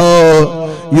ഖദീമുല്ല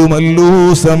യുമല്ലു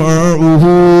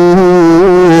സമഉഹു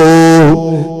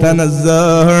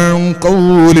തനസ്സഹൻ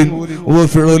ഖൗലിൻ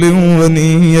വഫിഅലിൻ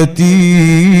വനിയതി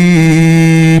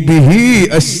ബിഹി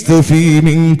അസ്തഫി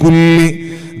മിൻ കുല്ലി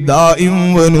ദാഇൻ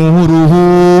വനൂറുഹു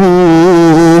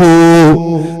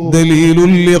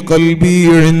ദലീലുൻ ലിഖൽബി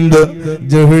ഇൻദ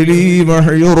ജഹലി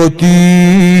വഹയറതി.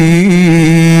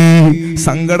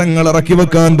 സങ്കടങ്ങൾ ഇറക്കി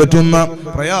വെക്കാൻ പറ്റുന്ന,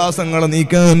 പ്രയാസങ്ങൾ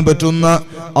നീക്കാൻ പറ്റുന്ന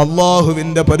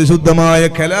അള്ളാഹുവിന്റെ പരിശുദ്ധമായ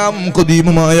കലാം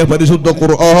ഖദീമുമായ പരിശുദ്ധ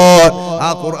ഖുർആൻ. ആ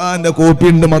ഖുർആന്റെ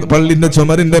കോപ്പിയുണ്ട് പള്ളിന്റെ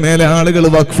ചുമരിന്റെ മേലെ ആളുകൾ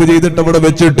വഖഫ് ചെയ്തിട്ട് അവിടെ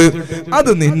വെച്ചിട്ട്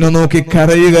അത് നിന്നെ നോക്കി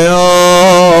കരയുകയാ.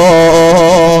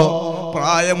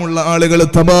 പ്രായമുള്ള ആളുകൾ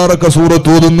തബാറക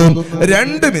സൂറത്ത് ഓതുന്നു.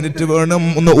 2 മിനിറ്റ് വേണം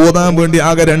ഒന്ന് ഓതാൻ വേണ്ടി.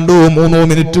 ആകെ 2-3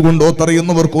 മിനിറ്റ് കൊണ്ട്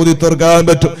ഓത്തറിയുന്നവർക്ക് ഓതി തീർക്കാൻ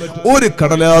പറ്റും. ഒരു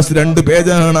കടലാസ് 2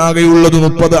 പേജാണ് ആകെയുള്ളത്.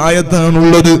 30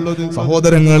 ആയത്താണുള്ളത്.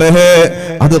 സഹോദരങ്ങളെ,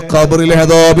 അത് ഖബറിലെ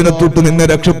അദാബിനെ തൊട്ട് നിന്നെ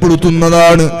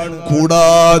രക്ഷപ്പെടുത്തുന്നതാണ്.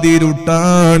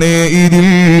 കൂടാതിരുട്ടാണ് ഇതിൽ,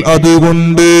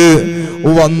 അതുകൊണ്ട്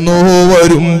വന്നോ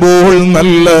വരുമ്പോൾ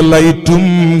നല്ല ലൈറ്റും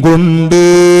കൊണ്ട്.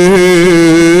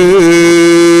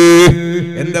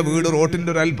 എന്റെ വീട് റോട്ടിന്റെ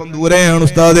ഒരു അല്പം ദൂരെയാണ്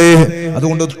ഉസ്താദേ,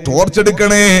 അതുകൊണ്ട് ടോർച്ച്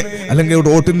എടുക്കണേ. അല്ലെങ്കിൽ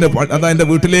റോട്ടിന്റെ അതാ എന്റെ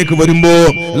വീട്ടിലേക്ക് വരുമ്പോ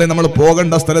അല്ലെ നമ്മൾ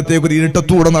പോകേണ്ട സ്ഥലത്തേക്ക് ഒരു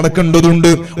ഇരുട്ടത്തൂടെ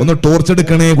നടക്കേണ്ടതുണ്ട്. ഒന്ന് ടോർച്ച്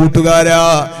എടുക്കണേ കൂട്ടുകാരാ.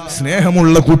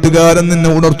 സ്നേഹമുള്ള കൂട്ടുകാരൻ നിന്നെ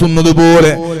ഉണർത്തുന്നത്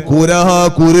പോലെ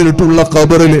കൂരിട്ടുള്ള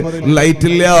ഖബറിൽ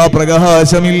ലൈറ്റില്ല,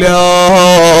 പ്രകാശമില്ല.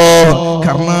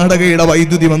 കർണാടകയുടെ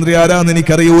വൈദ്യുതി മന്ത്രി ആരാന്ന്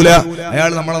എനിക്കറിയൂല. അയാൾ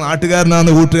നമ്മളെ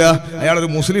നാട്ടുകാരനാന്ന് കൂട്ടുക. അയാളൊരു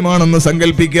മുസ്ലിമാണെന്ന്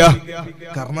സങ്കല്പിക്കുക.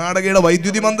 കർണാടകയുടെ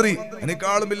വൈദ്യുതി മന്ത്രി,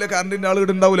 എനിക്കാളും വലിയ കറണ്ടിന്റെ ആളുകൾ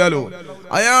ഉണ്ടാവില്ലല്ലോ.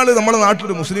 അയാള് നമ്മുടെ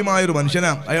നാട്ടിലൊരു മുസ്ലിമായ ഒരു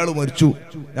മനുഷ്യനാ. അയാൾ മരിച്ചു.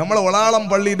 നമ്മളെ വളാളം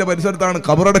പള്ളിന്റെ പരിസരത്താണ്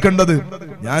ഖബറടക്കേണ്ടത്.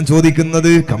 ഞാൻ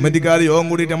ചോദിക്കുന്നത്, കമ്മിറ്റിക്കാർ യോഗം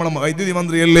കൂടിയിട്ട് നമ്മളെ വൈദ്യുതി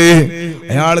മന്ത്രിയല്ലേ,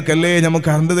 അയാൾക്കല്ലേ നമുക്ക്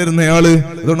കറണ്ട് തരുന്നയാള്.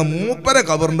 അതുകൊണ്ട് മൂപ്പരെ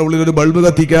ഖബറിന്റെ ഉള്ളിൽ ഒരു ബൾബ്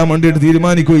കത്തിക്കാൻ വേണ്ടിയിട്ട്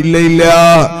തീരുമാനിക്കൂ? ഇല്ല,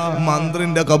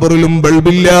 മന്ത്രിന്റെ ഖബറിലും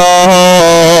ബൾബില്ല.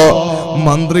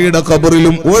 മന്ത്രിയുടെ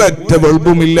ഖബറിലും ഒരൊറ്റ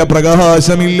ബൾബുമില്ല,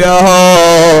 പ്രകാശമില്ല,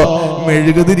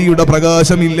 മെഴുകുതിരിയുടെ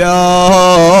പ്രകാശമില്ല.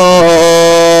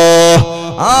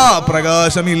 ആ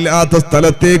പ്രകാശമില്ലാത്ത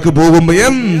സ്ഥലത്തേക്ക് പോകുമ്പോ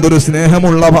എന്തൊരു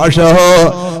സ്നേഹമുള്ള ഭാഷ.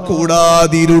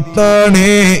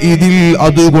 കൂടാതിരുട്ടാണേ ഇതിൽ,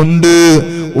 അതുകൊണ്ട്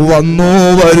വന്നോ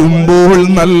വരുമ്പോൾ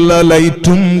നല്ല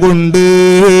ലൈറ്റും കൊണ്ട്.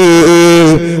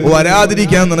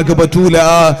 വരാതിരിക്കാൻ നിനക്ക് പറ്റൂല,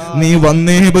 നീ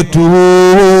വന്നേ പറ്റൂ.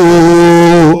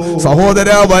 സഹോദര,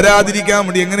 വരാതിരിക്കാൻ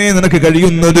വേണ്ടി എങ്ങനെ നിനക്ക്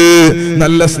കഴിയുന്നത്?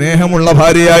 നല്ല സ്നേഹമുള്ള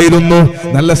ഭാര്യയായിരുന്നു,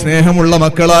 നല്ല സ്നേഹമുള്ള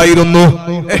മക്കളായിരുന്നു,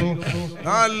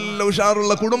 നല്ല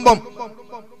ഉഷാറുള്ള കുടുംബം,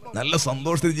 നല്ല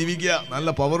സന്തോഷത്തിൽ ജീവിക്കുക, നല്ല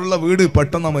പവറുള്ള വീട്.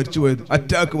 പെട്ടെന്നാ മരിച്ചുപോയത്,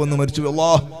 അറ്റാക്ക് വന്ന് മരിച്ചു.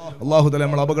 അള്ളാഹു തആല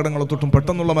നമ്മൾ അപകടങ്ങളെ തൊട്ടും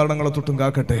പെട്ടെന്നുള്ള മരണങ്ങളെ തൊട്ടും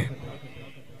കാക്കട്ടെ.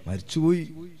 മരിച്ചുപോയി.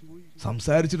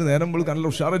 സംസാരിച്ചിട്ട് നേരം വെളുക്കാൻ നല്ല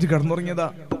ഉഷാറായിട്ട് കിടന്നുറങ്ങിയതാ.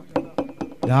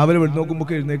 രാവിലെ വെടി നോക്കുമ്പോ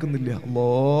എഴുന്നേക്കുന്നില്ല.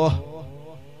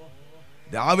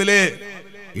 രാവിലെ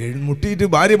മുട്ടിയിട്ട്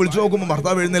ഭാര്യ വിളിച്ചു നോക്കുമ്പോ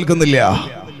ഭർത്താവ് എഴുന്നേൽക്കുന്നില്ല.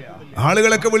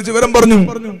 ആളുകളൊക്കെ വിളിച്ച് വിവരം പറഞ്ഞു.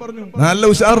 നല്ല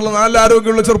ഉഷാറുള്ള നല്ല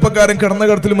ആരോഗ്യമുള്ള ചെറുപ്പക്കാരൻ കിടന്ന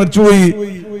കിടത്തിൽ മരിച്ചുപോയി.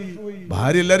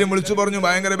 ഭാര്യ എല്ലാരും വിളിച്ചു പറഞ്ഞു.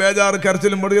 ഭയങ്കര ബേജാറ്,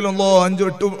 കരച്ചിലും പൊടിയിലും.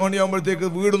 5-8 മണിയാകുമ്പോഴത്തേക്ക്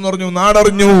വീടെന്ന് പറഞ്ഞു,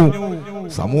 നാടറിഞ്ഞു,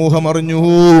 സമൂഹം അറിഞ്ഞു,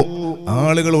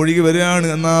 ആളുകൾ ഒഴുകി വരികയാണ്.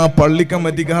 എന്നാ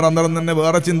പള്ളിക്കമ്മറ്റിക്കാർ അന്നേരം തന്നെ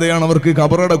വേറെ ചിന്തയാണ് അവർക്ക്.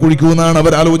 ഖബറട കുഴിക്കുമെന്നാണ്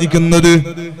അവർ ആലോചിക്കുന്നത്.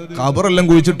 ഖബറെല്ലാം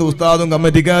കുഴിച്ചിട്ട് ഉസ്താദും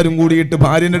കമ്മറ്റിക്കാരും കൂടിയിട്ട്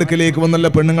ഭാര്യന്റെ അടുക്കലേക്ക് വന്നല്ല,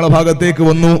 പെണ്ണുങ്ങളെ ഭാഗത്തേക്ക്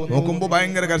വന്നു. നോക്കുമ്പോ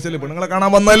ഭയങ്കര കരച്ചില്. പെണ്ണുങ്ങളെ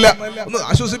കാണാൻ വന്നല്ല, ഒന്ന്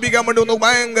ആശ്വസിപ്പിക്കാൻ വേണ്ടി വന്നു.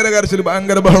 ഭയങ്കര കരച്ചില്,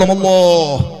 ഭയങ്കര ബഹളമല്ലോ.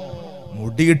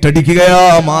 മുടിയിട്ടടിക്കുകയാ,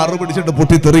 മാറു പിടിച്ചിട്ട്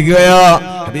പൊട്ടിത്തെറിക്കുകയാ.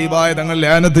 ഹബീബായ തങ്ങൾ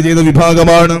ലാനത്ത് ചെയ്ത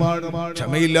വിഭാഗമാണ്.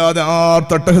 ക്ഷമയില്ലാതെ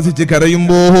തട്ടഹസിച്ച്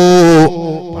കരയുമ്പോ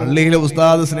പള്ളിയിലെ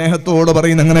ഉസ്താദ് സ്നേഹത്തോട്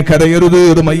പറയുന്ന, അങ്ങനെ കരയരുത്,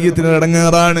 ഇത് മയ്യത്തിന്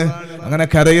ഇടങ്ങേറാണ്, അങ്ങനെ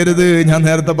കരയരുത്. ഞാൻ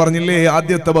നേരത്തെ പറഞ്ഞില്ലേ,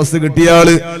 ആദ്യത്തെ ബസ്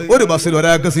കിട്ടിയാള്, ഒരു ബസ്സിൽ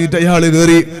ഒരാൾക്ക് സീറ്റ് അയാള്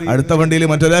കയറി, അടുത്ത വണ്ടിയിൽ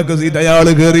മറ്റൊരാൾക്ക് സീറ്റ്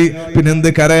അയാള് കയറി, പിന്നെന്ത്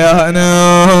കരയാനാ?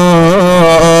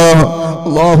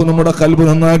 അല്ലാഹു നമ്മുടെ ഖൽബ്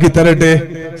നന്നാക്കി തരട്ടെ.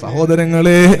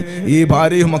 സഹോദരങ്ങളെ, ഈ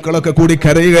ഭാര്യയും മക്കളൊക്കെ കൂടി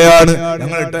കരയുകയാണ്.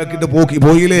 ഞങ്ങൾ ഇട്ടാക്കിട്ട്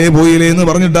പോയില്ലേ എന്ന്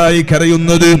പറഞ്ഞിട്ടായി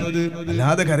കരയുന്നത്.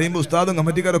 അല്ലാതെ കരയുമ്പോ ഉസ്താദും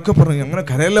കമ്മിറ്റിക്കാരൊക്കെ പറഞ്ഞു, അങ്ങനെ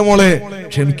കരയല്ല മോളെ,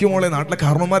 ക്ഷമിക്കും മോളെ. നാട്ടിലെ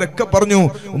കാരണന്മാരൊക്കെ പറഞ്ഞു,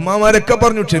 ഉമ്മാമാരൊക്കെ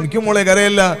പറഞ്ഞു, ക്ഷമിക്കും മോളെ,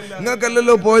 കരയല്ല,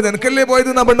 നിങ്ങൾക്കല്ലല്ലോ പോയത്, എനിക്കല്ലേ പോയത്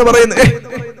എന്നാ പെണ്ണ് പറയുന്നത്.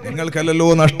 നിങ്ങൾക്കല്ലല്ലോ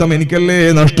നഷ്ടം, എനിക്കല്ലേ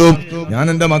നഷ്ടം, ഞാൻ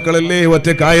എന്റെ മക്കളല്ലേ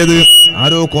ഒറ്റക്കായത്,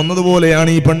 ആരോ കൊന്നതുപോലെയാണ്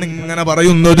ഈ പെണ്ണിങ്ങനെ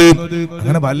പറയുന്നത്.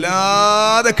 അങ്ങനെ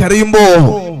വല്ലാതെ കരയുമ്പോ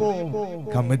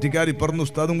കമ്മിറ്റിക്കാർ ഇപ്പറന്ന്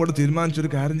ഉസ്താദും കൂടെ തീരുമാനിച്ചൊരു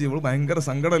കാര്യം ചെയ്യും. ഭയങ്കര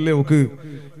സങ്കടമല്ലേ ഓക്ക്,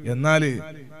 എന്നാല്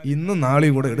ഇന്നും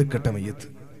നാളെയും കൂടെ എടുക്കട്ടെ മയ്യത്ത്,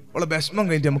 അവളെ വിഷമം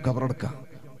കഴിഞ്ഞിട്ട് നമുക്ക് കബറടക്കാം.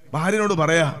 ഭാര്യനോട്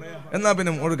പറയാ, എന്നാ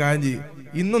പിന്നെ ഒരു കാര്യം ചെയ്യും,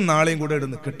 ഇന്നും നാളെയും കൂടെ ഇട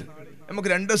നിൽക്കട്ടെ, നമുക്ക്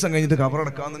 2 ദിവസം കഴിഞ്ഞിട്ട്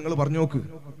കബറടക്കാം. നിങ്ങൾ പറഞ്ഞു നോക്ക്.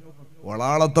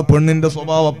 വളാളത്തെ പെണ്ണിന്റെ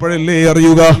സ്വഭാവം അപ്പോഴല്ലേ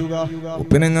അറിയുക,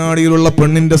 ഉപ്പിനങ്ങാടിയിലുള്ള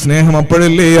പെണ്ണിന്റെ സ്നേഹം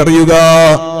അപ്പോഴല്ലേ അറിയുക,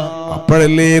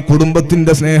 അപ്പോഴല്ലേ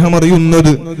കുടുംബത്തിന്റെ സ്നേഹം അറിയുന്നത്.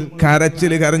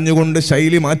 കരച്ചില് കരഞ്ഞുകൊണ്ട്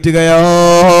ശൈലി മാറ്റുകയാ.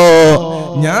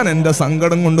 ഞാൻ എന്റെ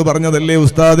സങ്കടം കൊണ്ട് പറഞ്ഞതല്ലേ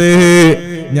ഉസ്താദേ,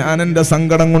 ഞാൻ എന്റെ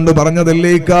സങ്കടം കൊണ്ട്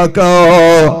പറഞ്ഞതല്ലേ കാക്ക,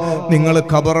 നിങ്ങൾ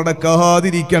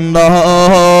ഖബറടക്കാതിരിക്കണ്ട.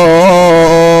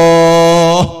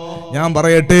 ഞാൻ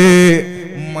പറയട്ടെ,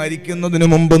 മരിക്കുന്നതിന്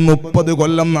മുമ്പ് 30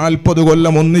 കൊല്ലം 40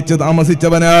 കൊല്ലം ഒന്നിച്ച്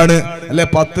താമസിച്ചവനാണ്, അല്ലെ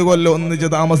 10 കൊല്ലം ഒന്നിച്ച്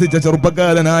താമസിച്ച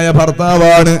ചെറുപ്പക്കാരനായ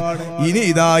ഭർത്താവാണ്. ഇനി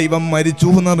ഇതാ ഇവൻ മരിച്ചു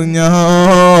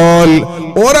എന്നറിഞ്ഞാൽ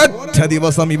ഒരൊറ്റ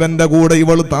ദിവസം ഇവന്റെ കൂടെ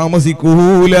ഇവൾ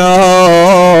താമസിക്കൂല.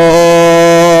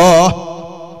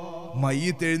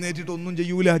 മയ്യത്ത് എഴുന്നേറ്റിട്ട് ഒന്നും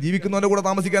ചെയ്യൂല. ജീവിക്കുന്നവന്റെ കൂടെ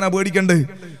താമസിക്കാനാ പേടിക്കണ്ട്.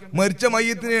 മരിച്ച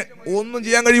മയ്യത്തിന് ഒന്നും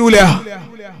ചെയ്യാൻ കഴിയൂല.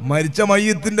 മരിച്ച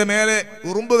മയ്യത്തിന്റെ മേലെ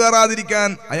ഉറുമ്പ് കയറാതിരിക്കാൻ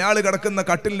അയാൾ കിടക്കുന്ന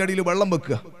കട്ടിലിന്റെ അടിയിൽ വെള്ളം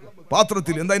വെക്കുക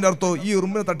പാത്രത്തിൽ. എന്താ അതിന്റെ അർത്ഥം? ഈ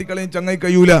ഉറുമ്പിനെ തട്ടിക്കളയും ചങ്ങായി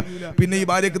കഴിയൂല. പിന്നെ ഈ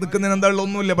ഭാര്യക്ക് നിൽക്കുന്നതിന് എന്താ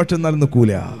ഒന്നുമില്ല, പക്ഷെ എന്നാലും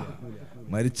നിൽക്കൂല.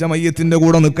 മരിച്ച മയ്യത്തിന്റെ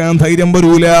കൂടെ നിൽക്കാൻ ധൈര്യം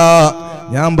വരൂല.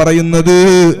 ഞാൻ പറയുന്നത്,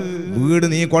 വീട്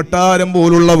നീ കൊട്ടാരം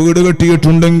പോലുള്ള വീട്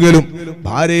കെട്ടിയിട്ടുണ്ടെങ്കിലും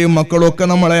ഭാര്യയും മക്കളും ഒക്കെ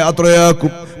നമ്മളെ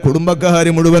യാത്രയാക്കും, കുടുംബക്കാര്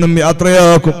മുഴുവനും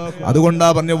യാത്രയാക്കും. അതുകൊണ്ടാ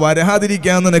പറഞ്ഞു,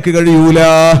 വരാതിരിക്കാൻ നിനക്ക് കഴിയൂല.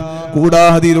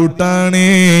 കൂടാതിരുട്ടാണേ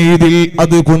ഇതിൽ,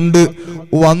 അതുകൊണ്ട്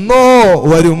വന്നോ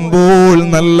വരുമ്പോൾ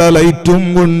നല്ല ലൈറ്റും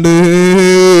കൊണ്ട്.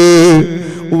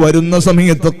 വരുന്ന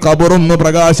സമയത്ത് ഖബറൊന്ന്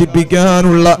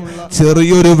പ്രകാശിപ്പിക്കാനുള്ള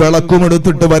ചെറിയൊരു വിളക്കും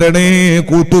എടുത്തിട്ട് വരണേ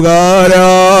കൂട്ടുകാരാ.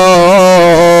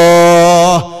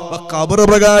 ഖബർ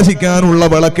പ്രകാശിക്കാനുള്ള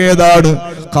വിളക്കേതാണ്?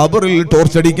 ഖബറിൽ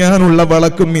ടോർച്ചടിക്കാനുള്ള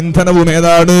വിളക്കും ഇന്ധനവും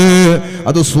ഏതാണ്?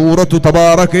 അത് സൂറത്തു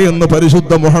തബാറക എന്ന്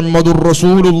പരിശുദ്ധ മുഹമ്മദുർ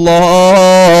റസൂലുള്ളാഹ്.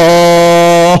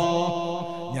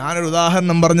 ഞാനൊരു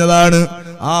ഉദാഹരണം പറഞ്ഞതാണ്.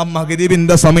 ആ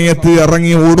മഗ്രിബിന്റെ സമയത്ത്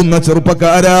ഇറങ്ങി ഓടുന്ന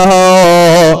ചെറുപ്പക്കാരാ,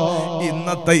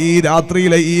 ഇന്നത്തെ ഈ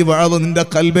രാത്രിയിലെ ഈ വഅദ് നിന്റെ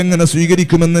ഖൽബ് എങ്ങനെ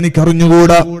സ്വീകരിക്കുമെന്ന് എനിക്ക്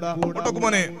അറിഞ്ഞുകൂടാ.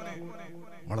 മോനെ,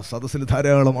 നമ്മളെ സദസ്സിൽ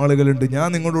ധാരാളം ആളുകളുണ്ട്. ഞാൻ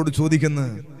നിങ്ങളോട്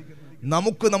ചോദിക്കുന്നത്,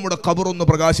 നമുക്ക് നമ്മുടെ ഖബറൊന്ന്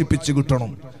പ്രകാശിപ്പിച്ച്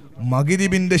കിട്ടണം.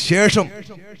 മഗ്രിബിന്റെ ശേഷം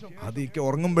അതൊക്കെ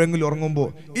ഉറങ്ങുമ്പോഴെങ്കിലും ഉറങ്ങുമ്പോ,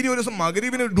 ഇനി ഒരു ദിവസം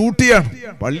മഗ്രിബിന് ഡ്യൂട്ടിയാണ്,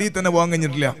 പള്ളിയിൽ തന്നെ പോകാൻ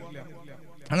കഴിഞ്ഞിട്ടില്ല,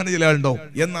 അങ്ങനെ ചില ആളുണ്ടോ?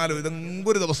 എന്നാലും ഏതെങ്കിലും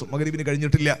ഒരു ദിവസം മഗ്രിബിന്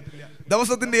കഴിഞ്ഞിട്ടില്ല,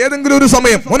 ദിവസത്തിന്റെ ഏതെങ്കിലും ഒരു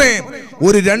സമയം മോനെ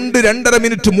ഒരു 2-2.5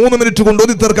 മിനിറ്റ് 3 മിനിറ്റ് കൊണ്ട്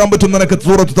ഓതി തീർക്കാൻ പറ്റും നിനക്ക്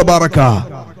സൂറത്ത് തബാറക.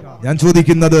 ഞാൻ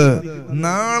ചോദിക്കുന്നത്,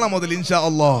 നാളെ മുതൽ ഇൻഷാ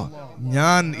അല്ലാഹ്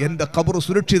ഞാൻ എന്റെ ഖബർ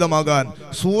സുരക്ഷിതമാകാൻ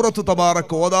സൂറത്ത്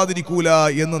തബാറക് ഓതാതിരിക്കൂല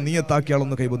എന്ന്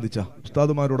നിയത്താക്കിയാളൊന്ന് കൈബന്ധിച്ച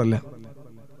ഉസ്താദുമാരോടല്ല.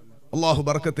 അള്ളാഹു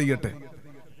ബർക്കത്ത് ചെയ്യട്ടെ.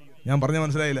 ഞാൻ പറഞ്ഞ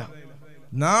മനസ്സിലായില്ല?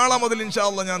 നാളെ മുതൽ ഇൻഷാ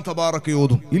അല്ലാഹ് ഞാൻ തബാറക്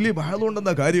ഓതും. ഇല്ലേ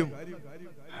ബഹളുണ്ടെന്താ കാര്യം?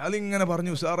 അതിങ്ങനെ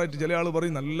പറഞ്ഞു ഉഷാറായിട്ട്. ചില ആള്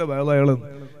പറയും നല്ല ബഹളയാള്,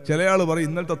 ചില ആള് പറയും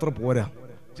ഇന്നലത്തെ അത്ര പോരാ,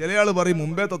 ചില ആള് പറയും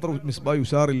മുമ്പേത്തെ അത്ര മിസ്ബാഹി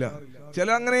ഉഷാറില്ല, ചില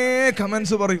അങ്ങനെ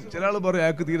കമന്റ്സ് പറയും. ചില ആള് പറയും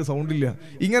അയാൾക്ക് തീരെ സൗണ്ട് ഇല്ല,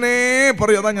 ഇങ്ങനെ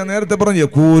പറയും. അതാ ഞാൻ നേരത്തെ പറഞ്ഞു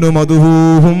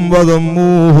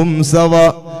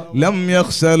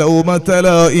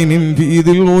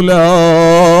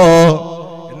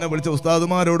എന്നെ വിളിച്ച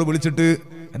ഉസ്താദുമാരോട് വിളിച്ചിട്ട്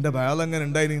എന്റെ ബയാൽ എങ്ങനെ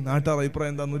ഉണ്ടായിന്, നാട്ടുകാർ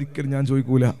അഭിപ്രായം എന്താന്ന് ഒരിക്കലും ഞാൻ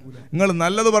ചോദിക്കൂല. നിങ്ങൾ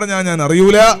നല്ലത് പറഞ്ഞാൽ ഞാൻ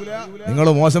അറിയൂല, നിങ്ങൾ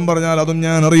മോശം പറഞ്ഞാൽ അതും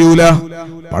ഞാൻ അറിയൂല.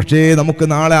 പക്ഷേ നമുക്ക്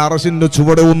നാളെ അർശിന്റെ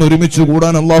ചുവടെ ഒന്ന് ഒരുമിച്ച്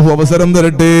കൂടാൻ അള്ളാഹു അവസരം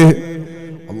തരട്ടെ.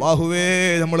 അല്ലാഹുവേ,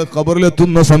 നമ്മൾ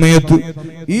ഖബറിലെത്തുന്ന സമയത്ത്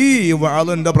ഈ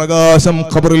വഅലിന്റെ പ്രകാശം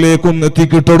ഖബറിലേക്കൊന്ന്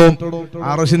എത്തിക്കിട്ടണം.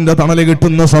 അർശിന്റെ തണല്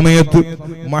കിട്ടുന്ന സമയത്ത്,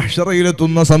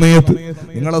 മഹ്ശറയിലെത്തുന്ന സമയത്ത്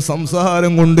നിങ്ങളെ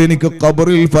സംസാരം കൊണ്ട് എനിക്ക്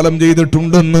ഖബറിൽ ഫലം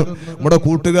ചെയ്തിട്ടുണ്ടെന്ന് നമ്മുടെ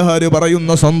കൂട്ടുകാര്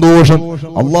പറയുന്ന സന്തോഷം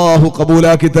അല്ലാഹു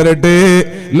കബൂലാക്കി തരട്ടെ.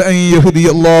 ലൻ യഹ്ദി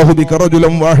അല്ലാഹു ബിക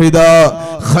റജുലൻ വാഹിദാ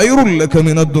ഖൈറുൽ ലക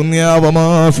മിനദ് ദുനിയാ വമാ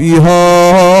ഫീഹാ.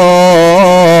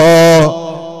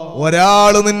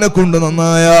 ഒരാള് നിന്നെ കൊണ്ട്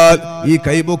നന്നായാൽ, ഈ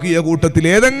കൈപൊക്കിയ കൂട്ടത്തിൽ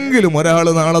ഏതെങ്കിലും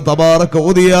ഒരാള് നാളെ തബാറക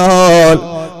ഓതിയാൽ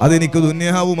അതെനിക്ക്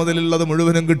ദുനിയാവും അതിലുള്ളത്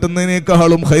മുഴുവനും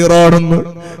കിട്ടുന്നതിനേക്കാളും ഖൈറാണെന്ന്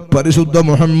പരിശുദ്ധ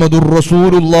മുഹമ്മദുർ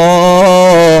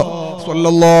റസൂലുള്ളാഹ്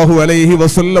സ്വല്ലല്ലാഹു അലൈഹി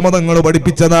വസല്ലമ തങ്ങൾ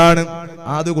പഠിപ്പിച്ചതാണ്.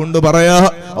 അതുകൊണ്ട് പറയാ,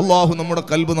 അല്ലാഹു നമ്മുടെ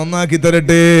ഖൽബ് നന്നാക്കി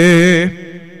തരട്ടെ.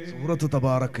 സൂറത്ത്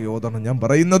തബാറക ഓതണം. ഞാൻ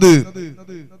പറയുന്നത്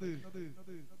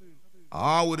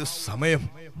ആ ഒരു സമയം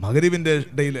മഗ്രിബിന്റെ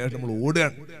ഇടയിൽ നമ്മൾ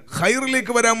ഓടുകയാണ്,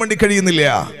 ഖൈറിലേക്ക് വരാൻ വേണ്ടി കഴിയുന്നില്ല.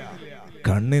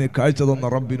 കണ്ണിന് കാഴ്ച തന്ന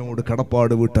റബ്ബിനോട്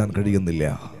കടപ്പാട് വീട്ടാൻ കഴിയുന്നില്ല.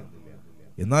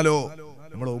 എന്നാലോ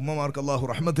നമ്മുടെ ഉമ്മമാർക്ക് അല്ലാഹു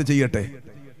റഹ്മത്ത് ചെയ്യട്ടെ,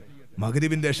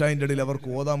 മഗ്രിബിന്റെ ഇശാഇന്റെ ഇടയിൽ അവർക്ക്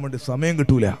ഓതാൻ വേണ്ടി സമയം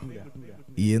കിട്ടൂല.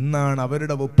 എന്നാണ്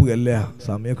അവരുടെ വെപ്പ് അല്ല,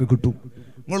 സമയമൊക്കെ കിട്ടും.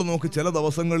 നിങ്ങൾ നോക്ക്, ചില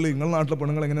ദിവസങ്ങളിൽ നിങ്ങളുടെ നാട്ടിലെ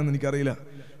പെണ്ണുങ്ങൾ എങ്ങനെയാണെന്ന് എനിക്കറിയില്ല,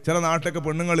 ചില നാട്ടിലൊക്കെ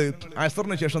പെണ്ണുങ്ങൾ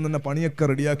അസറിന് ശേഷം തന്നെ പണിയൊക്കെ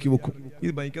റെഡിയാക്കി വെക്കും.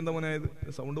 ഇത് ബൈക്കെന്താ മോനായത്?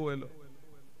 സൗണ്ട് പോയല്ലോ.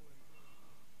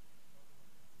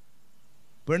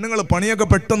 പെണ്ണുങ്ങൾ പണിയൊക്കെ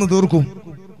പെട്ടെന്ന് തീർക്കും.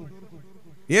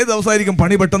 ഏത് ദിവസമായിരിക്കും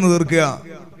പണി പെട്ടെന്ന് തീർക്കുക?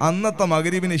 അന്നത്തെ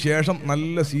മഗ്രിബിന് ശേഷം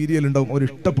നല്ല സീരിയൽ ഉണ്ടാവും, അവർ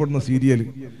ഇഷ്ടപ്പെടുന്ന സീരിയൽ,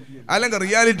 അല്ലെങ്കിൽ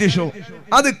റിയാലിറ്റി ഷോ.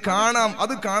 അത്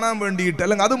കാണാൻ വേണ്ടിയിട്ട്,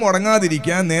 അല്ലെങ്കിൽ അത്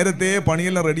മുടങ്ങാതിരിക്കാൻ നേരത്തെ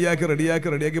പണിയെല്ലാം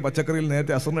റെഡിയാക്കി പച്ചക്കറിയിൽ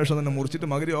നേരത്തെ അസറിന് ശേഷം തന്നെ മുറിച്ചിട്ട്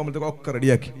മഗ്രിബ് ആകുമ്പോഴത്തേക്ക് ഒക്കെ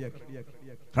റെഡിയാക്കി.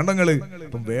 കണ്ടങ്ങള്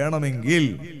ഇപ്പം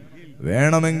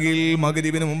വേണമെങ്കിൽ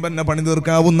മഗ്രിബിന് മുമ്പ് തന്നെ പണി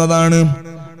തീർക്കാവുന്നതാണ്.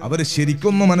 അവർ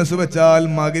ശരിക്കൊന്ന് മനസ്സ് വെച്ചാൽ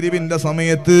മഗ്രിബിന്റെ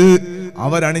സമയത്ത്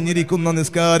അവരണിഞ്ഞിരിക്കുന്ന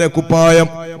നിസ്കാര കുപ്പായം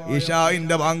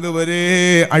ഇശാഇന്റെ ബാങ്ക് വരെ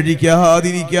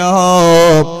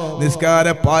അഴിക്കാതിരിക്കാം, നിസ്കാര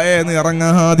പായന്ന്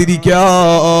ഇറങ്ങാതിരിക്കാം.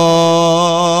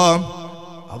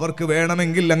 അവർക്ക്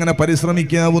വേണമെങ്കിൽ അങ്ങനെ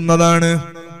പരിശ്രമിക്കാവുന്നതാണ്.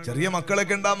 ചെറിയ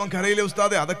മക്കളൊക്കെ ഉണ്ടാകുമ്പോൾ കരയിലെ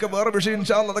ഉസ്താദെ, അതൊക്കെ വേറെ വിഷയം,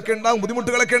 ഇൻഷാ അല്ലാഹ് അതൊക്കെ ഉണ്ടാവും,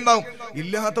 ബുദ്ധിമുട്ടുകളൊക്കെ ഉണ്ടാവും.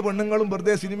 ഇല്ലാത്ത പെണ്ണുങ്ങളും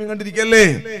വെറുതെ സിനിമ കണ്ടിരിക്കല്ലേ,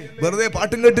 വെറുതെ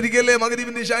പാട്ടും കേട്ടിരിക്കല്ലേ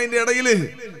മഗ്രിബിന്റെ ഇശാഇന്റെ ഇടയില്.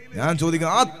 ഞാൻ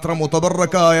ചോദിക്കാം, അത്ര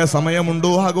മുതബറക്കായ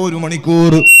സമയമുണ്ടോ? ആകെ 1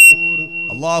 മണിക്കൂർ.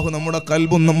 അള്ളാഹു നമ്മുടെ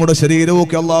ഖൽബും നമ്മുടെ ശരീരവും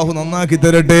ഒക്കെ അള്ളാഹു നന്നാക്കി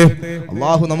തരട്ടെ.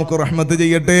 അള്ളാഹു നമുക്ക് റഹ്മത്ത്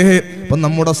ചെയ്യട്ടെ. അപ്പൊ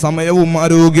നമ്മുടെ സമയവും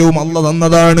ആരോഗ്യവും അല്ല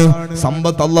തന്നതാണ്,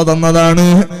 സമ്പത്ത് അല്ല തന്നതാണ്.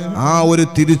 ആ ഒരു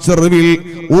തിരിച്ചറിവിൽ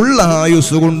ഉള്ള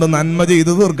ആയുസ് കൊണ്ട് നന്മ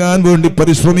ചെയ്തു തീർക്കാൻ വേണ്ടി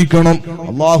പരിശ്രമിക്കണം.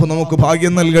 അള്ളാഹു നമുക്ക്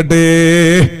ഭാഗ്യം നൽകട്ടെ.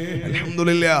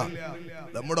 അൽഹംദുലില്ലാഹ്.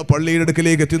 നമ്മുടെ പള്ളിയുടെ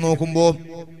അടുക്കലേക്ക് എത്തി നോക്കുമ്പോ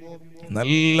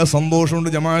നല്ല സന്തോഷമുണ്ട്.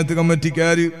 ജമാഅത്ത്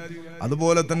കമ്മിറ്റിക്കാര്,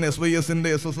 അതുപോലെ തന്നെ SYS ന്റെ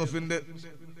SSF-ന്റെ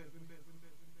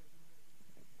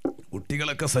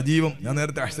കുട്ടികളൊക്കെ സജീവം. ഞാൻ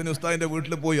നേരത്തെ അഹ്സൻ ഉസ്താദിന്റെ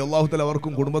വീട്ടിൽ പോയി. അല്ലാഹു തആല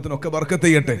അവർക്കും കുടുംബത്തിനും ഒക്കെ ബർക്കത്ത്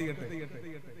ചെയ്യട്ടെ.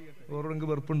 ഓരോർക്ക്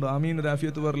വെറുപ്പുണ്ട്, ആമീൻ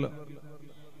രാഫിയത്ത് വരില്ല.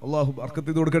 അല്ലാഹു ബർക്കത്ത്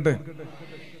ചെയ്ത് കൊടുക്കട്ടെ.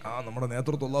 നമ്മുടെ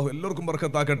നേതൃത്വം അല്ലാഹു എല്ലാവർക്കും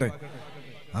ബർക്കത്താക്കട്ടെ.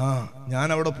 ഞാൻ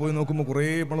അവിടെ പോയി നോക്കുമ്പോൾ കുറേ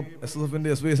നമ്മൾ SSF-ന്റെ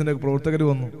SYS-ന്റെ പ്രവർത്തകർ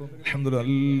വന്നു. അൽഹംദുലില്ലാഹ്,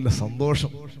 നല്ല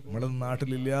സന്തോഷം. നമ്മുടെ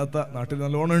നാട്ടിലില്ലാത്ത, നാട്ടിൽ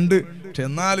നല്ലോണം ഉണ്ട്, പക്ഷെ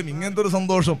എന്നാലും ഇങ്ങനത്തെ ഒരു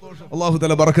സന്തോഷം. അല്ലാഹു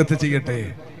തആല ബർക്കത്ത് ചെയ്യട്ടെ.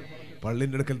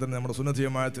 പള്ളിൻ്റെ അടുക്കൽ തന്നെ നമ്മുടെ സുന്നത്ത്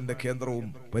ജമാഅത്തിന്റെ കേന്ദ്രവും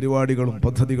പരിപാടികളും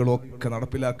പദ്ധതികളും ഒക്കെ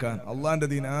നടപ്പിലാക്കാൻ അള്ളാന്റെ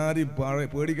ദീൻ ആരും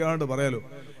പേടിക്കാണ്ട് പറയാലോ.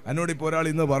 എന്നോട് ഇപ്പോൾ ഒരാൾ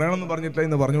ഇന്ന് പറയണമെന്ന് പറഞ്ഞിട്ടില്ല,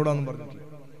 ഇന്ന് പറഞ്ഞുകൂടാന്നും പറഞ്ഞിട്ടില്ല.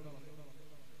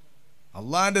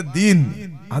 അള്ളാന്റെ ദീൻ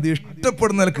അത്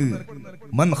ഇഷ്ടപ്പെടുന്ന നിലക്ക്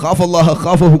മൻ ഖാഫല്ലാഹ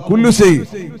ഖാഫഹു കുല്ലു ശൈ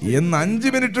എന്ന്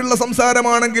 5 മിനിറ്റുള്ള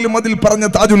സംസാരമാണെങ്കിലും അതിൽ പറഞ്ഞ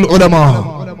താജുൽ ഉലമാ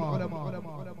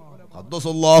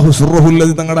ഖദ്ദസല്ലാഹു സിർറഹു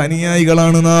അല്ലദി, തങ്ങളുടെ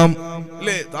അനുയായികളാണ് നാം,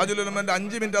 അല്ലേ? താജുൽ ഉലമാന്റെ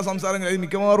 5 മിനിറ്റ് സംസാരം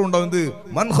മിക്കവാറും ഉണ്ടാവും.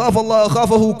 മൻ ഖാഫല്ലാഹ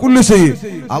ഖാഫഹു കുല്ലു ശൈ,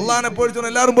 അള്ളാഹിനെ പേടിച്ചോ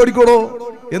എല്ലാവരും പേടിക്കോടോ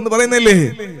എന്ന് പറയുന്നില്ലേ?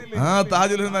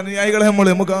 താജുൽ ഉലമ അനുയായികളെ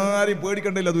നമുക്ക് ആരും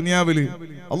പേടിക്കണ്ടില്ല ദുനിയാവില്.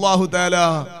 അല്ലാഹു തആല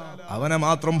അവനെ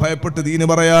മാത്രം ഭയപ്പെട്ട് ദീന്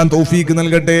പറയാൻ തൗഫീക്ക്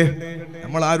നൽകട്ടെ.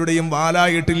 നമ്മൾ ആരുടെയും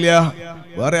വാലായിട്ടില്ല,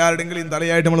 വേറെ ആരുടെങ്കിലും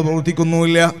തലയായിട്ട് നമ്മൾ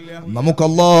പ്രവർത്തിക്കുന്നുമില്ല. നമുക്ക്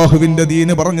അല്ലാഹുവിന്റെ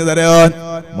ദീന് പറഞ്ഞു തരാൻ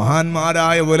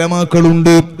മഹാന്മാരായ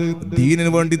ഉലമാക്കളുണ്ട്.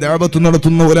 ദീനിന് വേണ്ടി ദഅവത്ത്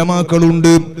നടത്തുന്ന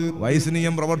ഉലമാക്കളുണ്ട്.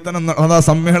 വൈസ്നീയം പ്രവർത്തനം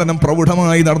സമ്മേളനം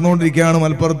പ്രൗഢമായി നടന്നുകൊണ്ടിരിക്കുകയാണ്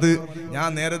മലപ്പുറത്ത്. ഞാൻ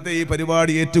നേരത്തെ ഈ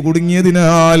പരിപാടി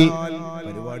ഏറ്റുകുടുങ്ങിയതിനാൽ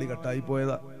പരിപാടി കട്ടായി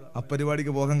പോയതാ.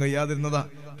 അപ്പരിപാടിക്ക് പോകാൻ കഴിയാതിരുന്നതാ.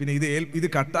 പിന്നെ ഇത്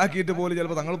കട്ടാക്കിയിട്ട് പോലും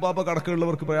ചിലപ്പോൾ തങ്ങൾ പാപ്പ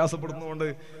കടക്കുള്ളവർക്ക് പ്രയാസപ്പെടുന്നതുകൊണ്ട്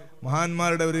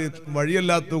മഹാന്മാരുടെ ഒരു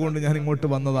വഴിയല്ലാത്തത് കൊണ്ട് ഞാൻ ഇങ്ങോട്ട്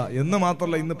വന്നതാ. എന്ന്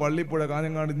മാത്രമല്ല, ഇന്ന് പള്ളിപ്പുഴ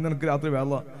കാഞ്ഞങ്ങാട് ഇന്ന് എനിക്ക് രാത്രി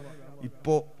വേള.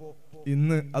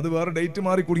 ഇന്ന് അത് വേറെ ഡേറ്റ്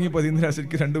മാറി കുടുങ്ങിപ്പോയി. ഇന്ന്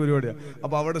ശരിക്കും 2 പരിപാടിയാണ്.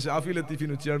 അപ്പോൾ അവിടെ ഷാഫി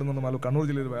ലത്തീഫിന് ഉച്ചയാടുന്ന മല കണ്ണൂർ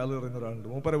ജില്ലയിൽ വേല പറയുന്ന ഒരാളുണ്ട്.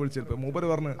 മൂപ്പരെ വിളിച്ചപ്പോൾ മൂപ്പര്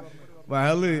പറഞ്ഞ്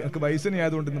വയല് എനിക്ക് വയസ്സിനെ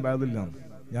ആയതുകൊണ്ട് ഇന്ന് വേലില്ലാന്ന്.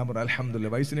 ഞാൻ പറഞ്ഞു അൽഹംദുലില്ലാ,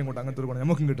 വയസ്സിനെ കൊണ്ട് അങ്ങനത്തെ ഒരു ഗുണം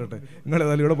നമുക്കും കിട്ടട്ടെ, നിങ്ങൾ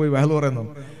ഏതായാലും ഇവിടെ പോയി വേല പറയുന്നു.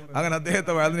 അങ്ങനെ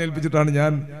അദ്ദേഹത്തെ വേദന ഏൽപ്പിച്ചിട്ടാണ്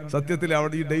ഞാൻ സത്യത്തിൽ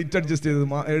അവിടെ ഈ ഡേറ്റ് അഡ്ജസ്റ്റ് ചെയ്തത്.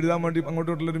 എഴുതാൻ വേണ്ടി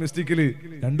അങ്ങോട്ടുള്ളൊരു മിസ്റ്റേക്കിൽ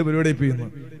 2 പരിപാടി ചെയ്യുന്നു.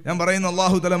 ഞാൻ പറയുന്നു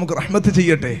അല്ലാഹു തആല നമുക്ക് റഹ്മത്ത്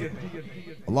ചെയ്യട്ടെ,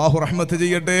 അല്ലാഹു റഹ്മത്ത്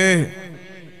ചെയ്യട്ടെ.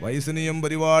 വൈസ്നീയം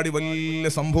പരിപാടി വലിയ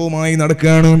സംഭവമായി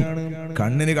നടക്കുകയാണ്.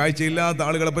 കണ്ണിന് കാഴ്ചയില്ലാത്ത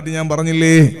ആളുകളെ പറ്റി ഞാൻ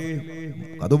പറഞ്ഞില്ലേ.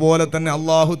 അതുപോലെ തന്നെ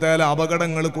അല്ലാഹു തആല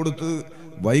അപകടങ്ങൾ കൊടുത്ത്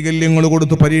വൈകല്യങ്ങൾ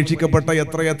കൊടുത്ത് പരീക്ഷിക്കപ്പെട്ട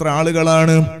എത്രയെത്ര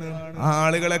ആളുകളാണ്. ആ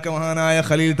ആളുകളൊക്കെ മഹാനായ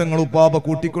ഖലീൽ തങ്ങൾ ഉപ്പാപ്പ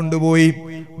കൂട്ടിക്കൊണ്ടുപോയി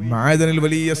മഅദനിൽ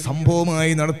വലിയ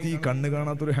സംഭവമായി നടത്തി. കണ്ണ്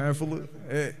കാണാത്തൊരു ഹാഫിള്,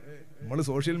 നമ്മൾ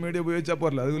സോഷ്യൽ മീഡിയ ഉപയോഗിച്ചാൽ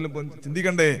പോരല്ല, അതുപോലെ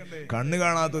ചിന്തിക്കണ്ടേ. കണ്ണ്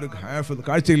കാണാത്തൊരു ഹാഫിള്,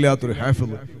 കാഴ്ചയില്ലാത്തൊരു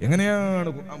ഹാഫിള് എങ്ങനെയാണ്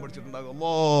ഖുർആൻ പഠിച്ചിട്ടുണ്ടാകുക?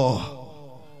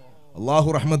 അല്ലാഹു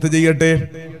റഹ്മത്ത് ചെയ്യട്ടെ.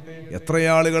 എത്ര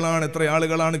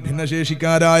ആളുകളാണ്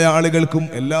ഭിന്നശേഷിക്കാരായ ആളുകൾക്കും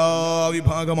എല്ലാ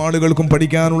വിഭാഗം ആളുകൾക്കും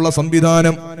പഠിക്കാനുള്ള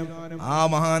സംവിധാനം ആ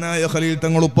മഹാനായ ഖലീൽ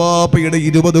തങ്ങൾ ഉപ്പാപ്പയുടെ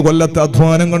 20 കൊല്ലത്തെ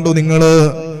അധ്വാനം കണ്ടു നിങ്ങള്.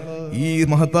 ഈ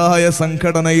മഹത്തായ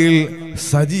സംഘടനയിൽ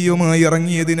സജീവമായി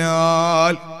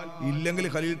ഇറങ്ങിയതിനാൽ. ഇല്ലെങ്കിൽ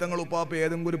ഖലീൽ തങ്ങൾ ഉപ്പാപ്പ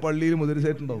ഏതെങ്കിലും ഒരു പള്ളിയിൽ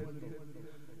മുദരിസായിട്ടുണ്ടാവും.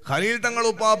 ഖലീൽ തങ്ങൾ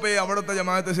ഉപ്പാപ്പയെ അവിടുത്തെ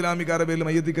ജമാഅത്ത് ഇസ്ലാമിക്കാരുടെ പേരിൽ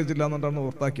മയ്യത്തിക്കച്ചില്ല എന്നിട്ടാണ്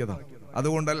ഓർത്താക്കിയതാ.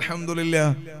 അതുകൊണ്ട് അൽഹംദുലില്ലാ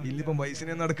ഇല്ലിപ്പം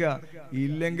വയസ്സിനെ നടക്കുക.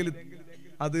 ഇല്ലെങ്കിൽ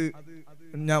അത്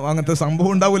അങ്ങനത്തെ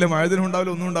സംഭവം ഉണ്ടാവില്ല, മഴദിനം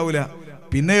ഉണ്ടാവില്ല, ഒന്നും ഉണ്ടാവില്ല.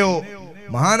 പിന്നെയോ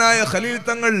മഹാനായ ഖലീൽ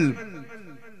തങ്ങൾ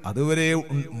അതുവരെ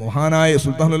മഹാനായ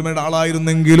സുൽത്താൻ ഉലമയുടെ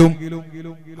ആളായിരുന്നെങ്കിലും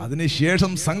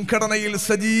അതിനുശേഷം സംഘടനയിൽ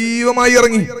സജീവമായി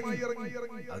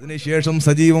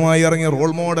ഇറങ്ങി.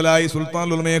 റോൾ മോഡലായി സുൽത്താൻ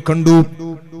ഉലമയെ കണ്ടു.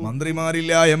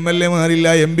 മന്ത്രിമാരില്ല, MLA മാരില്ല,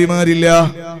 MP മാരില്ല,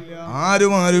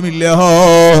 ആരുമില്ല.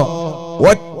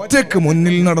 ഒറ്റക്ക്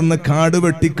മുന്നിൽ നടന്ന്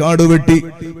കാടുവെട്ടി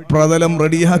പ്രതലം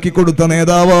റെഡിയാക്കി കൊടുത്ത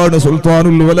നേതാവാണ്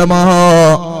സുൽത്താനുൽ ഉലമാ.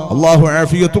 അല്ലാഹു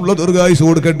ആഫിയത്തുള്ള ദീർഘായുസ്സ്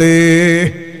കൊടുക്കട്ടെ.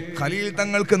 ഖലീൽ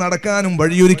തങ്ങൾക്ക് നടക്കാനും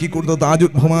വഴിയൊരുക്കി കൊടുത്ത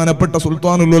ബഹുമാനപ്പെട്ട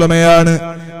സുൽത്താനുൽ ഉലമയാണ്.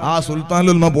 ആ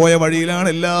സുൽത്താനുൽ ഉലമ പോയ വഴിയിലാണ്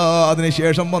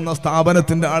അതിനുശേഷം വന്ന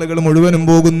സ്ഥാപനത്തിന്റെ ആളുകൾ മുഴുവനും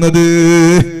പോകുന്നത്.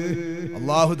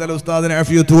 അല്ലാഹു തആല ഉസ്താദിന്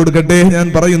ആഫിയത്ത് കൊടുക്കട്ടെ. ഞാൻ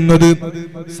പറയുന്നത്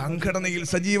സംഘടനയിൽ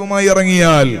സജീവമായി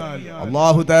ഇറങ്ങിയാൽ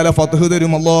അല്ലാഹു തആല ഫത്ഹ്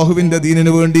തരും. അല്ലാഹുവിന്റെ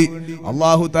ദീനിന് വേണ്ടി,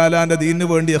 അല്ലാഹു തആലാന്റെ ദീനിന്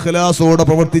വേണ്ടി ഇഖ്ലാസോടെ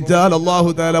പ്രവർത്തിച്ചാൽ അല്ലാഹു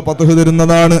തആല ഫത്ഹ്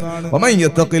തരുന്നതാണ്. വമൻ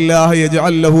യത്തഖില്ലാഹ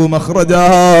യജ്അൽ ലഹു മഖ്റജാ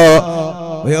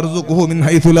വയർസുഖുഹു മിൻ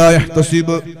ഹൈസു ലാ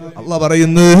യഹ്തസിബ്. അല്ലാഹു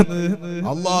പറയുന്നു,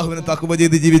 അല്ലാഹുവിനെ തഖ്വ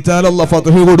ചെയ്ത് ജീവിച്ചാൽ അല്ലാഹു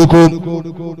ഫത്ഹ് കൊടുക്കും.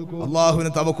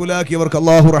 അല്ലാഹുവിനെ തവക്കുലാക്കിയവർക്ക്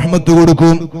അല്ലാഹു റഹ്മത്ത്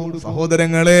കൊടുക്കും.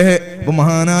 സഹോദരങ്ങളെ,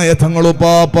 മഹാനായ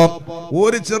തങ്ങളുപ്പാപ്പ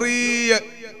ഒരു ചെറിയ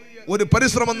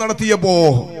പരിശ്രമം നടത്തിയപ്പോ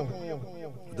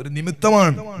അതൊരു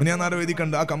നിമിത്തമാണ്. ഞാൻ വേദി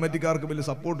കണ്ട് ആ കമ്മിറ്റിക്കാർക്ക് വലിയ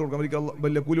സപ്പോർട്ട് കൊടുക്കും, അവർക്ക്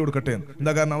വലിയ കൂലി കൊടുക്കട്ടെ.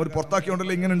 എന്താ കാരണം, അവർ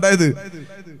പുറത്താക്കിയോണ്ടല്ലേ ഇങ്ങനെ ഉണ്ടായത്.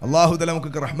 അല്ലാഹു തആല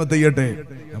നമുക്ക് റഹ്മത്ത് ചെയ്യട്ടെ.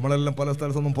 നമ്മളെല്ലാം പല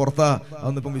സ്ഥലത്തൊന്നും പുറത്താ,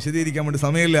 അതൊന്നിപ്പം വിശദീകരിക്കാൻ വേണ്ടി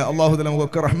സമയമില്ല. അല്ലാഹു തആല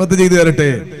നമുക്കൊക്കെ റഹ്മത്ത് ചെയ്തു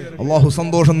തരട്ടെ. അല്ലാഹു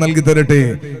സന്തോഷം നൽകി തരട്ടെ.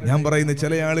 ഞാൻ പറയുന്ന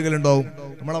ചില ആളുകൾ ഉണ്ടാവും,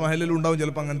 നമ്മളെ മഹലിലും ഉണ്ടാവും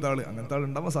ചിലപ്പോൾ അങ്ങനത്തെ ആള്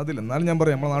ഉണ്ടാവാൻ സാധ്യല്ല. എന്നാലും ഞാൻ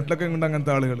പറയാം, നമ്മളെ നാട്ടിലൊക്കെ ഉണ്ട്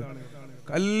അങ്ങനത്തെ ആളുകൾ.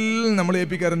 നമ്മൾ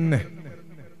ഏൽപ്പിക്കാരന്നെ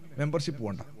മെമ്പർഷിപ്പ്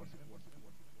വേണ്ട,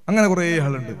 അങ്ങനെ കുറെ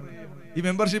ആളുണ്ട്. ഈ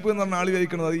മെമ്പർഷിപ്പ് എന്ന് പറഞ്ഞ ആൾ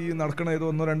കഴിക്കണത് ഈ നടക്കണ ഏതോ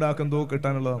 1-2 ആൾക്ക് എന്തോ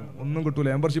കിട്ടാനുള്ളതാണ്. ഒന്നും കിട്ടൂല.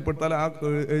 മെമ്പർഷിപ്പ് എടുത്താൽ ആ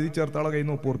എഴുതി ചേർത്താളെ കയ്യിൽ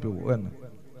നിന്ന് 30 രൂപ പോകും തന്നെ.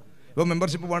 ഇപ്പൊ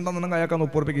മെമ്പർഷിപ്പ് വേണ്ടെന്നുണ്ടെങ്കിൽ അയാൾക്ക്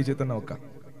 30 രൂപ കീശയിൽ തന്നെ വെക്കാം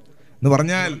എന്ന്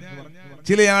പറഞ്ഞാൽ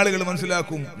ചില ആളുകൾ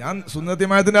മനസ്സിലാക്കും, ഞാൻ സുന്നത്തി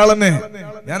ജമാഅത്തിന്റെ ആൾ തന്നെ,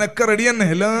 ഞാനൊക്കെ റെഡി തന്നെ,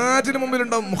 എല്ലാറ്റിനും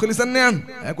മുമ്പിലുണ്ടാവും, മുഖ്ലിസ് തന്നെയാണ്,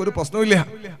 അയാൾക്കൊരു പ്രശ്നമില്ല.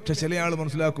 പക്ഷെ ചില ആൾ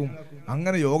മനസ്സിലാക്കും,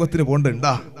 അങ്ങനെ യോഗത്തിന്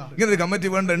പോകണ്ടാ, ഇങ്ങനെ ഒരു കമ്മിറ്റി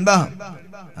വേണ്ടാ,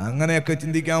 അങ്ങനെയൊക്കെ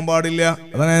ചിന്തിക്കാൻ പാടില്ല.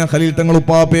 അതാണ് ഞാൻ ഖലീൽ തങ്ങൾ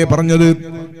ഉപ്പാപ്പയെ പറഞ്ഞത്.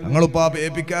 തങ്ങളുപ്പാപ്പ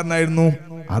ഏപ്പിക്കാരനായിരുന്നു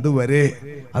അതുവരെ.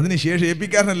 അതിനുശേഷം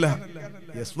ഏപ്പിക്കാരനല്ല,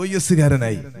 SYS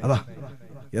കാരനായി, അതാ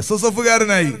SSF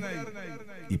കാരനായി.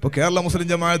 ഇപ്പൊ കേരള മുസ്ലിം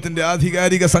ജമാഅത്തിന്റെ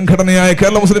ആധികാരിക സംഘടനയായ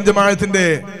കേരള മുസ്ലിം ജമാഅത്തിന്റെ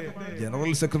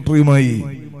ജനറൽ സെക്രട്ടറിയുമായി.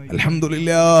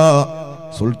 അൽഹംദുലില്ലാഹ്,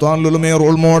 സുൽത്താനുൽ ഉലമയെ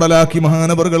റോൾ മോഡലാക്കി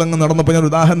മഹാനവറുകൾ അങ്ങ് നടന്നപ്പോ ഞാൻ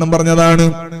ഉദാഹരണം പറഞ്ഞതാണ്.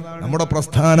 നമ്മുടെ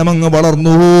പ്രസ്ഥാനം അങ്ങ്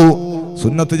വളർന്നു.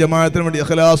 സുന്നത്ത് ജമാഅത്തിന് വേണ്ടി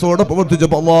ഇഖ്ലാസോടെ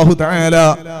പ്രവർത്തിച്ചപ്പോൾ അല്ലാഹു തആല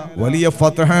വലിയ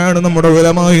ഫത്ഹാണ് നമ്മുടെ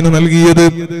ഉലമായിന് നൽകിയത്.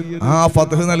 ആ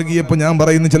ഫത്ഹ് നൽകിയപ്പോൾ ഞാൻ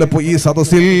പറയുന്നു, ചിലപ്പോൾ ഈ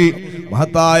സദസ്സിൽ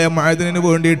മഹത്തായ മഅദിനിന്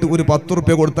വേണ്ടിയിട്ട് ഒരു 10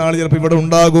 റുപ്യ കൊടുത്ത ആൾ ചിലപ്പോൾ ഇവിടെ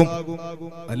ഉണ്ടാകും.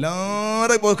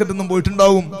 എല്ലാവരുടെ പോക്കറ്റിൽ നിന്നും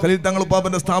പോയിട്ടുണ്ടാവും. ഖലീൽ തങ്ങൾ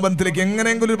ഉപ്പാപ്പന്റെ സ്ഥാപനത്തിലേക്ക്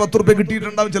എങ്ങനെയെങ്കിലും ഒരു 10 റുപ്യ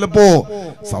കിട്ടിയിട്ടുണ്ടാവും. ചിലപ്പോ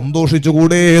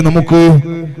സന്തോഷിച്ചുകൂടെ നമുക്ക്?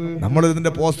 നമ്മൾ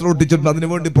ഇതിന്റെ പോസ്റ്റർ ഒട്ടിച്ചിട്ടുണ്ട്,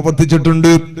 അതിനുവേണ്ടി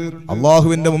പ്രവർത്തിച്ചിട്ടുണ്ട്.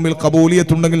 അള്ളാഹുവിന്റെ മുമ്പിൽ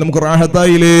ഖബൂലിയത്തുണ്ടെങ്കിൽ നമുക്ക്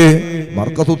റാഹത്തായില്ലേ?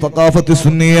 മർക്കസു തഖാഫത്തി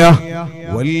സുന്നിയ,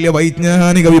 വലിയ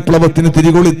വൈജ്ഞാനിക വിപ്ലവത്തിന്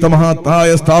തിരികൊളുത്ത മഹത്തായ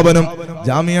സ്ഥാപനം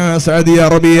ജാമിയ സഅദിയ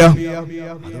അറബിയ.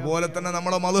 അതുപോലെ തന്നെ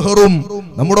നമ്മുടെ മദ്ഹറും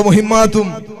നമ്മുടെ മുഹിമ്മാത്തും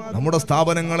നമ്മുടെ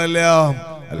സ്ഥാപനങ്ങളെല്ലാം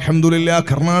അൽഹംദുലില്ലാഹ്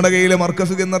കർണാടകയിലെ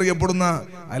മർക്കസ് എന്നറിയപ്പെടുന്ന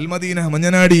അൽമദീന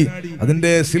മഞ്ഞനാടി,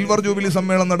 അതിന്റെ സിൽവർ ജൂബിലി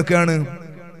സമ്മേളനം നടക്കുകയാണ്.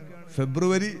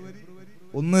 ഫെബ്രുവരി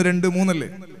 1, 2, 3 അല്ലേ?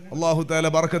 അല്ലാഹു തആല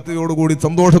ബർക്കത്തോടുകൂടി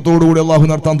സന്തോഷത്തോടുകൂടി അല്ലാഹു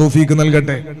നടത്താൻ തൗഫീക്ക്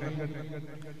നൽകട്ടെ.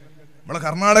 നമ്മുടെ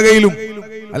കർണാടകയിലും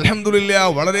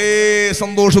അൽഹംദുലില്ലാഹ് വളരെ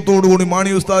സന്തോഷത്തോടുകൂടി മാണി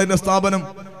ഉസ്താദിന്റെ സ്ഥാപനം,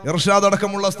 ഇർഷാദ്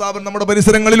അടക്കമുള്ള സ്ഥാപനം നമ്മുടെ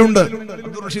പരിസരങ്ങളിലുണ്ട്.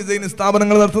 അബ്ദുൾ റഷീദ് സൈനി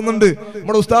സ്ഥാപനങ്ങൾ നടത്തുന്നുണ്ട്.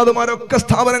 നമ്മുടെ ഉസ്താദുമാരൊക്കെ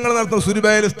സ്ഥാപനങ്ങൾ നടത്തുന്നു.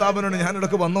 സുരുബായിൽ സ്ഥാപനമാണ്. ഞാൻ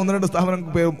ഇടയ്ക്ക് വന്ന 1-2 സ്ഥാപനം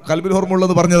ഖൽബിൽ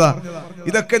ഓർമ്മയുള്ളത് പറഞ്ഞതാ.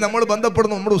 ഇതൊക്കെ നമ്മൾ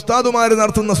ബന്ധപ്പെടുന്നു. നമ്മുടെ ഉസ്താദുമാര്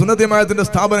നടത്തുന്ന സുന്നത്ത് ജമാഅത്തിന്റെ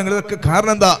സ്ഥാപനങ്ങൾ. ഇതൊക്കെ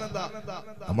കാരണം എന്താ?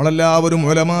 നമ്മളെല്ലാവരും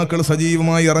ഉലമാക്കൾ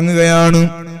സജീവമായി ഇറങ്ങുകയാണ്.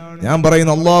 ഞാൻ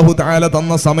പറയുന്ന അല്ലാഹു തആല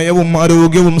തന്ന സമയവും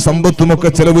ആരോഗ്യവും സമ്പത്തും ഒക്കെ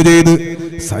ചെലവ് ചെയ്ത്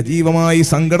സജീവമായി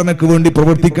സംഘടനക്ക് വേണ്ടി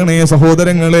പ്രവർത്തിക്കണേ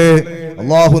സഹോദരങ്ങളെ.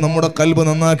 അല്ലാഹു നമ്മുടെ ഖൽബ്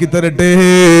നന്നാക്കി തരട്ടെ.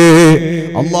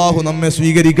 അല്ലാഹു നമ്മെ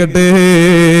സ്വീകരിക്കട്ടെ.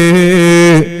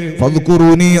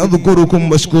 ഫദ്കുറൂനി അദ്കുറുകും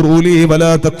വഷ്കുറൂലി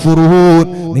വലാ തക്ഫുറൂൻ.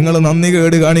 നിങ്ങൾ നന്ദി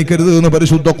കേട് കാണിക്കരുത് എന്ന്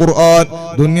പരിശുദ്ധ ഖുർആൻ.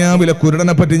 ദുനിയാവിലെ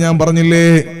കുരുടനെ പറ്റി ഞാൻ പറഞ്ഞില്ലേ?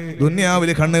 ദുനിയാവിൽ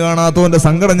കണ്ണ് കാണാത്തവന്റെ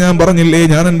സങ്കടം ഞാൻ പറഞ്ഞില്ലേ?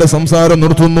 ഞാൻ എന്റെ സംസാരം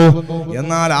നിർത്തുന്നു.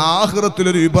 എന്നാൽ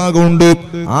ആഖിറത്തിലൊരു വിഭാഗമുണ്ട്.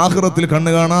 ആഖിറത്തിൽ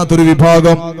കണ്ണ് കാണാത്തൊരു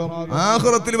വിഭാഗം.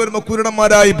 ആഖിറത്തിൽ വരുമ്പോ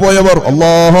കുരുടന്മാരായി പോയവർ.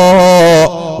 അല്ലാഹ്,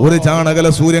 ഒരു ചാണകല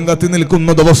സൂര്യൻ കത്തി നിൽക്കുന്ന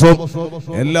ദിവസം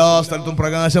എല്ലാ സ്ഥലത്തും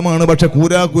പ്രകാശമാണ്, പക്ഷെ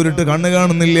കൂരാക്കുരുട്ട് കണ്ണ്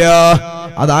കാണുന്നില്ല.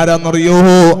 അതാരാന്നറിയോ?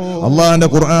 അള്ളാന്റെ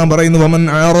ഖുർആൻ പറയുന്നു, വമൻ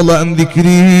അഅറള അൻ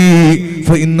ദിക്രി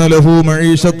ഫഇന്ന ലഹു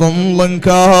മഈശതൻ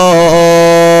ലൻകാ.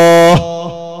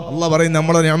 അല്ലാഹ് പറയും,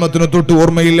 നമ്മളെ നിഅമത്തിനെ തൊട്ട്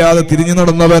ഓർമ്മയില്ലാതെ തിരിഞ്ഞു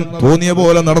നടന്നവൻ, തോന്നിയ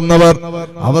പോലെ നടന്നവർ,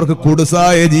 അവർക്ക്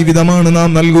കുടുസായ ജീവിതമാണ് നാം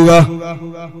നൽകുക.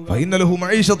 ഫഇന്ന ലഹു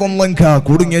മഈശതൻ ലൻകാ,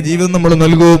 കുടുങ്ങിയ ജീവിതം നമ്മൾ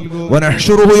നൽകും.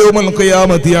 വനഹ്ശുറുഹു യൗമൽ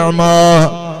ഖിയാമത്തി അഅമാ,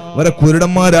 വരെ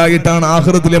കുരുടന്മാരായിട്ടാണ്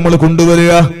ആഖിറത്തിൽ നമ്മൾ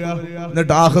കൊണ്ടുവരിക.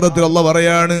 എന്നിട്ട് ആഖിറത്തിൽ അല്ലാഹ്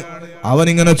പറയാണ്,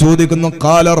 അവനിങ്ങനെ ചോദിക്കുന്നു,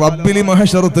 ഖാല റബ്ബി ലിമ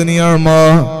ഹശർതനി അഅമാ,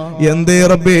 എന്തേ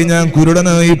റബ്ബേ ഞാൻ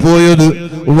കുരുടനായി പോയത്?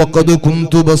 വഖദ്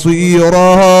കുന്തു ബസീറാ,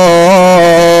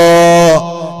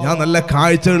 ഞാൻ നല്ല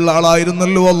കാഴ്ചയുള്ള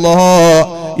ആളായിരുന്നല്ലോ അല്ലാഹ്,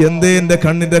 എന്തേ എന്റെ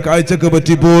കണ്ണിന്റെ കാഴ്ചക്ക്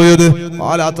പറ്റിപ്പോയത്?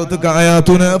 ആലാത്തത്ക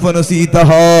ആയാതുന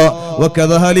ഫനസീതഹാ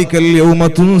വകദഹലികൽ യൗമ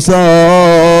തുൻസാ.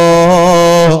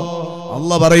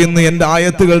 അല്ലാഹ് പറയുന്നു, എന്റെ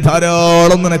ആയത്തുകൾ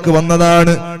ധാരാളം നിനക്ക്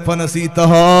വന്നതാണ്.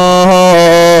 ഫനസീതഹാ,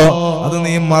 അത്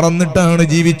നീ മറന്നിട്ടാണ്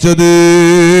ജീവിച്ചത്.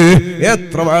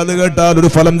 എത്ര വാത് കേട്ടാൽ ഒരു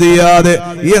ഫലം ചെയ്യാതെ,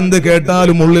 എന്ത്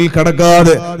കേട്ടാലും ഉള്ളിൽ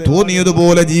കടക്കാതെ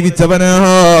തോന്നിയതുപോലെ ജീവിച്ചവനാ.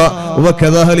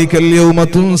 വകദഹലികൽ യൗമ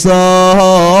തുൻസാ,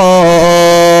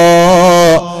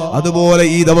 അതുപോലെ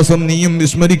ഈ ദിവസം നീയും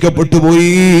വിസ്മരിക്കപ്പെട്ടു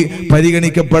പോയി,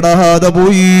 പരിഗണിക്കപ്പെടാതെ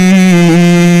പോയി.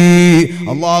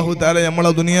 അല്ലാഹു തആല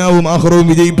നമ്മളെ ദുനിയാവും ആഖിറവും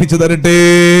വിജയിപ്പിച്ചു തരട്ടെ.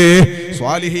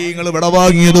 സ്വാലിഹീങ്ങൾ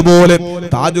വിടവാങ്ങിയതുപോലെ,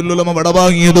 താജുൽ ഉലമ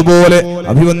വിടവാങ്ങിയതുപോലെ,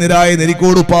 അഭിവന്യരായ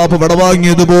നെരിക്കോട് പാപ്പ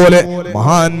വിടവാങ്ങിയതുപോലെ,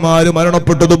 മഹാന്മാര്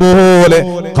മരണപ്പെട്ടതുപോലെ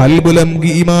ഖൽബുലം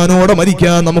ഈമാനോടെ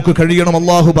മരിക്കാൻ നമുക്ക് കഴിയണം.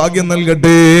 അല്ലാഹു ഭാഗ്യം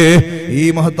നൽകട്ടെ. ഈ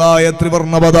മഹത്തായ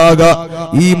ത്രിവർണ്ണ പതാക,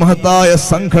 ഈ മഹത്തായ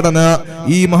സംഘടന,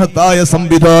 ഈ മഹത്തായ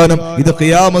സംവിധാനം, ഇത്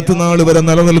ഖിയാമത്ത് നാൾ വരെ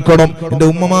നിലനിൽക്കണം. എന്റെ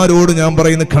ഉമ്മമാരോട് ഞാൻ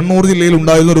പറയുന്നു, കണ്ണൂർ ജില്ലയിൽ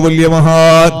ഉണ്ടായിരുന്ന ഒരു വലിയ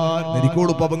മഹാൻ,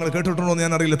 നെരിക്കോട് പാപങ്ങൾ കേട്ടിട്ടുണ്ടോ എന്ന്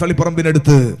ഞാൻ അറിയില്ല,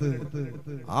 തളിപ്പറമ്പിനടുത്ത്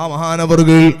ആ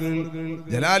മഹാനവറുകൾ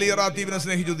ജലാലി റാത്തീബിനെ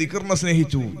സ്നേഹിച്ചു, ദിക്റിനെ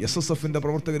സ്നേഹിച്ചു. SSFന്റെ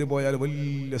പ്രവർത്തകർ പോയാൽ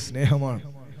വലിയ സ്നേഹമാണ്.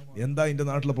 എന്താ എന്റെ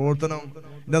നാട്ടിലെ പ്രവർത്തനം,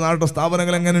 എന്റെ നാട്ടിലെ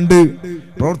സ്ഥാപനങ്ങൾ എങ്ങനെയുണ്ട്,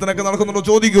 പ്രവർത്തനമൊക്കെ നടക്കുന്നുണ്ടോ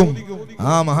ചോദിക്കും.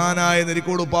 ആ മഹാനായ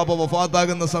നെരിക്കോട് പാപ്പ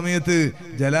വഫാത്താകുന്ന സമയത്ത്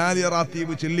ജലാലി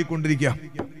റാത്തീബ് ചൊല്ലിക്കൊണ്ടിരിക്കുക.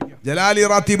 ജലാലി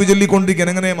റാത്തീബ് ചൊല്ലിക്കൊണ്ടിരിക്കാൻ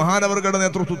എങ്ങനെ? മഹാനവറുകളുടെ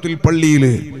നേതൃത്വത്തിൽ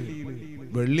പള്ളിയില്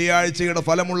വെള്ളിയാഴ്ചയുടെ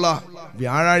ഫലമുള്ള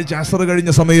വ്യാഴാഴ്ച അസർ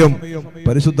കഴിഞ്ഞ സമയം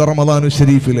പരിശുദ്ധ റമദാനു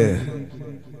ശരീഫില്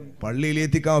പള്ളിയിൽ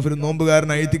ഇത്തികാഫിനും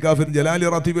നോമ്പുകാരനായ ഇത്തികാഫിനും ജലാലി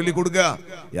റാത്തീബ് ചൊല്ലി കൊടുക്കുക.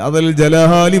 യാദൽ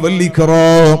ജലാലി വൽ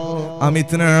ഇക്റാം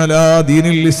അമിത്ന അലാ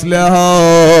ദീനിൽ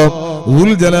ഇസ്ലാം.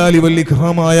 ദുൽ ജലാലി വൽ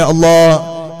ഇക്റാമായ അല്ലാഹ്,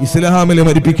 ഇസ്ലാമിൽ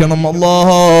മരിപ്പിക്കണം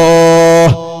അല്ലാഹ്.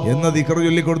 എന്ന ദിക്ർ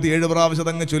ചൊല്ലിക്കൊടുത്ത് 7 പ്രാവശ്യം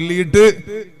അങ്ങ് ചൊല്ലിയിട്ട്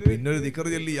പിന്നൊരു ദിക്ർ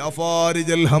ചൊല്ലി യാ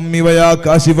ഫാരിജൽ ഹമ്മി വയാ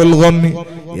കാശിഫൽ ഗമ്മി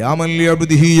യാ മൻ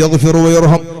ലിഅബ്ദിഹി യഗ്ഫിറു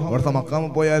വയർഹം. അവിടുത്തെ മഖാമ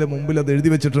പോയാൽ മുമ്പിൽ അത് എഴുതി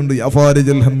വെച്ചിട്ടുണ്ട് യാ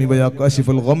ഫാരിജൽ ഹമ്മി വയാ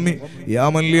കാശിഫൽ ഗമ്മി യാ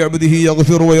മൻ ലിഅബ്ദിഹി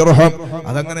യഗ്ഫിറു വയർഹം.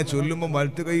 അതങ്ങനെ ചൊല്ലുമ്പോൾ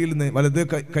വലത്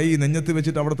കൈ നെഞ്ഞത്ത്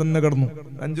വെച്ചിട്ട് അവിടെ തന്നെ കിടന്നു.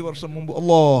 5 വർഷം മുമ്പ്.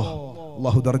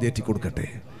 അല്ലാഹു ദർജയേറ്റി കൊടുക്കട്ടെ.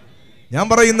 ഞാൻ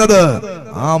പറയുന്നത്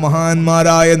ആ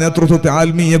മഹാന്മാരായ നേതൃത്വത്തെ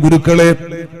ആത്മീയ ഗുരുക്കളെ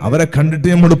അവരെ കണ്ടിട്ട്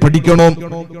നമ്മൾ പഠിക്കണം.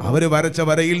 അവര് വരച്ച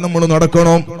വരയിൽ നമ്മൾ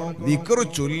നടക്കണം. ദിക്ർ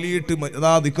ചൊല്ലിയിട്ട്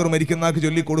ദിക്ർ മരിക്കുന്നാക്ക്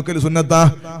ചൊല്ലി കൊടുക്കൽ സുന്നത്താ.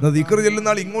 ദിക്ർ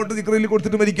ചെല്ലുന്ന ആൾ ഇങ്ങോട്ട് ദിക്ർ ചൊല്ലി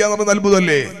കൊടുത്തിട്ട് മരിക്കാന്ന് പറഞ്ഞ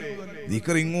അത്ഭുതമല്ലേ?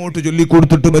 ദിക്ർ ഇങ്ങോട്ട്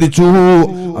ചൊല്ലിക്കൊടുത്തിട്ട് മരിച്ചു.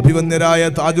 അഭിവന്യരായ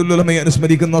താജുൽ ഉലമയെ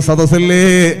അനുസ്മരിക്കുന്ന സദസ്സല്ലേ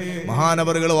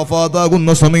മഹാനവറുകൾ വഫാത്താകുന്ന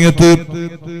സമയത്ത്.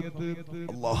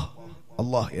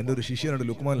 അല്ലാഹ് എന്റെ ഒരു ശിഷ്യനുണ്ട്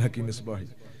ലുക്മാൻ ഹക്കീം മിസ്ബാഹി.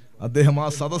 അദ്ദേഹം ആ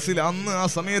സദസ്സിൽ അന്ന് ആ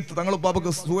സമയത്ത്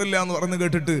തങ്ങളുപ്പാപ്പക്ക് സുഖമില്ല എന്ന് പറഞ്ഞു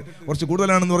കേട്ടിട്ട് കുറച്ച്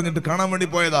കൂടുതലാണെന്ന് പറഞ്ഞിട്ട് കാണാൻ വേണ്ടി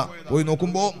പോയതാ. പോയി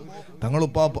നോക്കുമ്പോ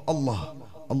തങ്ങളുപ്പാപ്പ അല്ലാഹ്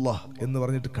എന്ന്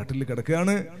പറഞ്ഞിട്ട് കട്ടിൽ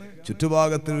കിടക്കുകയാണ്.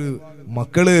 ചുറ്റുഭാഗത്ത്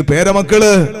മക്കള്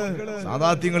പേരമക്കള്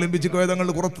സാദാത്യങ്ങൾ ഇമ്പിച്ച് പോയ തങ്ങൾ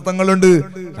കുറത്ത് തങ്ങളുണ്ട്.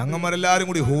 തങ്ങന്മാരെല്ലാരും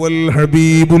കൂടി ഹുവൽ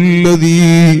ഹബീബുല്ലദീ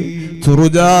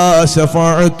തുർജാ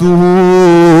ശഫാഅതുഹു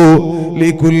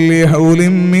ലികുല്ലി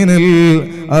ഹൗലിൻ മിനൽ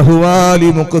അഹ്വാലി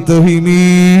മുഖ്തഹിമീ.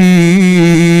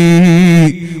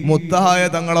 മുത്തായ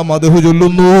തങ്ങളെ മദ്ഹ്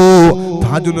ചൊല്ലുന്നു.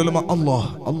 താജുൽ ഉലമ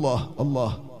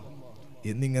അല്ലാഹ്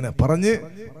എന്നിങ്ങനെ പറഞ്ഞ്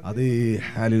അതേ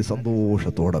ഹാലിൽ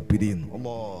സന്തോഷത്തോടെ പിരിയുന്നു.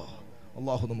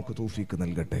 അല്ലാഹു നമുക്ക് തൗഫീഖ്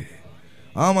നൽകട്ടെ.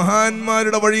 ആ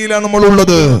മഹാന്മാരുടെ വഴിയിലാണ്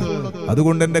നമ്മളുള്ളത്.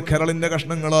 അതുകൊണ്ട് എന്റെ കരളിന്റെ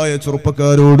കഷ്ണങ്ങളായ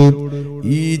ചെറുപ്പക്കാരോട്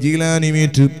ഈ ജീലാനി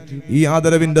മീറ്റ്, ഈ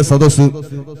ആദരവിന്റെ സദസ്,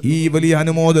 ഈ വലിയ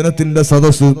അനുമോദനത്തിന്റെ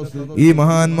സദസ്, ഈ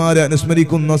മഹാന്മാരെ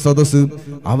അനുസ്മരിക്കുന്ന സദസ്,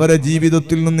 അവരെ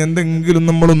ജീവിതത്തിൽ നിന്ന് എന്തെങ്കിലും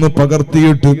നമ്മളൊന്ന്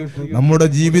പകർത്തിയിട്ട് നമ്മുടെ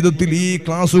ജീവിതത്തിൽ ഈ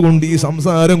ക്ലാസ് കൊണ്ട്, ഈ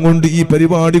സംസാരം കൊണ്ട്, ഈ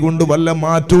പരിപാടി കൊണ്ട് വല്ല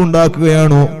മാറ്റം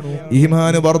ഉണ്ടാക്കുകയാണോ,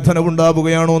 ഈമാന്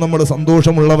വർധനവുണ്ടാവുകയാണോ, നമ്മൾ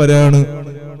സന്തോഷമുള്ളവരാണ്.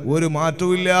 ഒരു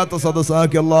മാറ്റവും ഇല്ലാത്ത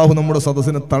സദസ്സാക്കി അല്ലാഹു നമ്മുടെ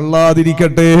സദസ്സിനെ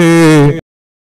തള്ളാതിരിക്കട്ടെ.